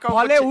কুমার কেন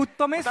বলে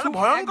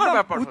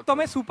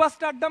উত্তমের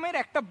সুপারস্টারডমের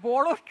একটা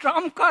বড়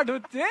ট্রাম্প কার্ড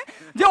হচ্ছে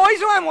যে ওই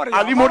সময়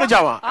মরে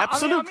যাওয়া,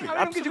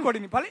 আমি কিছু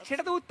করিনি, ফলে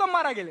সেটা তো উত্তম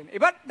মারা গেলেন।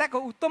 এবার দেখো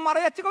উত্তম মারা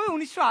যাচ্ছে কবে,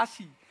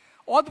 1980।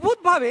 অদ্ভুত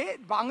ভাবে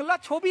বাংলা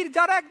ছবির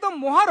যারা একদম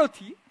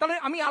মহারথী, তাহলে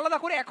আমি আলাদা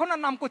করে এখন আর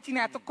নাম করছি না,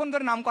 এতক্ষণ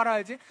ধরে নাম করা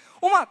হয়েছে,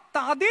 ওমা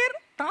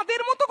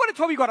তাদের মতো করে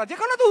ছবি করা,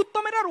 যেখানে তো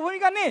উত্তমের আর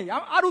ভূমিকা নেই,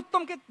 আর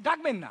উত্তমকে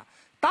ডাকবেন না,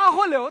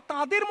 তাহলেও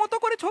তাদের মতো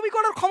করে ছবি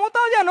করার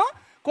ক্ষমতাও যেন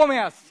কমে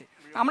আসছে।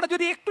 আমরা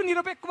যদি একটু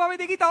নিরপেক্ষভাবে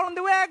দেখি তাহলে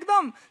দেখবো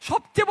একদম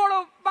সবচেয়ে বড়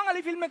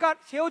বাঙালি ফিল্ম মেকার,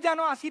 সেও যেন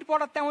 80-র পর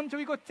আর তেমন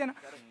ছবি করছে না,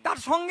 তার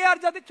সঙ্গে আর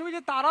যাদের ছবি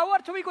তারাও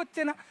আর ছবি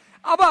করছে না।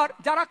 আবার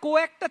যারা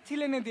কো-অ্যাক্টর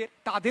ছিলেন এদের,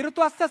 তাদেরও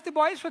তো আস্তে আস্তে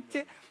বয়স হচ্ছে,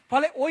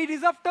 ফলে ওই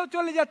রিজার্ভটাও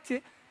চলে যাচ্ছে।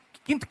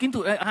 কিন্তু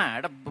হ্যাঁ,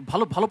 এটা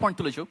ভালো পয়েন্ট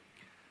তুলেছো।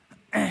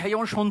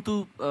 যেমন সন্তু,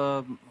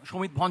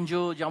 সমিত ভঞ্জ,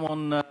 যেমন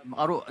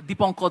আরো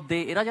দীপঙ্কর দে,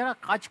 এরা যারা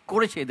কাজ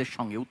করেছে এদের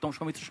সঙ্গে, উত্তম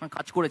সৌমিত্রের সঙ্গে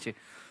কাজ করেছে,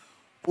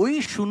 ওই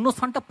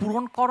শূন্যস্থানটা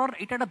পূরণ করার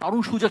এটা একটা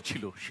দারুণ সুযোগ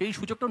ছিল, সেই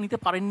সুযোগটা নিতে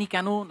পারেননি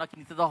কেন, নাকি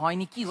নিতে দেওয়া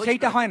হয়নি, কি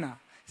সেইটা হয় না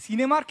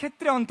সিনেমার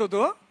ক্ষেত্রে অন্তত।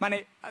 মানে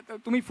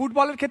তুমি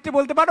ফুটবলের ক্ষেত্রে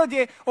বলতে পারো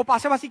যে ও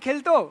পাশাপাশি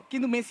খেলতো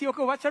কিন্তু মেসি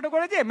ওকে ওভারশাডো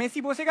করেছে, মেসি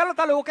বসে গেল,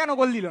 তাহলে ও কেন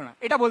গোল দিল না,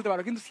 এটা বলতে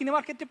পারো। কিন্তু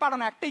সিনেমার ক্ষেত্রে পারো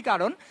না, একটাই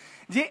কারণ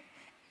যে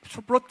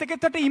প্রত্যেকের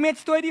তো একটা ইমেজ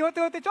তৈরি হতে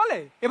হতে চলে,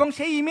 এবং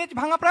সেই ইমেজ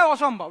ভাঙা প্রায়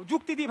অসম্ভব,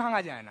 যুক্তি দিয়ে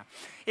ভাঙা যায় না।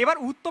 এবার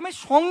উত্তমের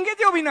সঙ্গে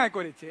যে অভিনয়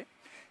করেছে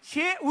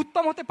সে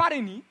উত্তম হতে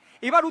পারেনি,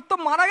 এবার উত্তম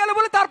মারা গেল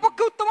বলে তার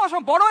পক্ষে উত্তম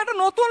অসম্ভব, বড় একটা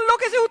নতুন লোক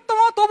এসে উত্তম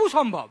হওয়া তবু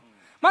সম্ভব,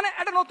 মানে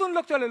একটা নতুন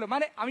লোক চলে এলো,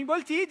 মানে আমি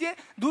বলছি যে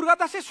দুর্গা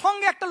দাসের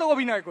সঙ্গে একটা লোক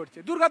অভিনয় করছে,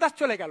 দুর্গা দাস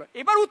চলে গেল,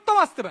 এবার উত্তম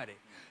আসতে পারে,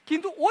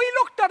 কিন্তু ওই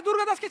লোকটার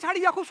দুর্গা দাসকে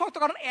ছাড়িয়ে যাওয়া খুব শক্ত,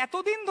 কারণ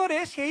এতদিন ধরে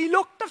সেই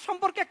লোকটার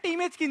সম্পর্কে একটা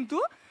ইমেজ কিন্তু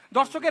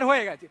দর্শকের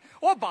হয়ে গেছে,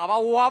 ও বাবা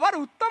ও আবার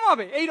উত্তম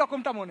হবে এই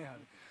রকমটা মনে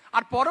হবে।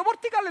 আর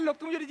পরবর্তীকালের লোক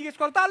তুমি যদি জিজ্ঞেস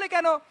করো তাহলে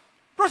কেন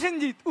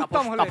প্রসেনজিৎ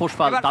উত্তম হলো,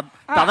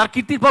 দাদার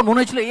কীর্তির পর মনে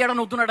হয়েছিল এই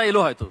একটা নতুন একটা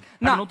এলো, হয়তো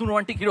না নতুন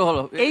রোমান্টিক হিরো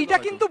হলো। এইটা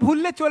কিন্তু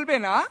ভুললে চলবে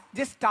না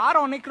যে স্টার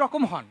অনেক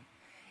রকম হন,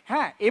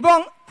 হ্যাঁ, এবং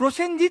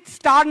প্রসেনজিৎ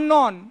স্টার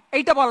নন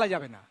এইটা বলা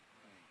যাবে না,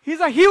 he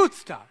is a huge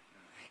star.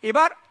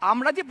 এবার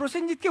আমরা যে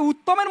প্রসেনজিৎকে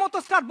উত্তমের মতো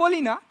স্টার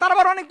বলি না, তার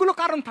আবার অনেকগুলো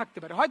কারণ থাকতে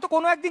পারে, হয়তো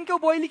কোনো একদিন কেউ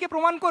বই লিখে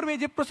প্রমাণ করবে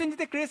যে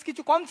প্রসেনজিতের ক্রেজ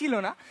কিছু কম ছিল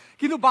না,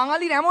 কিন্তু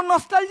বাঙালির এমন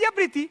নস্টালজিয়া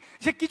প্রীতি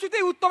যে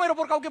কিছুতেই উত্তমের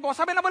ওপর কাউকে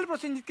বসাবে না বলে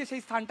প্রসেনজিৎকে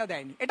সেই স্থানটা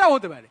দেয়নি, এটাও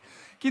হতে পারে।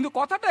 কিন্তু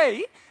কথাটাই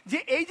যে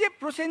এই যে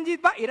প্রসেনজিৎ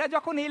বা এরা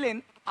যখন এলেন,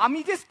 আমি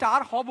যে স্টার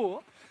হব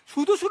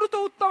শুধু শুধু তো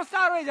উত্তম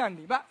স্টার হয়ে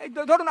যাননি, বা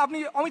ধরুন আপনি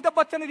অমিতাভ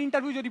বচ্চনের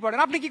ইন্টারভিউ যদি পড়েন,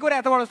 আপনি কি করে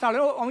এত বড় স্টার?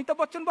 অমিতাভ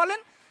বচ্চন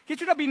বলেন,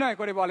 কিছুটা বিনয়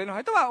করে বলেন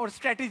হয়তো, বা ওর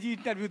স্ট্র্যাটেজি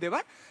ইন্টারভিউ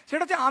দেবার,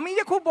 সেটা হচ্ছে আমি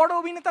যে খুব বড়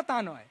অভিনেতা তা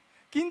নয়,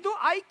 কিন্তু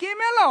আই কেম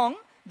অ্যালং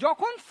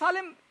যখন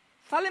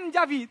সালিম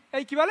জাভেদ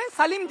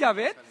সালিম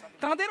জাভেদ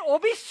তাদের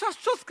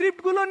অবিশ্বাস্য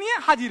স্ক্রিপ্টগুলো নিয়ে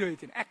হাজির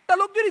হয়েছেন। একটা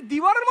লোক যদি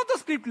দিওয়ারের মতো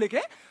স্ক্রিপ্ট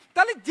লেখে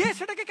তাহলে যে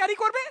সেটাকে ক্যারি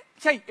করবে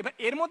সেই, এবার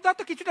এর মধ্যে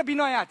হয়তো কিছুটা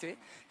বিনয় আছে,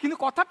 কিন্তু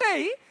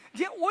কথাটাই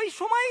যে ওই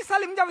সময়ই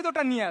সালিম জাভেদ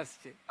ওটা নিয়ে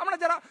আসছে। আমরা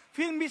যারা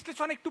ফিল্ম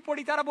বিশ্লেষণ একটু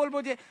পড়ি তারা বলবো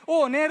যে ও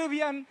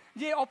নেহরুভিয়ান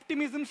যে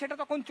অপটিমিজম সেটা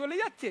তখন চলে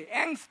যাচ্ছে,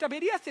 অ্যাংসটা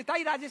বেরিয়ে আসছে,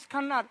 তাই রাজেশ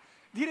খান্নার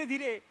ধীরে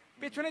ধীরে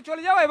পেছনে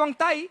চলে যাওয়া, এবং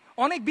তাই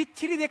অনেক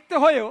বিচ্ছিরি দেখতে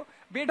হয়েও,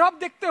 বেঢপ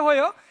দেখতে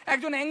হয়েও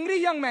একজন অ্যাংরি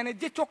ইয়াং ম্যানের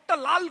যে চোখটা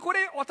লাল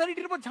করে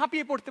অথরিটির উপর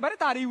ঝাঁপিয়ে পড়তে পারে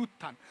তার এই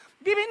উত্থান,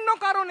 বিভিন্ন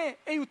কারণে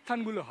এই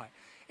উত্থানগুলো হয়।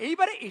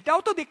 এইবারে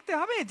এটাও তো দেখতে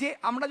হবে যে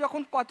আমরা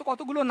যখন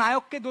কতগুলো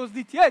নায়ককে দোষ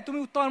দিচ্ছি, তুমি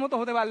উত্তমের মতো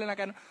হতে পারলে না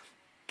কেন,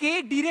 কে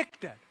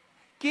ডিরেক্টর,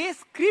 কে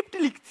স্ক্রিপ্ট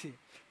লিখছে,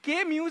 কে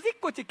মিউজিক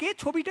করছে, কে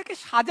ছবিটাকে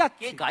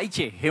সাজাচ্ছে, কে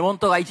গাইছে,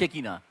 হেমন্ত গাইছে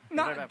কিনা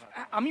না,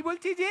 আমি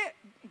বলছি যে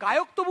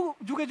গায়ক তবু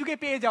যুগে যুগে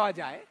পেয়ে যাওয়া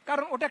যায়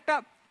কারণ ওটা একটা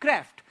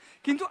ক্রাফট,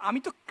 কিন্তু আমি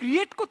তো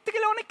ক্রিয়েট করতে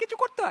গেলে অনেক কিছু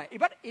করতে হয়।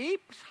 এবার এই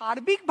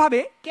সার্বিকভাবে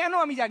কেন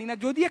আমি জানি না,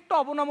 যদি একটা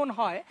অবনমন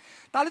হয়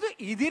তাহলে তো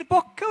এদের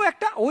পক্ষেও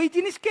একটা ওই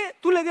জিনিসকে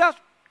তুলে দেওয়া,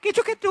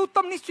 কিছু ক্ষেত্রে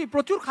উত্তম নিশ্চয়ই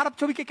প্রচুর খারাপ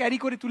ছবিকে ক্যারি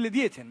করে তুলে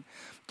দিয়েছেন,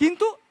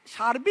 কিন্তু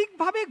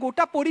সার্বিকভাবে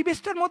গোটা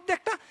পরিবেশটার মধ্যে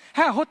একটা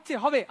হ্যাঁ হচ্ছে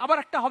হবে আবার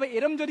একটা হবে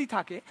এরম যদি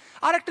থাকে,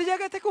 আর একটা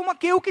জায়গা থেকে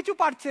কেউ কিছু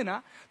পারছে না,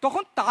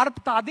 তখন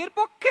তাদের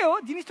পক্ষেও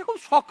জিনিসটা খুব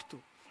শক্ত।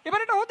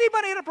 এবার এটা হতেই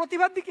পারে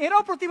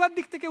এরাও প্রতিভার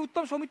দিক থেকে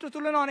উত্তম সৌমিত্র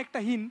তুলনা অনেকটা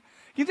হীন,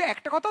 কিন্তু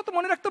একটা কথাও তো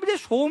মনে রাখতে হবে যে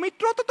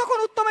সৌমিত্র তো তখন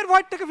উত্তমের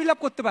ভয়েরটাকে ফিল আপ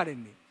করতে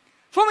পারেননি,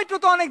 সৌমিত্র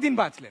তো অনেকদিন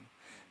বাঁচলেন,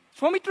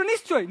 সৌমিত্র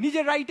নিশ্চয়ই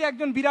নিজের রাইটে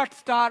একজন বিরাট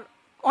স্টার,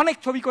 অনেক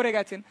ছবি করে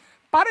গেছেন,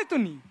 পারে তো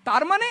নি।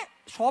 তার মানে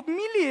সব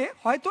মিলিয়ে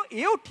হয়তো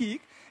এও ঠিক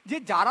যে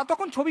যারা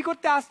তখন ছবি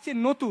করতে আসছেন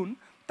নতুন,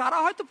 তারা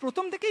হয়তো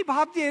প্রথম থেকেই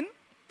ভাবছেন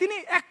তিনি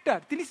অ্যাক্টর,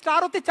 তিনি স্টার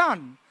হতে চান,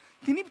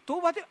 তিনি তো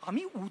ভাবে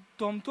আমি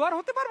উত্তম তো আর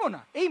হতে পারবো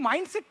না, এই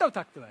মাইন্ডসেটটাও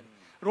থাকতে পারে।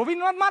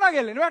 রবীন্দ্রনাথ মারা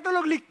গেলেন, একটা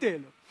লোক লিখতে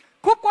এলো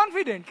খুব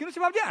কনফিডেন্ট, কিন্তু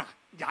সে ভাবছে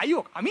যাই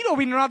হোক আমি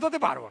রবীন্দ্রনাথ হতে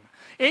পারবো না,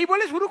 এই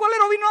বলে শুরু করলে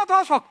রবীন্দ্রনাথ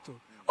হওয়া শক্ত,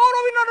 ও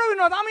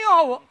রবীন্দ্রনাথ আমিও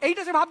হবো,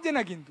 এইটা সে ভাবছে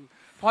না। কিন্তু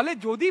ফলে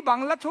যদি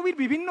বাংলা ছবির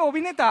বিভিন্ন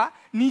অভিনেতা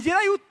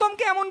নিজেরাই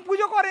উত্তমকে এমন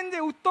পুজো করেন যে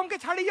উত্তমকে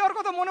ছাড়িয়ে যাওয়ার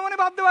কথা মনে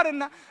মনে ভাবতে পারেন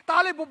না,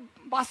 তাহলে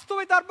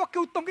বাস্তবে তার পক্ষে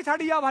উত্তমকে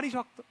ছাড়িয়ে যাওয়া ভারী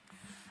শক্ত।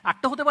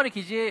 একটা হতে পারে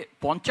কি যে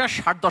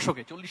 50-60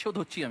 দশকে, 40-এও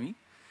ধরছি আমি,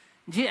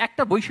 যে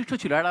একটা বৈশিষ্ট্য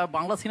ছিল, একটা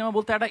বাংলা সিনেমা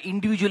বলতে একটা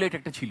ইন্ডিভিজুয়ালিটি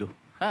একটা ছিল,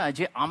 হ্যাঁ,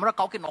 যে আমরা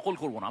কাউকে নকল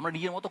করবো না, আমরা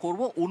নিজের মতো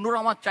করবো, অন্যরা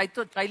আমার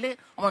চাইলে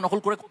আমার নকল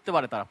করতে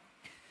পারে তারা।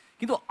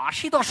 কিন্তু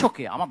 80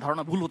 দশকে আমার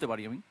ধারণা ভুল হতে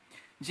পারি আমি,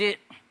 যে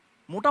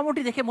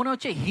মোটামুটি দেখে মনে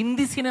হচ্ছে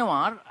হিন্দি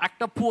সিনেমার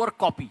একটা পুয়ার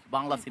কপি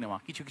বাংলা সিনেমা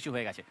কিছু কিছু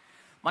হয়ে গেছে,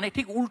 মানে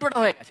ঠিক উল্টোটা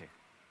হয়ে গেছে।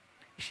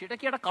 সেটা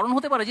কি একটা কারণ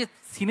হতে পারে যে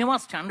সিনেমা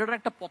স্ট্যান্ডার্ডের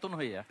একটা পতন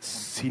হয়ে যায়?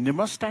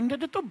 সিনেমা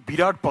স্ট্যান্ডার্ডে তো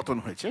বিরাট পতন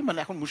হয়েছে, মানে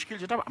এখন মুশকিল,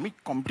 যেটা আমি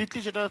কমপ্লিটলি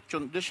যেটা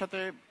চন্দ্রের সাথে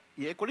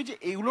করি যে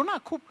এইগুলো না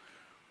খুব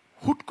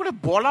হুট করে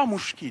বলা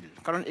মুশকিল,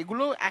 কারণ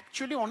এগুলো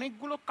অ্যাকচুয়ালি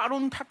অনেকগুলো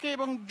কারণ থাকে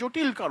এবং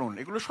জটিল কারণ,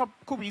 এগুলো সব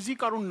খুব ইজি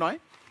কারণ নয়,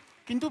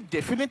 কিন্তু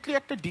ডেফিনেটলি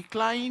একটা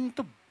ডিক্লাইন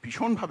তো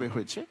ভীষণভাবে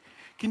হয়েছে।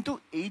 কিন্তু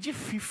এই যে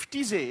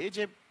 50s-এ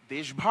যে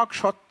দেশভাগ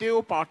সত্ত্বেও,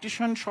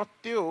 পার্টিশন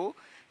সত্ত্বেও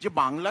যে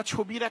বাংলা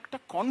ছবির একটা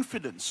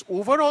কনফিডেন্স,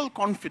 ওভারঅল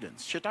কনফিডেন্স,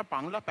 সেটা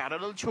বাংলা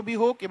প্যারালাল ছবি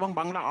হোক এবং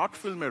বাংলা আর্ট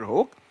ফিল্মের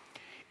হোক,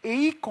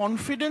 এই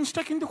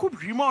কনফিডেন্সটা কিন্তু খুব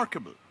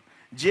রিমার্কেবল।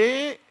 যে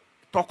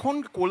তখন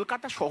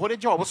কলকাতা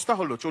শহরের যে অবস্থা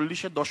হলো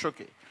 40-এর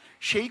দশকে,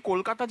 সেই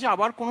কলকাতা যে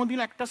আবার কোনোদিন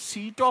একটা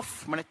সিট অফ,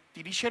 মানে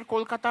 30-এর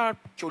কলকাতা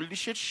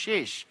 40-এর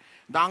শেষ,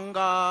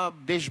 দাঙ্গা,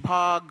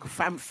 দেশভাগ,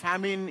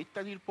 ফ্যামিন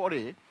ইত্যাদির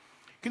পরে,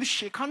 কিন্তু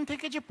সেখান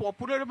থেকে যে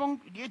পপুলার এবং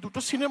এই দুটো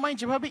সিনেমায়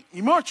যেভাবে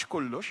ইমার্জ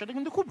করলো, সেটা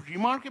কিন্তু খুব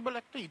রিমার্কেবল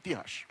একটা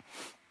ইতিহাস।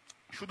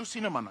 শুধু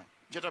সিনেমা নয়,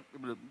 যেটা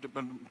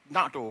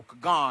নাটক,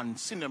 গান,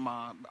 সিনেমা,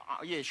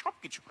 সব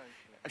কিছু,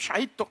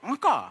 সাহিত্য,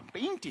 আঁকা,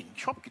 পেইন্টিং,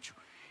 সব কিছু।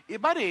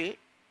 এবারে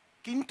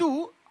কিন্তু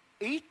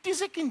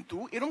 80s-এ কিন্তু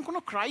এরকম কোনো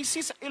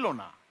ক্রাইসিস এলো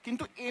না,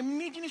 কিন্তু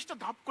এমনি জিনিসটা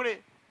ধাপ করে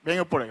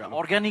ভেঙে পড়ে গেল।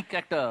 অর্গানিক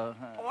একটা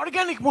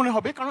অর্গানিক মনে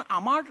হবে, কারণ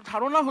আমার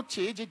ধারণা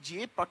হচ্ছে যে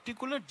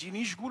পার্টিকুলার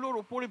জিনিসগুলোর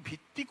উপরে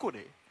ভিত্তি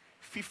করে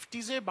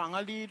 50s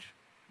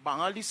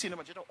বাঙালি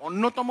সিনেমা, যেটা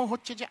অন্যতম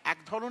হচ্ছে যে এক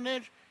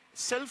ধরনের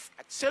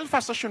সেলফ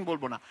অ্যাসার্শন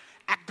বলবো না,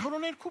 এক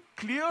ধরনের খুব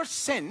ক্লিয়ার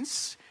সেন্স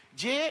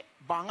যে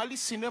বাঙালি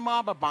সিনেমা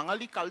বা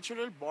বাঙালি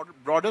কালচারাল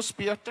ব্রডার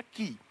স্পিয়ারটা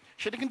কি,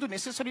 সেটা কিন্তু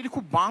নেসেসারিলি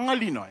খুব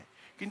বাঙালি নয়,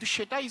 কিন্তু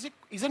সেটা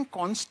ইজ এন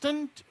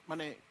কনস্ট্যান্ট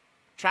মানে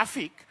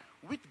ট্রাফিক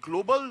উইথ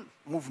গ্লোবাল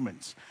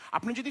মুভমেন্টস।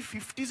 আপনি যদি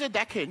 50s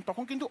দেখেন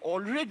তখন কিন্তু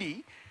অলরেডি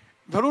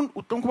ধরুন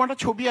উত্তম কুমারটা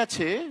ছবি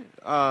আছে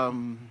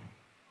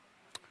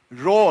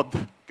রোদ,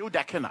 কেউ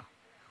দেখে না,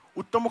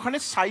 উত্তম ওখানে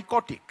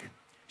সাইকটিক,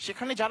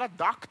 সেখানে যারা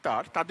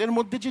ডাক্তার তাদের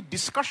মধ্যে যে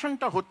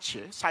ডিসকাশনটা হচ্ছে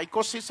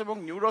সাইকোসিস এবং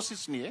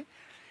নিউরোসিস নিয়ে,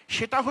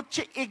 সেটা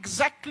হচ্ছে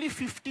এক্স্যাক্টলি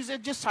 50s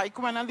যে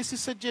সাইকো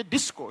অ্যানালিসিসের যে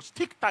ডিসকোর্স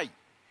ঠিক তাই।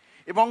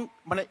 এবং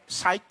মানে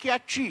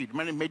সাইকিয়াট্রির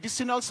মানে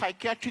মেডিসিনাল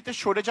সাইকিয়াট্রিতে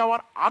সরে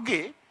যাওয়ার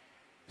আগে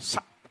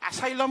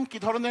অ্যাসাইলাম কি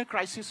ধরনের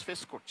ক্রাইসিস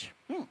ফেস করছে,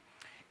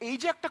 এই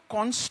যে একটা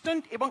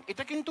কনস্ট্যান্ট, এবং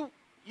এটা কিন্তু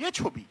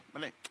ছবি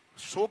মানে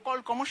সো কল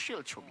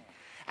কমার্শিয়াল ছবি,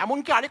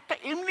 এমনকি আরেকটা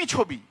এমনি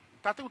ছবি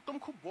তাতে উত্তম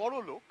খুব বড়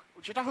লোক,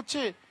 যেটা হচ্ছে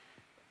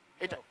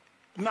এটা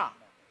না,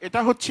 এটা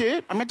হচ্ছে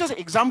আমি একটা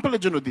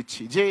এক্সাম্পলের জন্য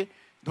দিচ্ছি, যে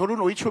ধরুন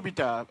ওই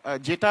ছবিটা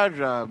যেটার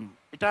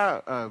এটা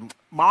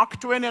মার্ক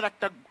টোয়েনের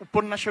একটা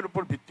উপন্যাসের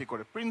উপর ভিত্তি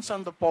করে, প্রিন্স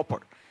অ্যান্ড দ্য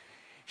পপার,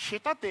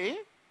 সেটাতে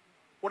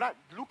ওরা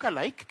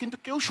লুকালাইক, কিন্তু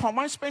কেউ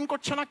সময় স্পেন্ড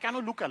করছে না। কেন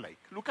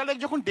লুকালাইক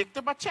যখন দেখতে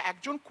পাচ্ছে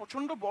একজন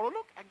প্রচন্ড বড়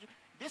লোক, একজন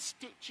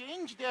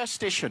চেঞ্জ দেয়ার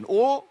স্টেশন,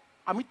 ও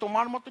আমি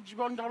তোমার মতো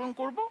জীবন ধারণ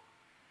করবো,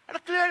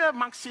 একটা ক্লিয়ার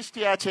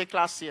মার্কসিস্টই আছে,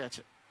 ক্লাসই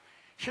আছে,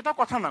 সেটা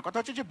কথা না। কথা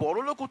হচ্ছে যে বড়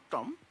লোক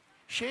উত্তম,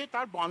 সে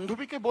তার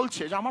বান্ধবীকে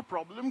বলছে যে আমার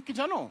প্রবলেম কি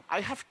জানো, I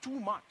have too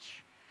much.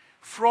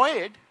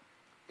 Freud,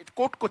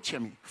 coat করছি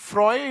আমি,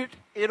 ফ্রয়েড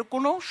এর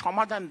কোনো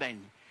সমাধান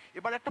দেয়নি।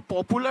 এবার একটা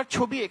পপুলার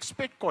ছবি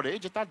এক্সপেক্ট করে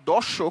যে তার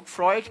দর্শক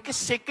ফ্রয়েডকে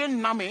সেকেন্ড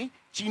নামে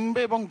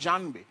চিনবে এবং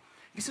জানবে।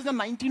 This is the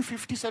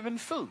 1957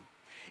 film.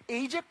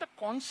 এই যে একটা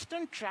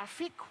কনস্ট্যান্ট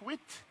ট্রাফিক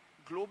উইথ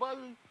গ্লোবাল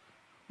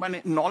মানে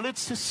নলেজ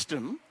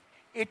সিস্টেম,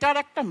 এটার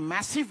একটা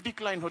ম্যাসিভ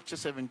ডিক্লাইন হচ্ছে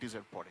 70s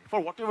এর পরে, ফর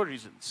হোয়াট এভার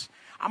রিজনস।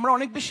 আমরা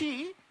অনেক বেশি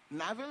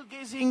নাভেল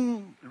গেজিং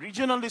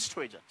রিজনালিস্ট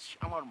হয়ে যাচ্ছি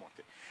আমার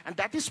মতে, and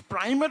that is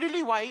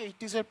primarily why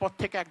 80s এর পর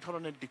থেকে এক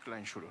ধরনের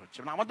ডিক্লাইন শুরু হচ্ছে,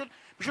 মানে আমাদের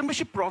ভীষণ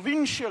বেশি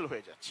প্রভিনশিয়াল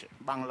হয়ে যাচ্ছে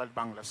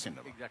বাংলা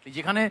সিনেমা। এক্স্যাক্টলি,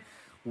 যেখানে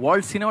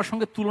ওয়ার্ল্ড সিনেমার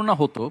সঙ্গে তুলনা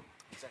হতো,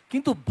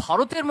 কিন্তু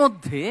ভারতের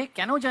মধ্যে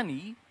কেন জানি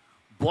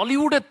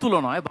বলিউডের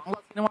তুলনায় বাংলা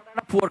সিনেমাটা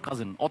একটা পুয়ার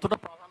কাজিন, অতটা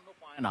প্রাধান্য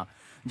পায় না।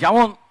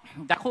 যেমন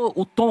দেখো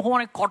উত্তম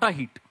কুমারের কটা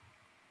হিট,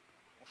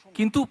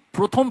 কিন্তু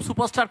প্রথম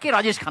সুপারস্টার কে?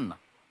 রাজেশ খান্না।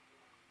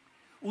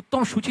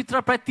 উত্তম সুচিত্রা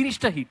প্রায়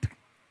 30টা হিট,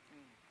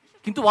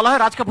 কিন্তু বলা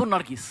হয় রাজ কাপুর,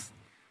 নার্গিস।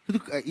 কিন্তু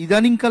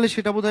ইদানিং কালে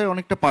সেটা বোধহয়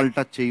অনেকটা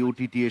পাল্টাচ্ছে, এই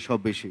ওটিটি এসব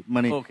বেশি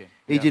মানে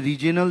এই যে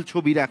রিজিয়নাল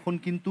ছবির এখন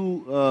কিন্তু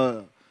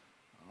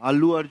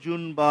আল্লু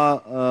অর্জুন বা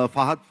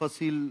Fahad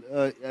ফাসিল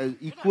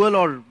equal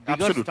or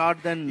bigger star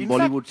then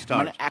Bollywood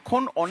star.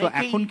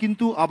 এখন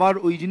কিন্তু আবার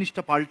ওই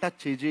জিনিসটা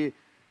পাল্টাচ্ছে, যে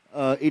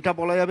এটা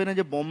বলা যাবে না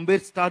যে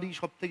বম্বের স্টারই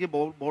সব থেকে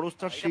বড়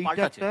স্টার,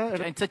 সেইটা হচ্ছে।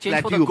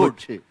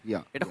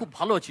 এটা খুব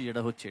ভালো হচ্ছে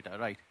যেটা হচ্ছে, এটা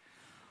রাইট।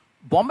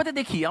 বম্বেতে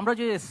দেখি আমরা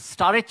যে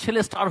স্টারের ছেলে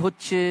স্টার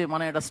হচ্ছে,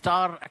 মানে একটা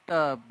স্টার একটা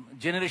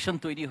জেনারেশন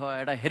তৈরি হয়,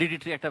 একটা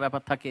হেরিডিটারি একটা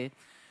ব্যাপার থাকে,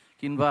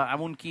 কিংবা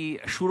এমনকি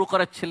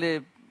সুরকারের ছেলে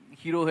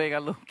হিরো হয়ে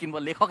গেল, কিংবা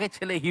লেখকের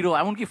ছেলে হিরো,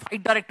 এমনকি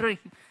ফাইট ডাইরেক্টরের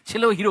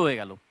ছেলেও হিরো হয়ে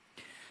গেল।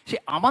 সে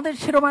আমাদের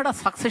সেরকম একটা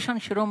সাকসেশন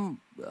সেরকম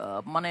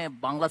মানে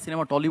বাংলা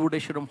সিনেমা টলিউডে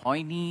সেরকম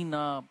হয়নি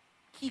না,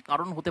 কি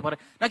কারণ হতে পারে?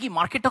 নাকি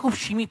মার্কেটটা খুব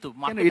সীমিত?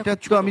 এটা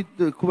তো আমি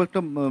খুব একটা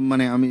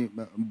মানে আমি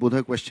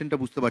বোধহয় কোয়েশ্চেনটা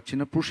বুঝতে পারছি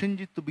না।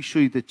 প্রসেনজিৎ তো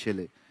বিশ্বজিতের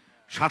ছেলে,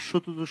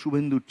 শাশ্বত তো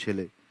শুভেন্দুর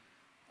ছেলে,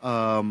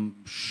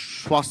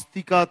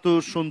 স্বাস্তিকা তো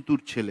সন্তুর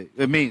ছেলে,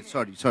 মেয়ে,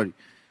 সরি।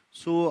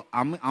 সো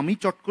আমি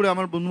চট করে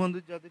আমার বন্ধু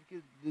বান্ধব যাদেরকে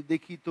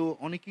দেখি তো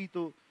অনেকেই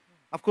তো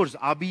অফকোর্স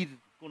আবির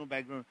কোনো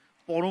ব্যাকগ্রাউন্ড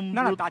পরম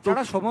না,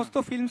 তাছাড়া সমস্ত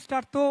ফিল্ম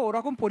স্টার তো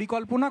ওরকম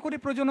পরিকল্পনা করে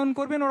প্রজনন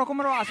করবেন ওরকম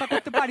আমরা আশা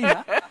করতে পারি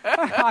না,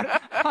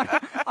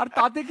 আর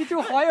তাতে কিছু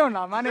হয়ও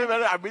না।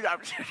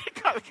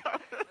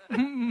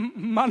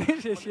 মানে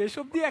শেষ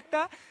অব্দি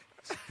একটা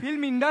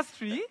ফিল্ম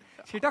ইন্ডাস্ট্রি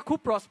সেটা খুব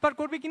প্রসপার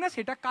করবে কিনা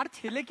সেটা কার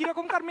ছেলে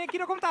কিরকম কার মেয়ে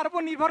কিরকম তার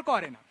উপর নির্ভর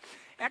করে না।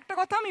 একটা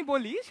কথা আমি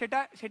বলি,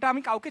 সেটা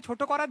আমি কাউকে ছোট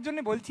করার জন্য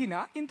বলছি না,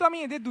 কিন্তু আমি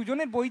এদের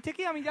দুজনের বই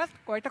থেকেই আমি জাস্ট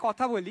কয়েকটা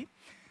কথা বলি।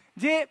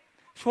 যে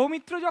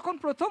সৌমিত্র যখন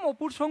প্রথম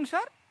অপুর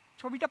সংসার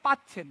ছবিটা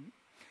পাচ্ছেন,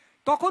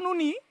 তখন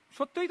উনি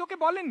সত্যই তোকে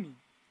বলেননি,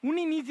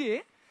 উনি নিজে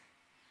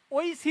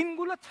ওই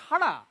সিনগুলো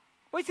ছাড়া,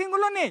 ওই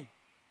সিনগুলো নেই,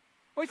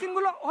 ওই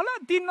সিনগুলো হলো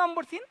 3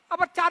 নম্বর সিন,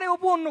 আবার 4-এ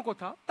অপু অন্য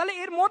কোথাও, তাহলে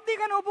এর মধ্যে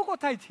এখানে অপু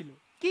কোথায় ছিল,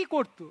 কি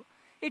করতো,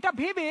 এটা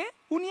ভেবে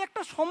উনি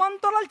একটা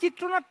সমান্তরাল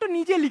চিত্রনাট্য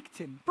নিজে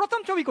লিখছেন প্রথম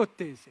ছবি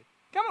করতে এসে।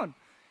 কেমন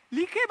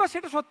লিখে বা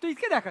সেটা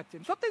সত্যজিৎকে দেখাচ্ছেন,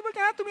 সত্যজিৎ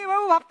বলছে হ্যাঁ তুমি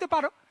এভাবে ভাবতে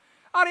পারো।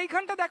 আর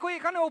এইখানটা দেখো,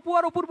 এখানে অপু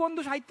আর অপুর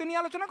বন্ধু সাহিত্য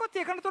নিয়ে আলোচনা করছে,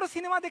 এখানে তোরা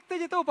সিনেমা দেখতে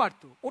যেতেও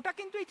পারতো, ওটা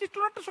কিন্তু এই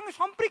চিত্রনাট্যের সঙ্গে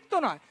সম্পৃক্ত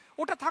নয়,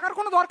 ওটা থাকার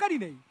কোনো দরকারই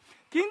নেই।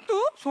 কিন্তু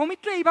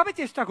সৌমিত্র এইভাবে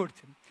চেষ্টা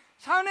করছেন।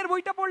 সায়নের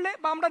বইটা পড়লে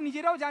বা আমরা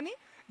নিজেরাও জানি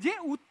যে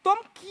উত্তম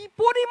কি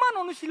পরিমাণ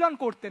অনুশীলন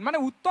করতেন, মানে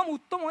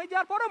উত্তম হয়ে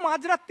যাওয়ার পরে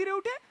মাঝরাত্রিরে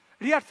উঠে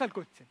রিহার্সাল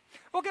করছেন।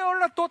 ওকে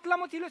ওরা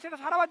তোতলামও ছিল, সেটা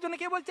সারাবার জন্য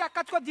কেউ বলছে এক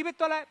কাজ কর জিভের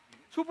তলায়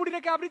সুপুরি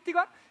রেখে আবৃত্তি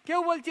কর, কেউ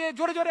বলছে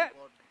জোরে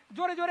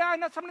জোরে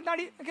আয়নার সামনে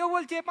দাঁড়িয়ে, কেউ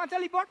বলছে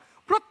পাঁচালি পড়,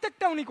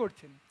 প্রত্যেকটা উনি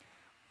করছেন।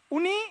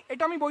 উনি,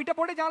 এটা আমি বইটা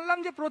পড়ে জানলাম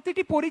যে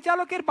প্রতিটি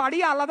পরিচালকের বাড়ি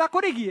আলাদা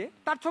করে গিয়ে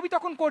তার ছবি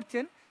তখন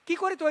করছেন, কি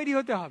করে তৈরি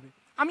হতে হবে,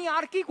 আমি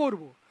আর কি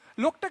করব,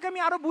 লোকটাকে আমি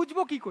আরো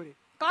বুঝবো কি করে,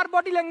 কার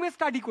বডি ল্যাঙ্গুয়েজ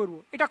স্টাডি করব,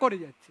 এটা করে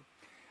যাচ্ছে।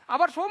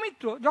 আবার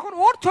সৌমিত্র যখন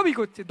ওর ছবি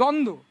করছে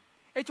দ্বন্দ্ব,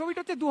 এই ছবিটা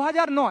হচ্ছে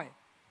 2009,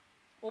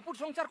 অপুর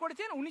সংসার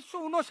করেছেন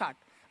 1959,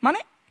 মানে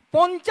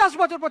 50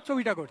 বছর পর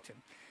ছবিটা করছেন।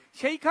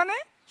 সেইখানে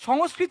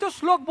সংস্কৃত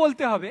শ্লোক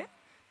বলতে হবে,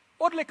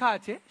 ওর লেখা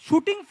আছে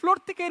শুটিং ফ্লোর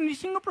থেকে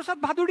নৃসিংহপ্রসাদ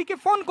ভাদুড়িকে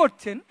ফোন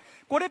করছেন,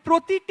 করে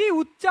প্রতিটি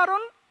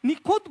উচ্চারণ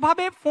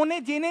নিখুঁতভাবে ফোনে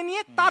জেনে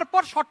নিয়ে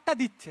তারপর শটটা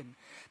দিচ্ছেন।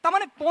 তার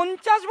মানে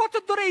 50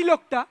 বছর ধরে এই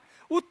লোকটা,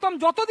 উত্তম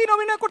যতদিন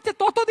অভিনয় করছে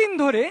ততদিন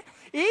ধরে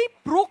এই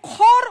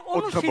প্রখর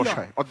অনুশীলন,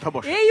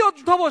 এই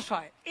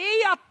অধ্যবসায়, এই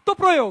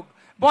আত্মপ্রয়োগ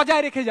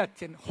বজায় রেখে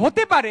যাচ্ছেন।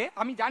 হতে পারে,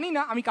 আমি জানি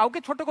না, আমি কাউকে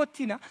ছোট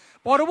করছি না,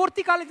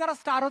 পরবর্তীকালে যারা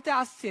স্টার হতে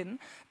আসছেন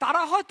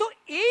তারা হয়তো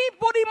এই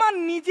পরিমাণ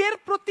নিজের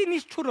প্রতি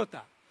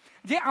নিষ্ঠুরতা,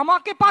 যে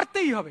আমাকে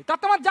পারতেই হবে,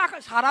 তাতে আমার যা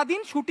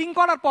সারাদিন শুটিং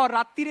করার পর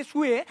রাত্রিরে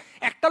শুয়ে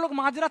একটা লোক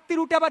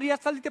মাঝরাত্রির উঠে আবার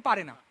রিহার্সাল দিতে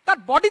পারে না, তার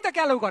বডি তাকে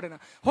অ্যালাউ করে না।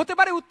 হতে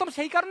পারে উত্তম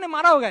সেই কারণে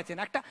মারাও গেছেন,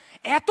 একটা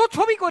এত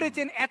ছবি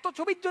করেছেন, এত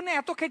ছবির জন্য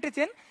এত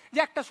খেটেছেন যে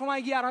একটা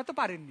সময় গিয়ে আর হয়তো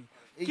পারেননি।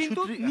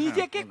 কিন্তু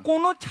নিজেকে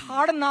কোনো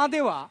ছাড় না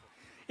দেওয়া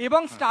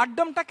এবং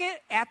স্টারডমটাকে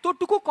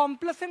এতটুকু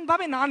কমপ্লেসেন্ট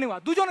ভাবে না নেওয়া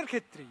দুজনের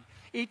ক্ষেত্রেই,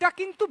 এটা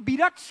কিন্তু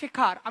বিরাট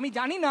শেখার। আমি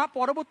জানি না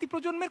পরবর্তী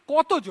প্রজন্মের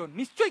কতজন,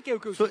 নিশ্চয়ই কেউ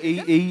কেউ।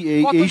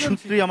 এই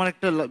সূত্রেই আমার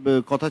একটা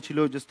কথা ছিল,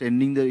 জাস্ট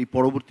এন্ডিং, এই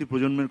পরবর্তী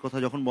প্রজন্মের কথা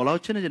যখন বলা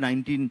হচ্ছে না, যে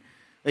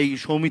এই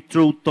সৌমিত্র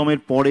উত্তমের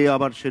পরে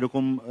আবার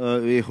সেরকম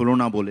হলো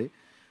না বলে,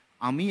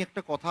 আমি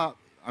একটা কথা,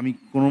 আমি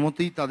কোনো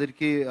মতেই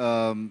তাদেরকে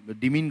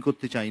ডিমিন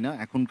করতে চাই না।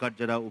 এখনকার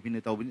যারা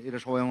অভিনেতা এরা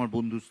সবাই আমার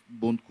বন্ধু,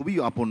 খুবই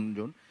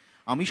আপনজন।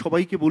 আমি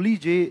সবাইকে বলি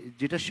যে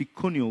যেটা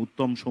শিক্ষণীয়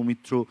উত্তম,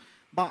 সৌমিত্র,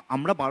 বা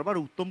আমরা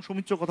বারবার উত্তম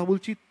সৌমিত্র কথা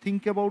বলছি,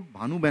 থিঙ্ক অ্যাবাউট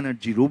ভানু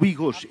ব্যানার্জি, রবি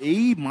ঘোষ,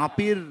 এই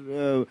মাপের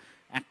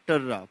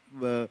অ্যাক্টররা।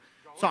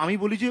 সো আমি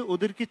বলি যে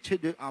ওদেরকে,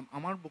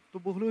 আমার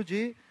বক্তব্য হলো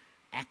যে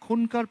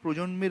এখনকার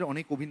প্রজন্মের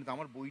অনেক অভিনেতা,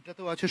 আমার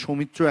বইটাতেও আছে,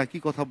 সৌমিত্র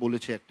একই কথা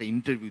বলেছে একটা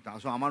ইন্টারভিউতে,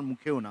 আসলে আমার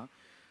মুখেও না,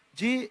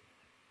 যে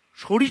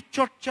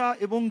শরীরচর্চা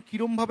এবং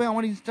কিরমভাবে,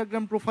 আমার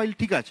ইনস্টাগ্রাম প্রোফাইল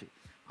ঠিক আছে,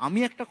 আমি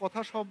একটা কথা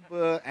সব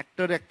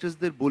অ্যাক্টর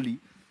অ্যাক্ট্রেসদের বলি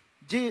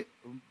যে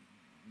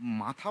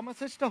মাথা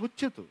ম্যাসাজটা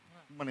হচ্ছে তো,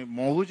 মানে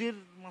মগজের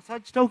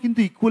মাসাজটাও কিন্তু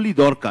ইকুয়ালি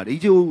দরকার। এই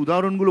যে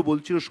উদাহরণগুলো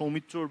বলছিল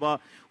সৌমিত্রর বা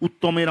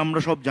উত্তমের, আমরা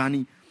সব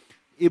জানি,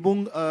 এবং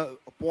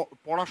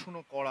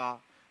পড়াশুনো করা,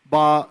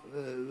 বা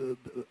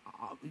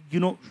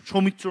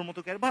সৌমিত্রর মতো,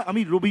 বা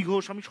আমি রবি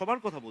ঘোষ, আমি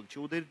সবার কথা বলছি,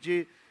 ওদের যে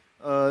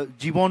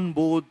জীবন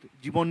বোধ,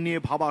 জীবন নিয়ে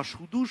ভাবা,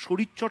 শুধু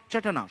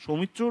শরীরচর্চাটা না,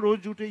 সৌমিত্র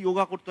রোজ উঠে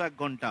যোগা করতো 1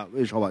 ঘন্টা,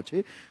 এসব আছে,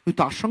 কিন্তু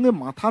তার সঙ্গে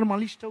মাথার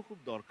মালিশটাও খুব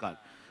দরকার।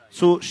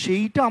 সো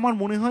সেইটা আমার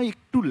মনে হয়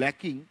একটু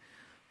ল্যাকিং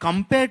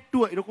কম্পেয়ার টু,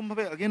 এরকম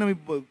ভাবে আগেন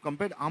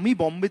আমি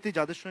বম্বেতে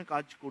যাদের সঙ্গে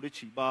কাজ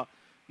করেছি, বা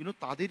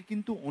তাদের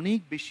কিন্তু অনেক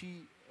বেশি,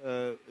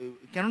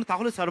 কেননা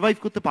তাহলে সার্ভাইভ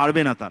করতে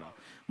পারবে না তারা,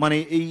 মানে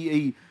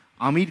এই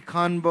আমির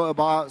খান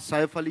বা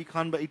সাইফ আলী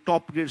খান, বা এই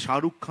টপ গ্রেড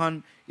শাহরুখ খান,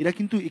 এরা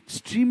কিন্তু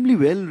এক্সট্রিমলি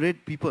ওয়েল রেড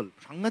পিপল,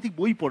 সাংঘাতিক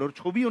বই পড়ে, ওর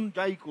ছবি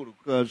যাই করুক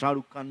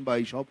শাহরুখ খান বা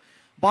এইসব,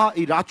 বা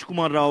এই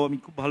রাজকুমার রাও, আমি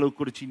খুব ভালো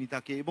করে চিনি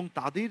তাকে, এবং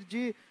তাদের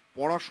যে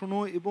পড়াশুনো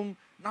এবং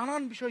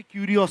নানান বিষয়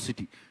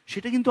কিউরিওসিটি,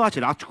 সেটা কিন্তু আছে।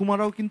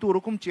 রাজকুমাররাও কিন্তু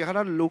ওরকম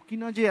চেহারার লোকই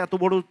না যে এত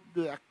বড়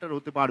অ্যাক্টর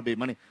হতে পারবে,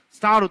 মানে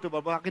স্টার হতে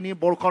পারবে, তাকে নিয়ে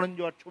বড় করণ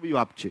জোয়ার ছবি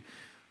ভাবছে।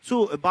 সো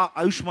বা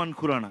আয়ুষ্মান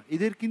খুরানা,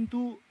 এদের কিন্তু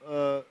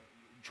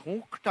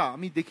ঝোঁকটা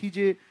আমি দেখি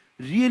যে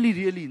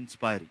রিয়েলি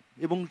ইন্সপায়ারিং,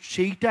 এবং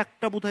সেইটা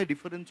একটা বোধহয়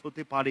ডিফারেন্স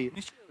হতে পারে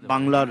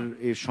বাংলার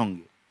এর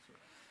সঙ্গে।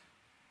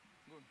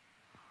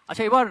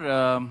 আচ্ছা, এবার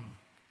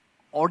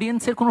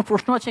অডিয়েন্সের কোনো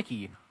প্রশ্ন আছে কি?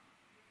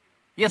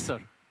 Yes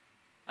sir.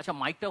 আচ্ছা,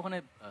 মাইকটা ওখানে।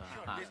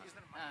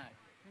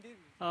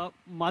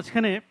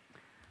 মাঝখানে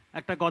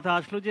একটা কথা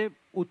আসলো যে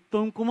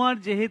উত্তম কুমার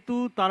যেহেতু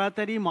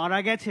তাড়াতাড়ি মারা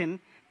গেছেন,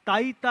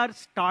 তাই তার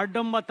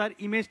স্টারডম বা তার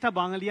ইমেজটা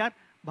বাঙালি আর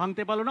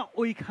ভাঙতে পারলো না,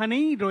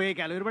 ওইখানেই রয়ে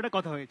গেল, এরকম একটা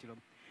কথা হয়েছিল।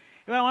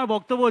 এবার আমার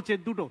বক্তব্য হচ্ছে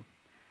দুটো।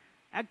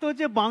 একটা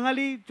হচ্ছে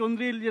বাঙালি,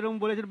 চন্দ্রিল যেরকম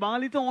বলেছেন,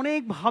 বাঙালি তো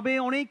অনেকভাবে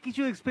অনেক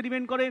কিছু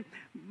এক্সপেরিমেন্ট করে,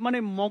 মানে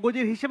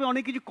মগজের হিসেবে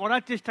অনেক কিছু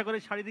করার চেষ্টা করে,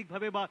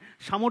 শারীরিকভাবে বা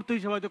সামর্থ্য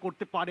হিসেবে হয়তো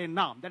করতে পারে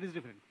না, দ্যাট ইজ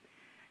ডিফারেন্ট।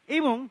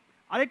 এবং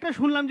আরেকটা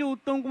শুনলাম যে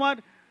উত্তম কুমার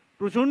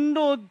প্রচণ্ড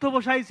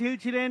অধ্যবসায়শীল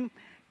ছিলেন,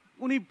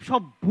 উনি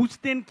সব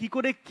বুঝতেন কি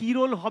করে কি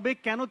রোল হবে,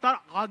 কেন তার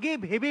আগে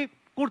ভেবে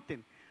করতেন।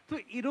 তো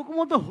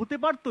এরকমও তো হতে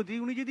পারতো যে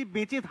উনি যদি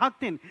বেঁচে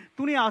থাকতেন,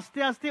 উনি আস্তে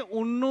আস্তে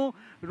অন্য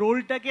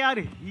রোলটাকে আর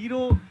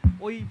হিরো,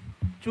 ওই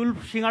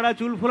সিঙ্গাড়া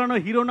চুল ফোলানো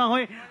হিরো না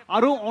হয়ে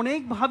আরো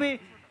অনেকভাবে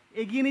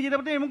এগিয়ে নিয়ে যেতে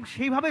পারতেন, এবং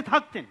সেইভাবে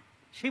থাকতেন,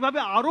 সেইভাবে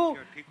আরো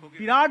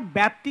বিরাট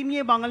ব্যাপ্তি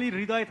নিয়ে বাঙালির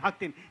হৃদয়ে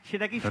থাকতেন।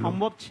 সেটা কি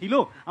সম্ভব ছিল?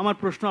 আমার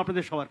প্রশ্ন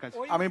আপনাদের সবার কাছে।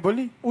 আমি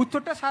বলি,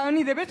 উত্তরটা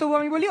সায়নী দেবে, তবু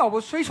আমি বলি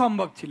অবশ্যই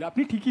সম্ভব ছিল,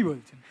 আপনি ঠিকই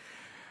বলছেন।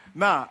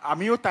 না,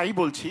 আমিও তাই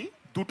বলছি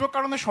দুটো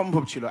কারণে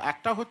সম্ভব ছিল।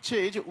 একটা হচ্ছে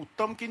যে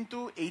উত্তম কিন্তু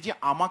এই যে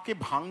আমাকে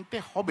ভাঙতে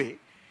হবে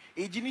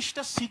এই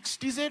জিনিসটা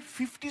 60s-এর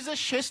 50s-এর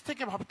শেষ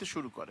থেকে ভাবতে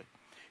শুরু করে।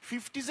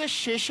 50s-এর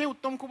শেষে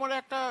উত্তম কুমারের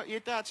একটা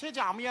ইয়েতে আছে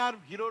যে আমি আর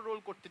হিরো রোল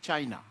করতে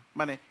চাই না,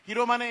 মানে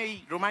হিরো মানে এই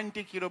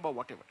রোমান্টিক হিরো বা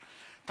হোয়াট এভার।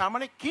 তার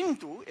মানে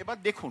কিন্তু এবার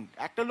দেখুন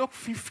একটা লোক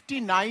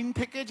 59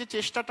 থেকে যে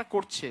চেষ্টাটা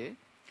করছে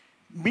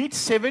মিড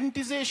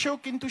 70s-এ এসেও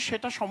কিন্তু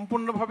সেটা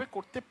সম্পূর্ণভাবে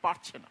করতে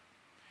পারছে না।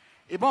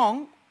 এবং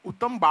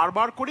উত্তম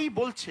বারবার করেই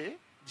বলছে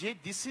যে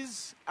this is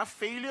a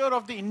failure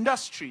of the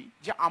industry,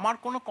 যে আমার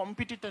কোনো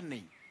কম্পিটিটর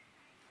নেই।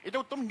 এটা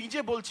উত্তম নিজে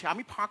বলছে,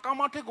 আমি ফাঁকা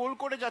মাঠে গোল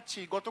করে যাচ্ছি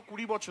গত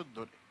 20 বছর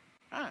ধরে।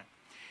 হ্যাঁ,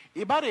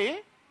 এবারে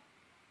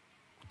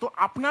তো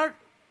আপনার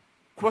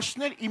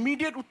প্রশ্নের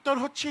ইমিডিয়েট উত্তর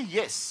হচ্ছে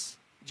ইয়েস,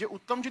 যে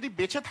উত্তম যদি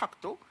বেঁচে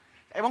থাকতো,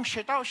 এবং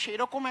সেটাও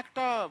সেরকম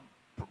একটা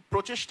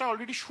প্রচেষ্টা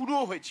অলরেডি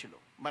শুরুও হয়েছিল,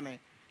 মানে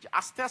যে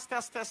আস্তে আস্তে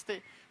আস্তে আস্তে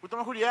উত্তম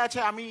এখন ইয়ে আছে।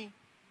 আমি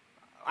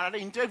আর একটা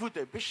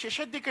ইন্টারভিউতে, বেশ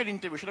শেষের দিকের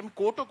ইন্টারভিউ, সেটা আমি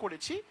কোটও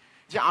করেছি,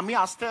 যে আমি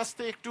আস্তে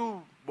আস্তে একটু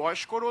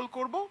বয়স্ক রোল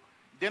করব,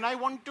 then I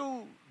want to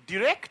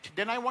direct,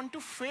 then I want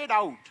to fade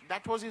out.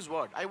 That was his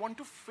word, I want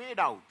to fade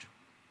out.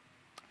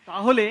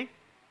 তাহলে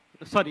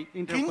সরি,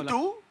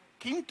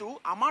 কিন্তু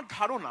আমার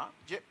ধারণা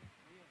যে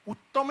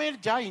উত্তমের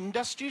যা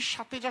ইন্ডাস্ট্রির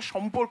সাথে যা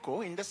সম্পর্ক,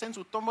 in the sense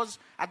Uttam was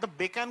at the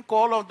beck and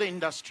call of the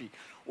industry.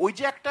 ওই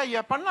যে একটা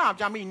ব্যাপার না,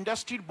 যে আমি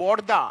ইন্ডাস্ট্রির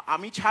বর্দা,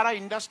 আমি ছাড়া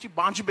ইন্ডাস্ট্রি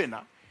বাঁচবে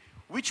না,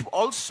 which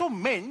also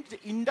meant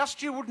the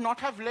industry would not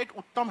have let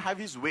Uttam have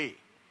his way.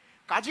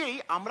 কাজেই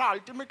আমরা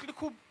আলটিমেটলি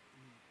খুব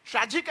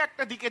ট্র্যাজিক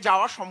একটা দিকে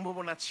যাওয়ার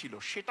সম্ভাবনা ছিল,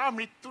 সেটা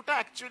মৃত্যুটা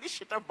অ্যাকচুয়ালি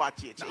সেটা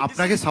বাঁচিয়েছে।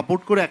 আপনাকে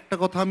সাপোর্ট করে একটা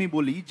কথা আমি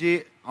বলি, যে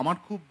আমার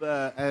খুব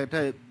এটা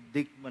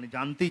মানে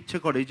জানতে ইচ্ছে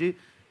করে যে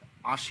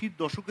 80-র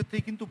দশকের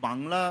থেকে কিন্তু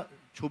বাংলা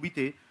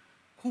ছবিতে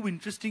খুব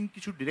ইন্টারেস্টিং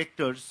কিছু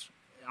ডিরেক্টরস,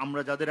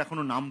 আমরা যাদের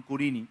এখনো নাম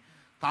করিনি,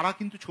 তারা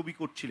কিন্তু ছবি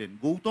করছিলেন।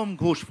 গৌতম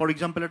ঘোষ ফর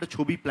এক্সাম্পল, একটা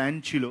ছবি প্ল্যান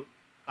ছিল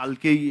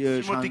কালকেই,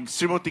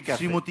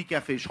 শ্রীমতী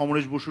ক্যাফে,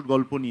 সমরেশ বসুর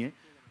গল্প নিয়ে,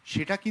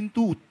 সেটা কিন্তু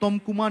উত্তম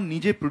কুমার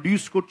নিজে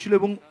প্রডিউস করছিল,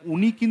 এবং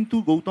উনি কিন্তু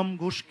গৌতম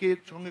ঘোষকে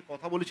সঙ্গে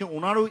কথা বলেছেন,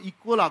 ওনারও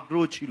ইকুয়াল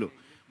আগ্রহ ছিল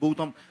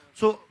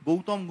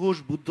গৌতম ঘোষ,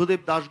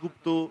 বুদ্ধদেব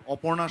দাশগুপ্ত,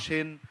 অপর্ণা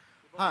সেন।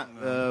 হ্যাঁ,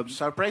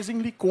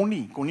 সারপ্রাইজিংলি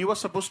কোনি ওয়াজ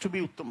সাপোজ টু বি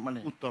উত্তম, মানে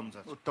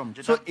উত্তম।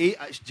 সো এই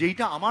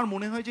যেটা আমার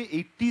মনে হয় যে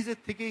 80s-এর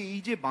থেকে এই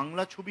যে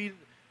বাংলা ছবির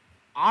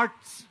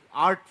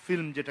আর্ট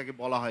ফিল্ম যেটাকে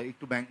বলা হয়,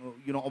 একটু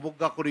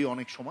অবজ্ঞা করি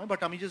অনেক সময়,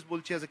 বাট আমি জাস্ট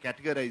বলছি অ্যাজ এ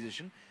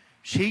ক্যাটেগরাইজেশন,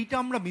 সেইটা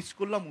আমরা মিস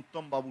করলাম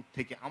উত্তম বাবুর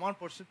থেকে। আমার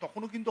পার্সন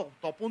তখনও কিন্তু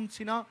তপন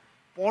সিনহা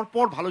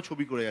পরপর ভালো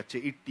ছবি করে যাচ্ছে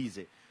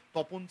 80s-এ,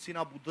 তপন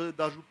সিনহা, বুদ্ধদেব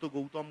দাশগুপ্ত,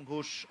 গৌতম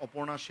ঘোষ,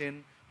 অপর্ণা সেন,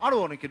 আরো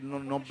অনেকে,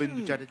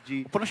 নবেন্দু চ্যাটার্জি।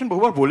 অপর্ণা সেন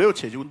বহুবার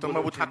বলেওছে যে উত্তম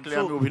বাবু থাকলে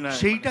আমি অভিনয়,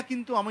 সেইটা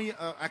কিন্তু আমি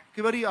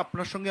একেবারেই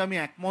আপনার সঙ্গে আমি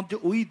একমত যে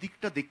ওই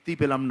দিকটা দেখতেই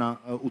পেলাম না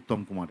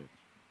উত্তম কুমারের।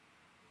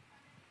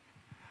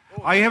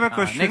 I have a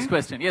question. Next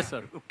question. Yes,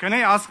 sir. Can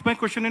I ask my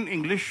question in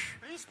English?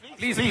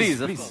 Please.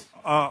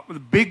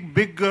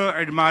 Big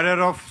admirer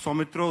of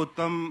Soumitra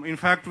Uttam. In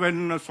fact, when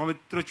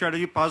Soumitra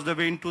Chatterjee passed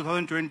away in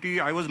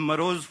 2020, I was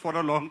morose for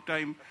a long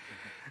time.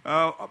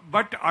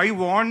 But I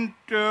want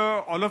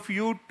all of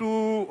you to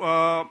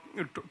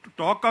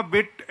talk a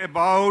bit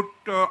about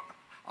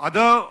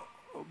other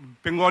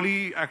Bengali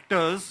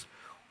actors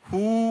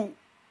who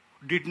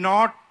did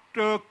not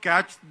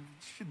catch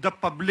the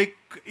public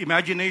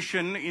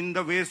imagination in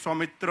the way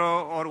Soumitra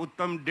or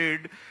Uttam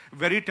did.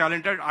 Very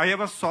talented. I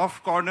have a soft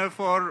corner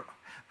for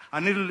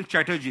Anil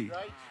Chatterjee.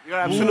 Right.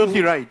 You're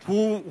absolutely right.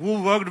 Who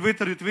worked with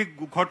Ritvik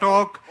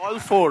Ghotok. All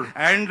four.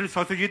 And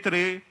Satyajit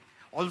Ray.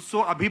 Also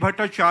Abhi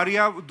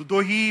Bhattacharya,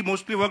 though he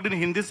mostly worked in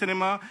Hindi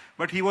cinema,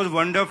 but he was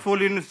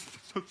wonderful in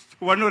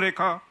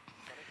Swarnarekha.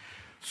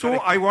 So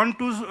I want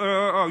to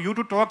you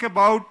to talk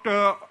about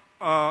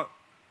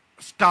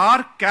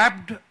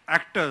star-capped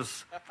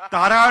actors.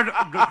 Tara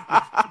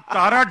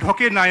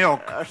Dhoke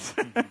Nayak.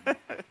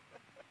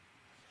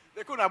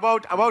 দেখুন,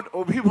 about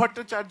Abhi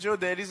Bhattacharya,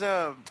 there is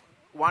a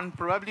one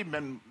probably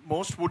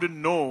most wouldn't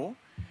know,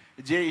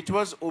 যে it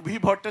was Abhi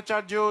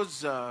Bhattacharya's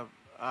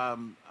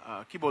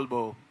কি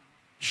বলবো,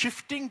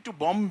 shifting to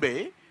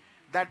Bombay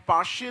that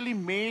partially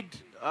made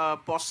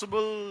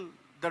possible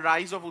the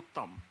rise of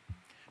Uttam.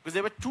 Because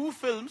there were two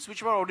films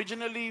which were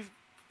originally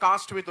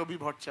cast with Abhi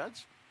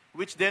Bhattacharya,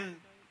 which then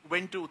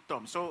went to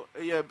Uttam. So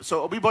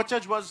Abhi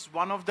Bhattacharya was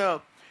one of the,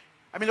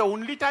 I mean, the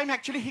only time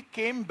actually he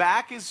came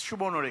back is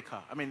Swarnarekha.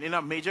 I mean, in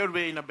a major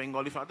way, in a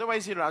Bengali film.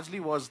 Otherwise, he largely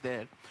was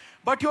there.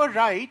 But you're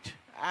right,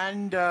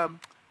 and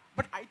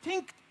but I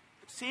think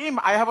same.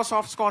 I have a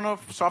soft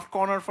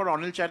corner for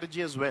Anil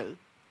Chatterjee as well.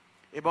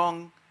 এবং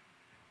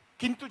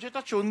কিন্তু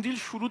যেটা চন্দ্রিল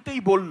শুরুতেই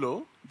বললো,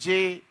 যে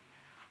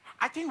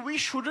I think we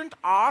shouldn't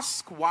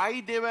ask why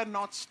they were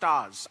not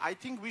stars. I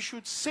think we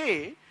should say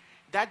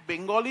that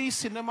Bengali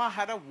cinema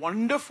had a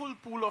wonderful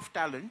pool of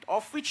talent,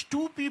 of which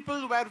two people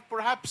were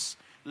perhaps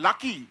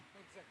lucky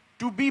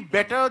to be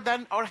better than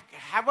or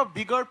have a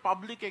bigger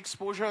public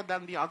exposure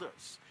than the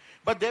others.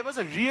 But there was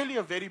really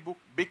a very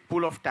big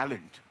pool of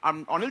talent.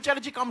 Anil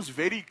Chatterjee comes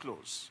very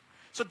close.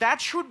 So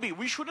that should be,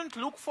 we shouldn't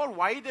look for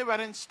why they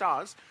weren't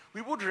stars.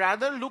 We would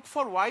rather look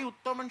for why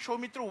Uttam and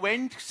Soumitra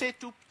went, say,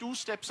 two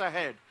steps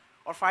ahead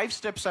or 5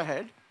 steps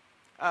ahead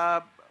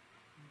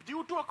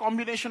due to a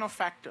combination of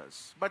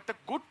factors. But the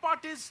good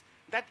part is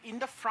that in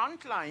the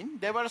front line,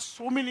 there were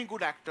so many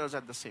good actors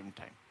at the same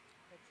time.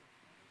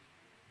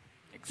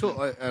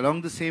 So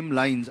along the same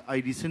lines, I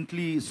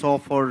recently saw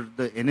for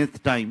the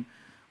nth time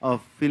a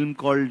film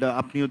called,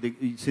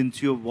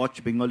 since you have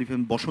watched Bengali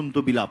film,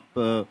 Bosonto Bilap,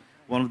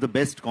 one of the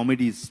best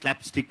comedies,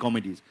 slapstick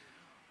comedies.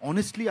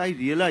 Honestly, I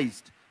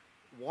realized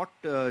what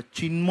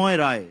Chinmoy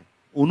Rai,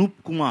 Anup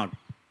Kumar,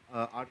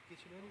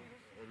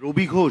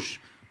 Robi Ghosh,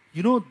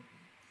 you know,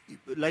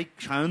 like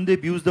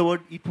Shayandev used the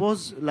word, it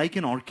was like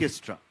an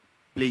orchestra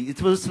playing.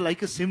 It was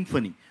like a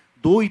symphony.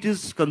 Though it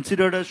is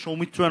considered as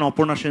Soumitra and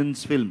Aparna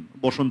Sen's film,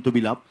 Bosonto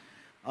Bilap,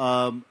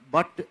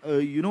 but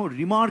you know,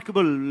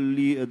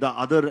 remarkably the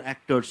other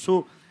actors.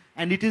 So,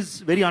 and it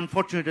is very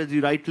unfortunate, as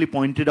you rightly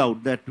pointed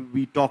out, that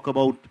we talk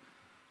about,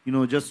 you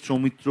know, just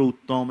Soumitra,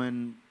 Uttam,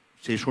 and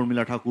say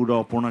Shormila Thakur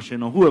or Aparna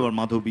Sen or whoever,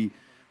 Madhavi.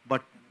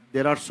 But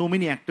there are so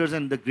many actors,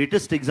 and the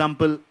greatest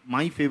example,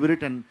 my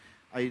favorite, and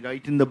I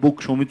write in the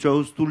book, Soumitra,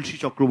 who's Tulsi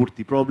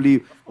Chakraborty,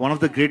 probably one of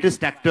the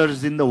greatest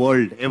actors in the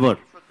world ever.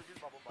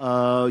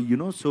 You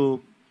know,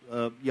 so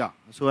yeah,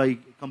 so I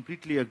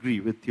completely agree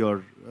with your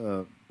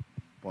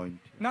point.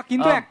 না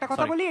কিন্তু একটা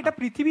কথা বলি, এটা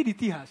পৃথিবীর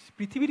ইতিহাস।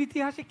 পৃথিবীর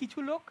ইতিহাসে কিছু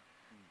লোক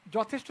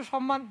যথেষ্ট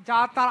সম্মান যা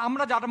তার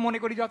আমরা যারা মনে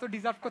করি যত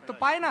ডিজার্ভ করতে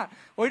পায় না,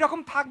 ওই রকম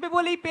থাকবে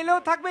বলেই পেলেও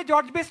থাকবে,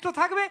 জর্জ বেস্টও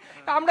থাকবে।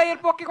 আমরা এর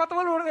পক্ষে কথা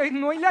বলবো,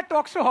 নইলা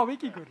টক শো হবে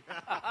কি করে?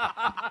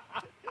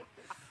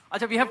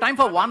 আচ্ছা, we have time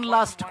for one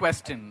last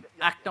question.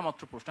 একটা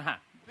মাত্র প্রশ্ন, হ্যাঁ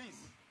প্লিজ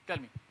টেল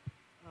মি।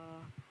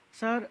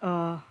 স্যার,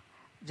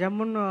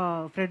 যেমন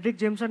ফ্রেডরিক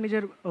জেমসন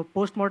নিজের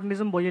পোস্ট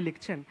মডার্নিজম বইয়ে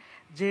লিখছেন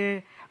যে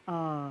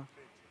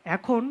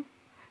এখন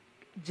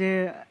যে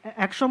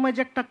একসময়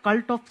যে একটা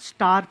কাল্ট অফ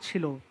স্টার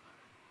ছিল,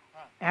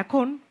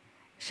 এখন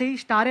সেই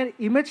স্টারের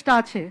ইমেজটা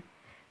আছে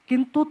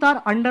কিন্তু তার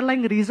আন্ডারলাইং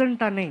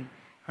রিজনটা নেই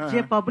যে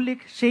পাবলিক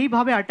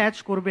সেইভাবে অ্যাটাচ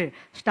করবে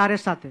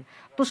স্টারের সাথে।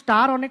 তো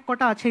স্টার অনেক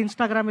কটা আছে,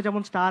 ইনস্টাগ্রামে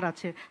যেমন স্টার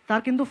আছে,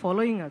 তার কিন্তু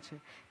ফলোয়িং আছে,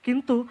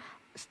 কিন্তু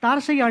তার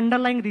সেই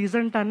আন্ডারলাইং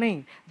রিজনটা নেই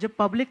যে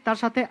পাবলিক তার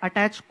সাথে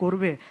অ্যাটাচ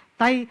করবে।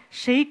 তাই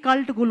সেই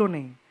কাল্টগুলো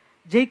নেই,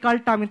 যেই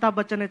কাল্টটা অমিতাভ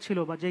বচ্চনের ছিল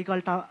বা যেই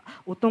কাল্টটা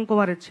উত্তম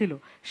কুমারের ছিল,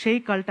 সেই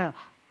কাল্টটা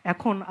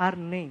এখন আর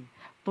নেই।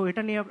 তো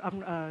এটা নিয়ে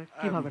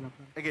কি ভাবেন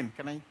আপনারা? Again,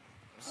 can I?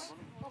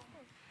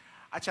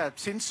 Acha,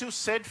 since you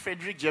said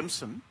Frederick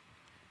Jameson,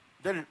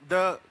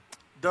 the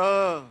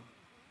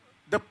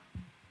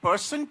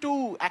person to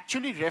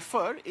actually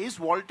refer is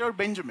Walter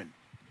Benjamin,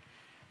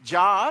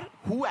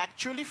 who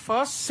actually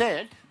first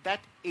said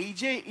that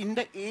in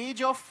the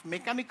age of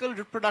mechanical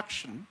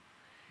reproduction,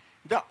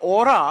 the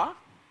aura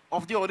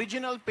of the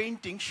original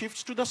painting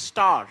shifts to the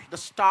star.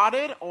 The star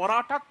aura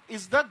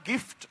is the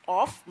gift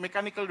of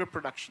mechanical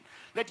reproduction.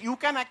 That you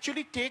can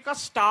actually take a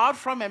star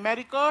from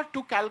America to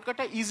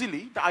Calcutta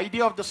easily, the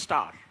idea of the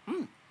star.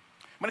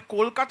 Mane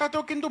Kolkata to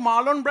kintu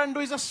Marlon Brando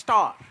is a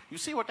star. You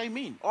see what I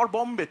mean? Or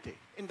Bombay te,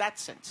 in that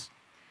sense.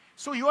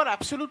 So you are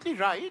absolutely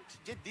right.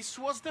 This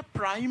was the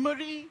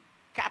primary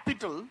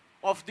capital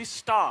of this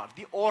star,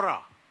 the aura.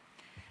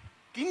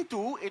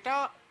 Kintu it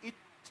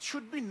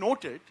should be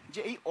noted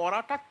যে এই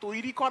অরাটা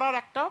তৈরি করার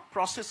একটা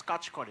process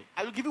কাজ করে।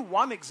 I will give you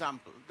one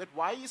example that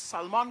why is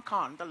Salman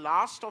Khan the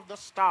last of the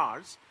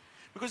stars,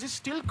 because he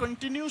still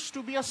continues to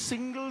be a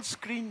single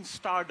screen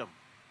stardom.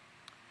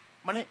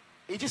 মানে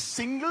এই যে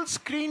single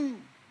screen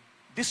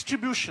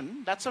distribution,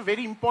 that's a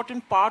very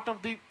important part of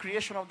the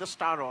creation of the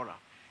star aura.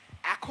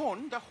 এখন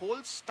the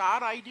whole star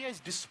idea is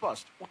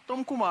dispersed. Uttam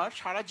Kumar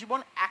সারা জীবন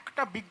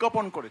একটা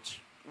বিজ্ঞাপন করেছে,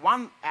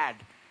 one ad,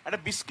 একটা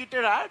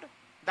বিস্কিটের ad,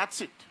 that's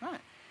it. হ্যাঁ,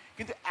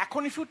 কিন্তু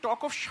এখন if you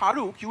talk of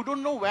Shahrukh, you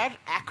don't know where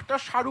actor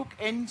Shahrukh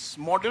ends,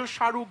 model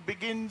Shahrukh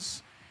begins.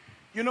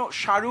 You know,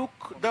 Shahrukh,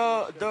 the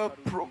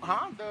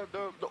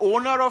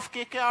owner of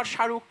KKR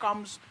Shahrukh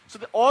comes. So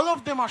all of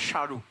them are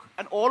Shahrukh,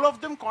 and all of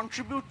them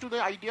contribute to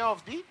the idea of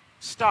the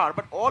star,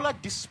 but all are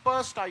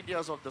dispersed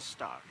ideas of the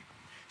star.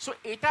 So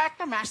এটা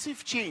একটা massive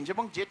change,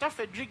 এবং যেটা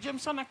Friedrich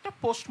Jameson একটা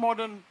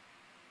postmodern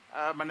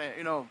মানে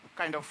you know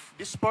kind of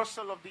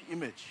dispersal of the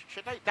image,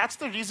 সেটাই that's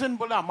the reason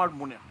বলে আমার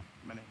মনে হয়।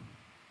 মানে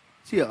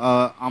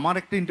আমার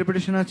একটা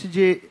ইন্টারপ্রিটেশন আছে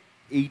যে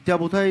এইটা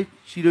বোধহয়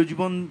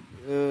চিরজীবন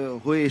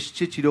হয়ে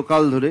এসছে,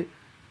 চিরকাল ধরে।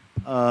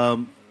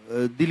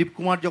 দিলীপ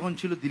কুমার যখন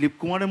ছিল, দিলীপ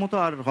কুমারের মতো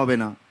আর হবে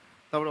না।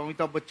 তারপরে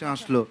অমিতাভ বচ্চন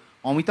আসলো,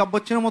 অমিতাভ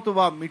বচ্চনের মতো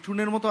বা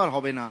মিঠুনের মতো আর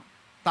হবে না।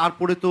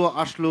 তারপরে তো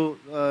আসলো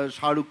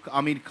শাহরুখ,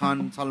 আমির খান,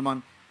 সালমান।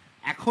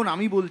 এখন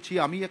আমি বলছি,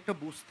 আমি একটা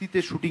বস্তিতে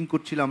শুটিং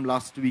করছিলাম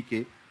লাস্ট উইকে,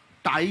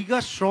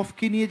 টাইগার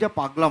শ্রফকে নিয়ে যা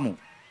পাগলামো,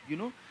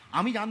 ইউনো,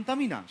 আমি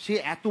জানতামই না সে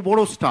এত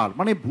বড় স্টার।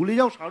 মানে ভুলে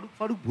যাও শাহরুখ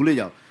ফারুক, ভুলে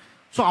যাও।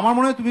 সো আমার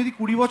মনে হয় তুমি যদি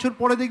 20 বছর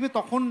পরে দেখবে,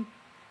 তখন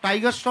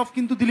টাইগার শ্রফ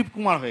কিন্তু দিলীপ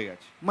কুমার হয়ে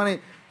গেছে। মানে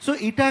সো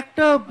এটা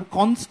একটা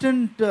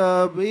কনস্ট্যান্ট,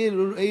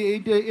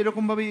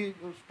 এরকমভাবেই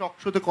টক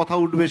শোতে কথা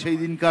উঠবে সেই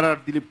দিনকার আর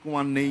দিলীপ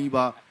কুমার নেই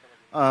বা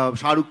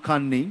শাহরুখ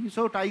খান নেই।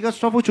 সো টাইগার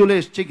শ্রফও চলে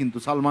এসছে কিন্তু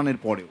সালমানের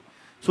পরেও।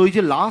 সো এই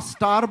যে লাস্ট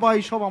স্টার বা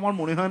এইসব আমার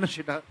মনে হয় না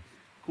সেটা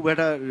খুব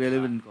একটা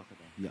রেলেভেন্ট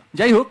কথাটা। Yeah.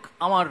 যাই হোক,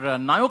 আমার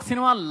নায়ক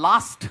সিনেমার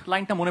লাস্ট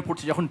লাইনটা মনে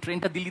পড়ছে, যখন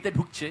ট্রেনটা দিল্লিতে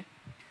ঢুকছে,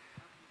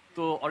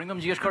 তো অরিন্দম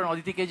জিজ্ঞেস করেন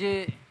অদিতিকে যে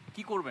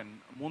কি করবেন,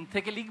 মন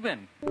থেকে লিখবেন?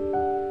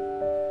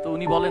 তো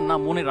উনি বলেন না,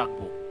 মনে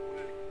রাখবো,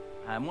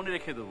 হ্যাঁ মনে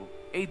রেখে দেবো।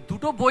 এই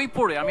দুটো বই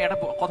পড়ে আমি একটা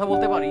কথা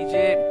বলতে পারি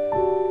যে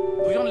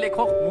দুজন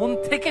লেখক মন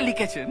থেকে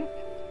লিখেছেন,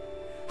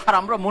 আর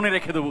আমরা মনে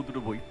রেখে দেবো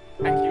দুটো বই।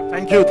 Thank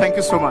you. Thank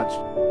you so much.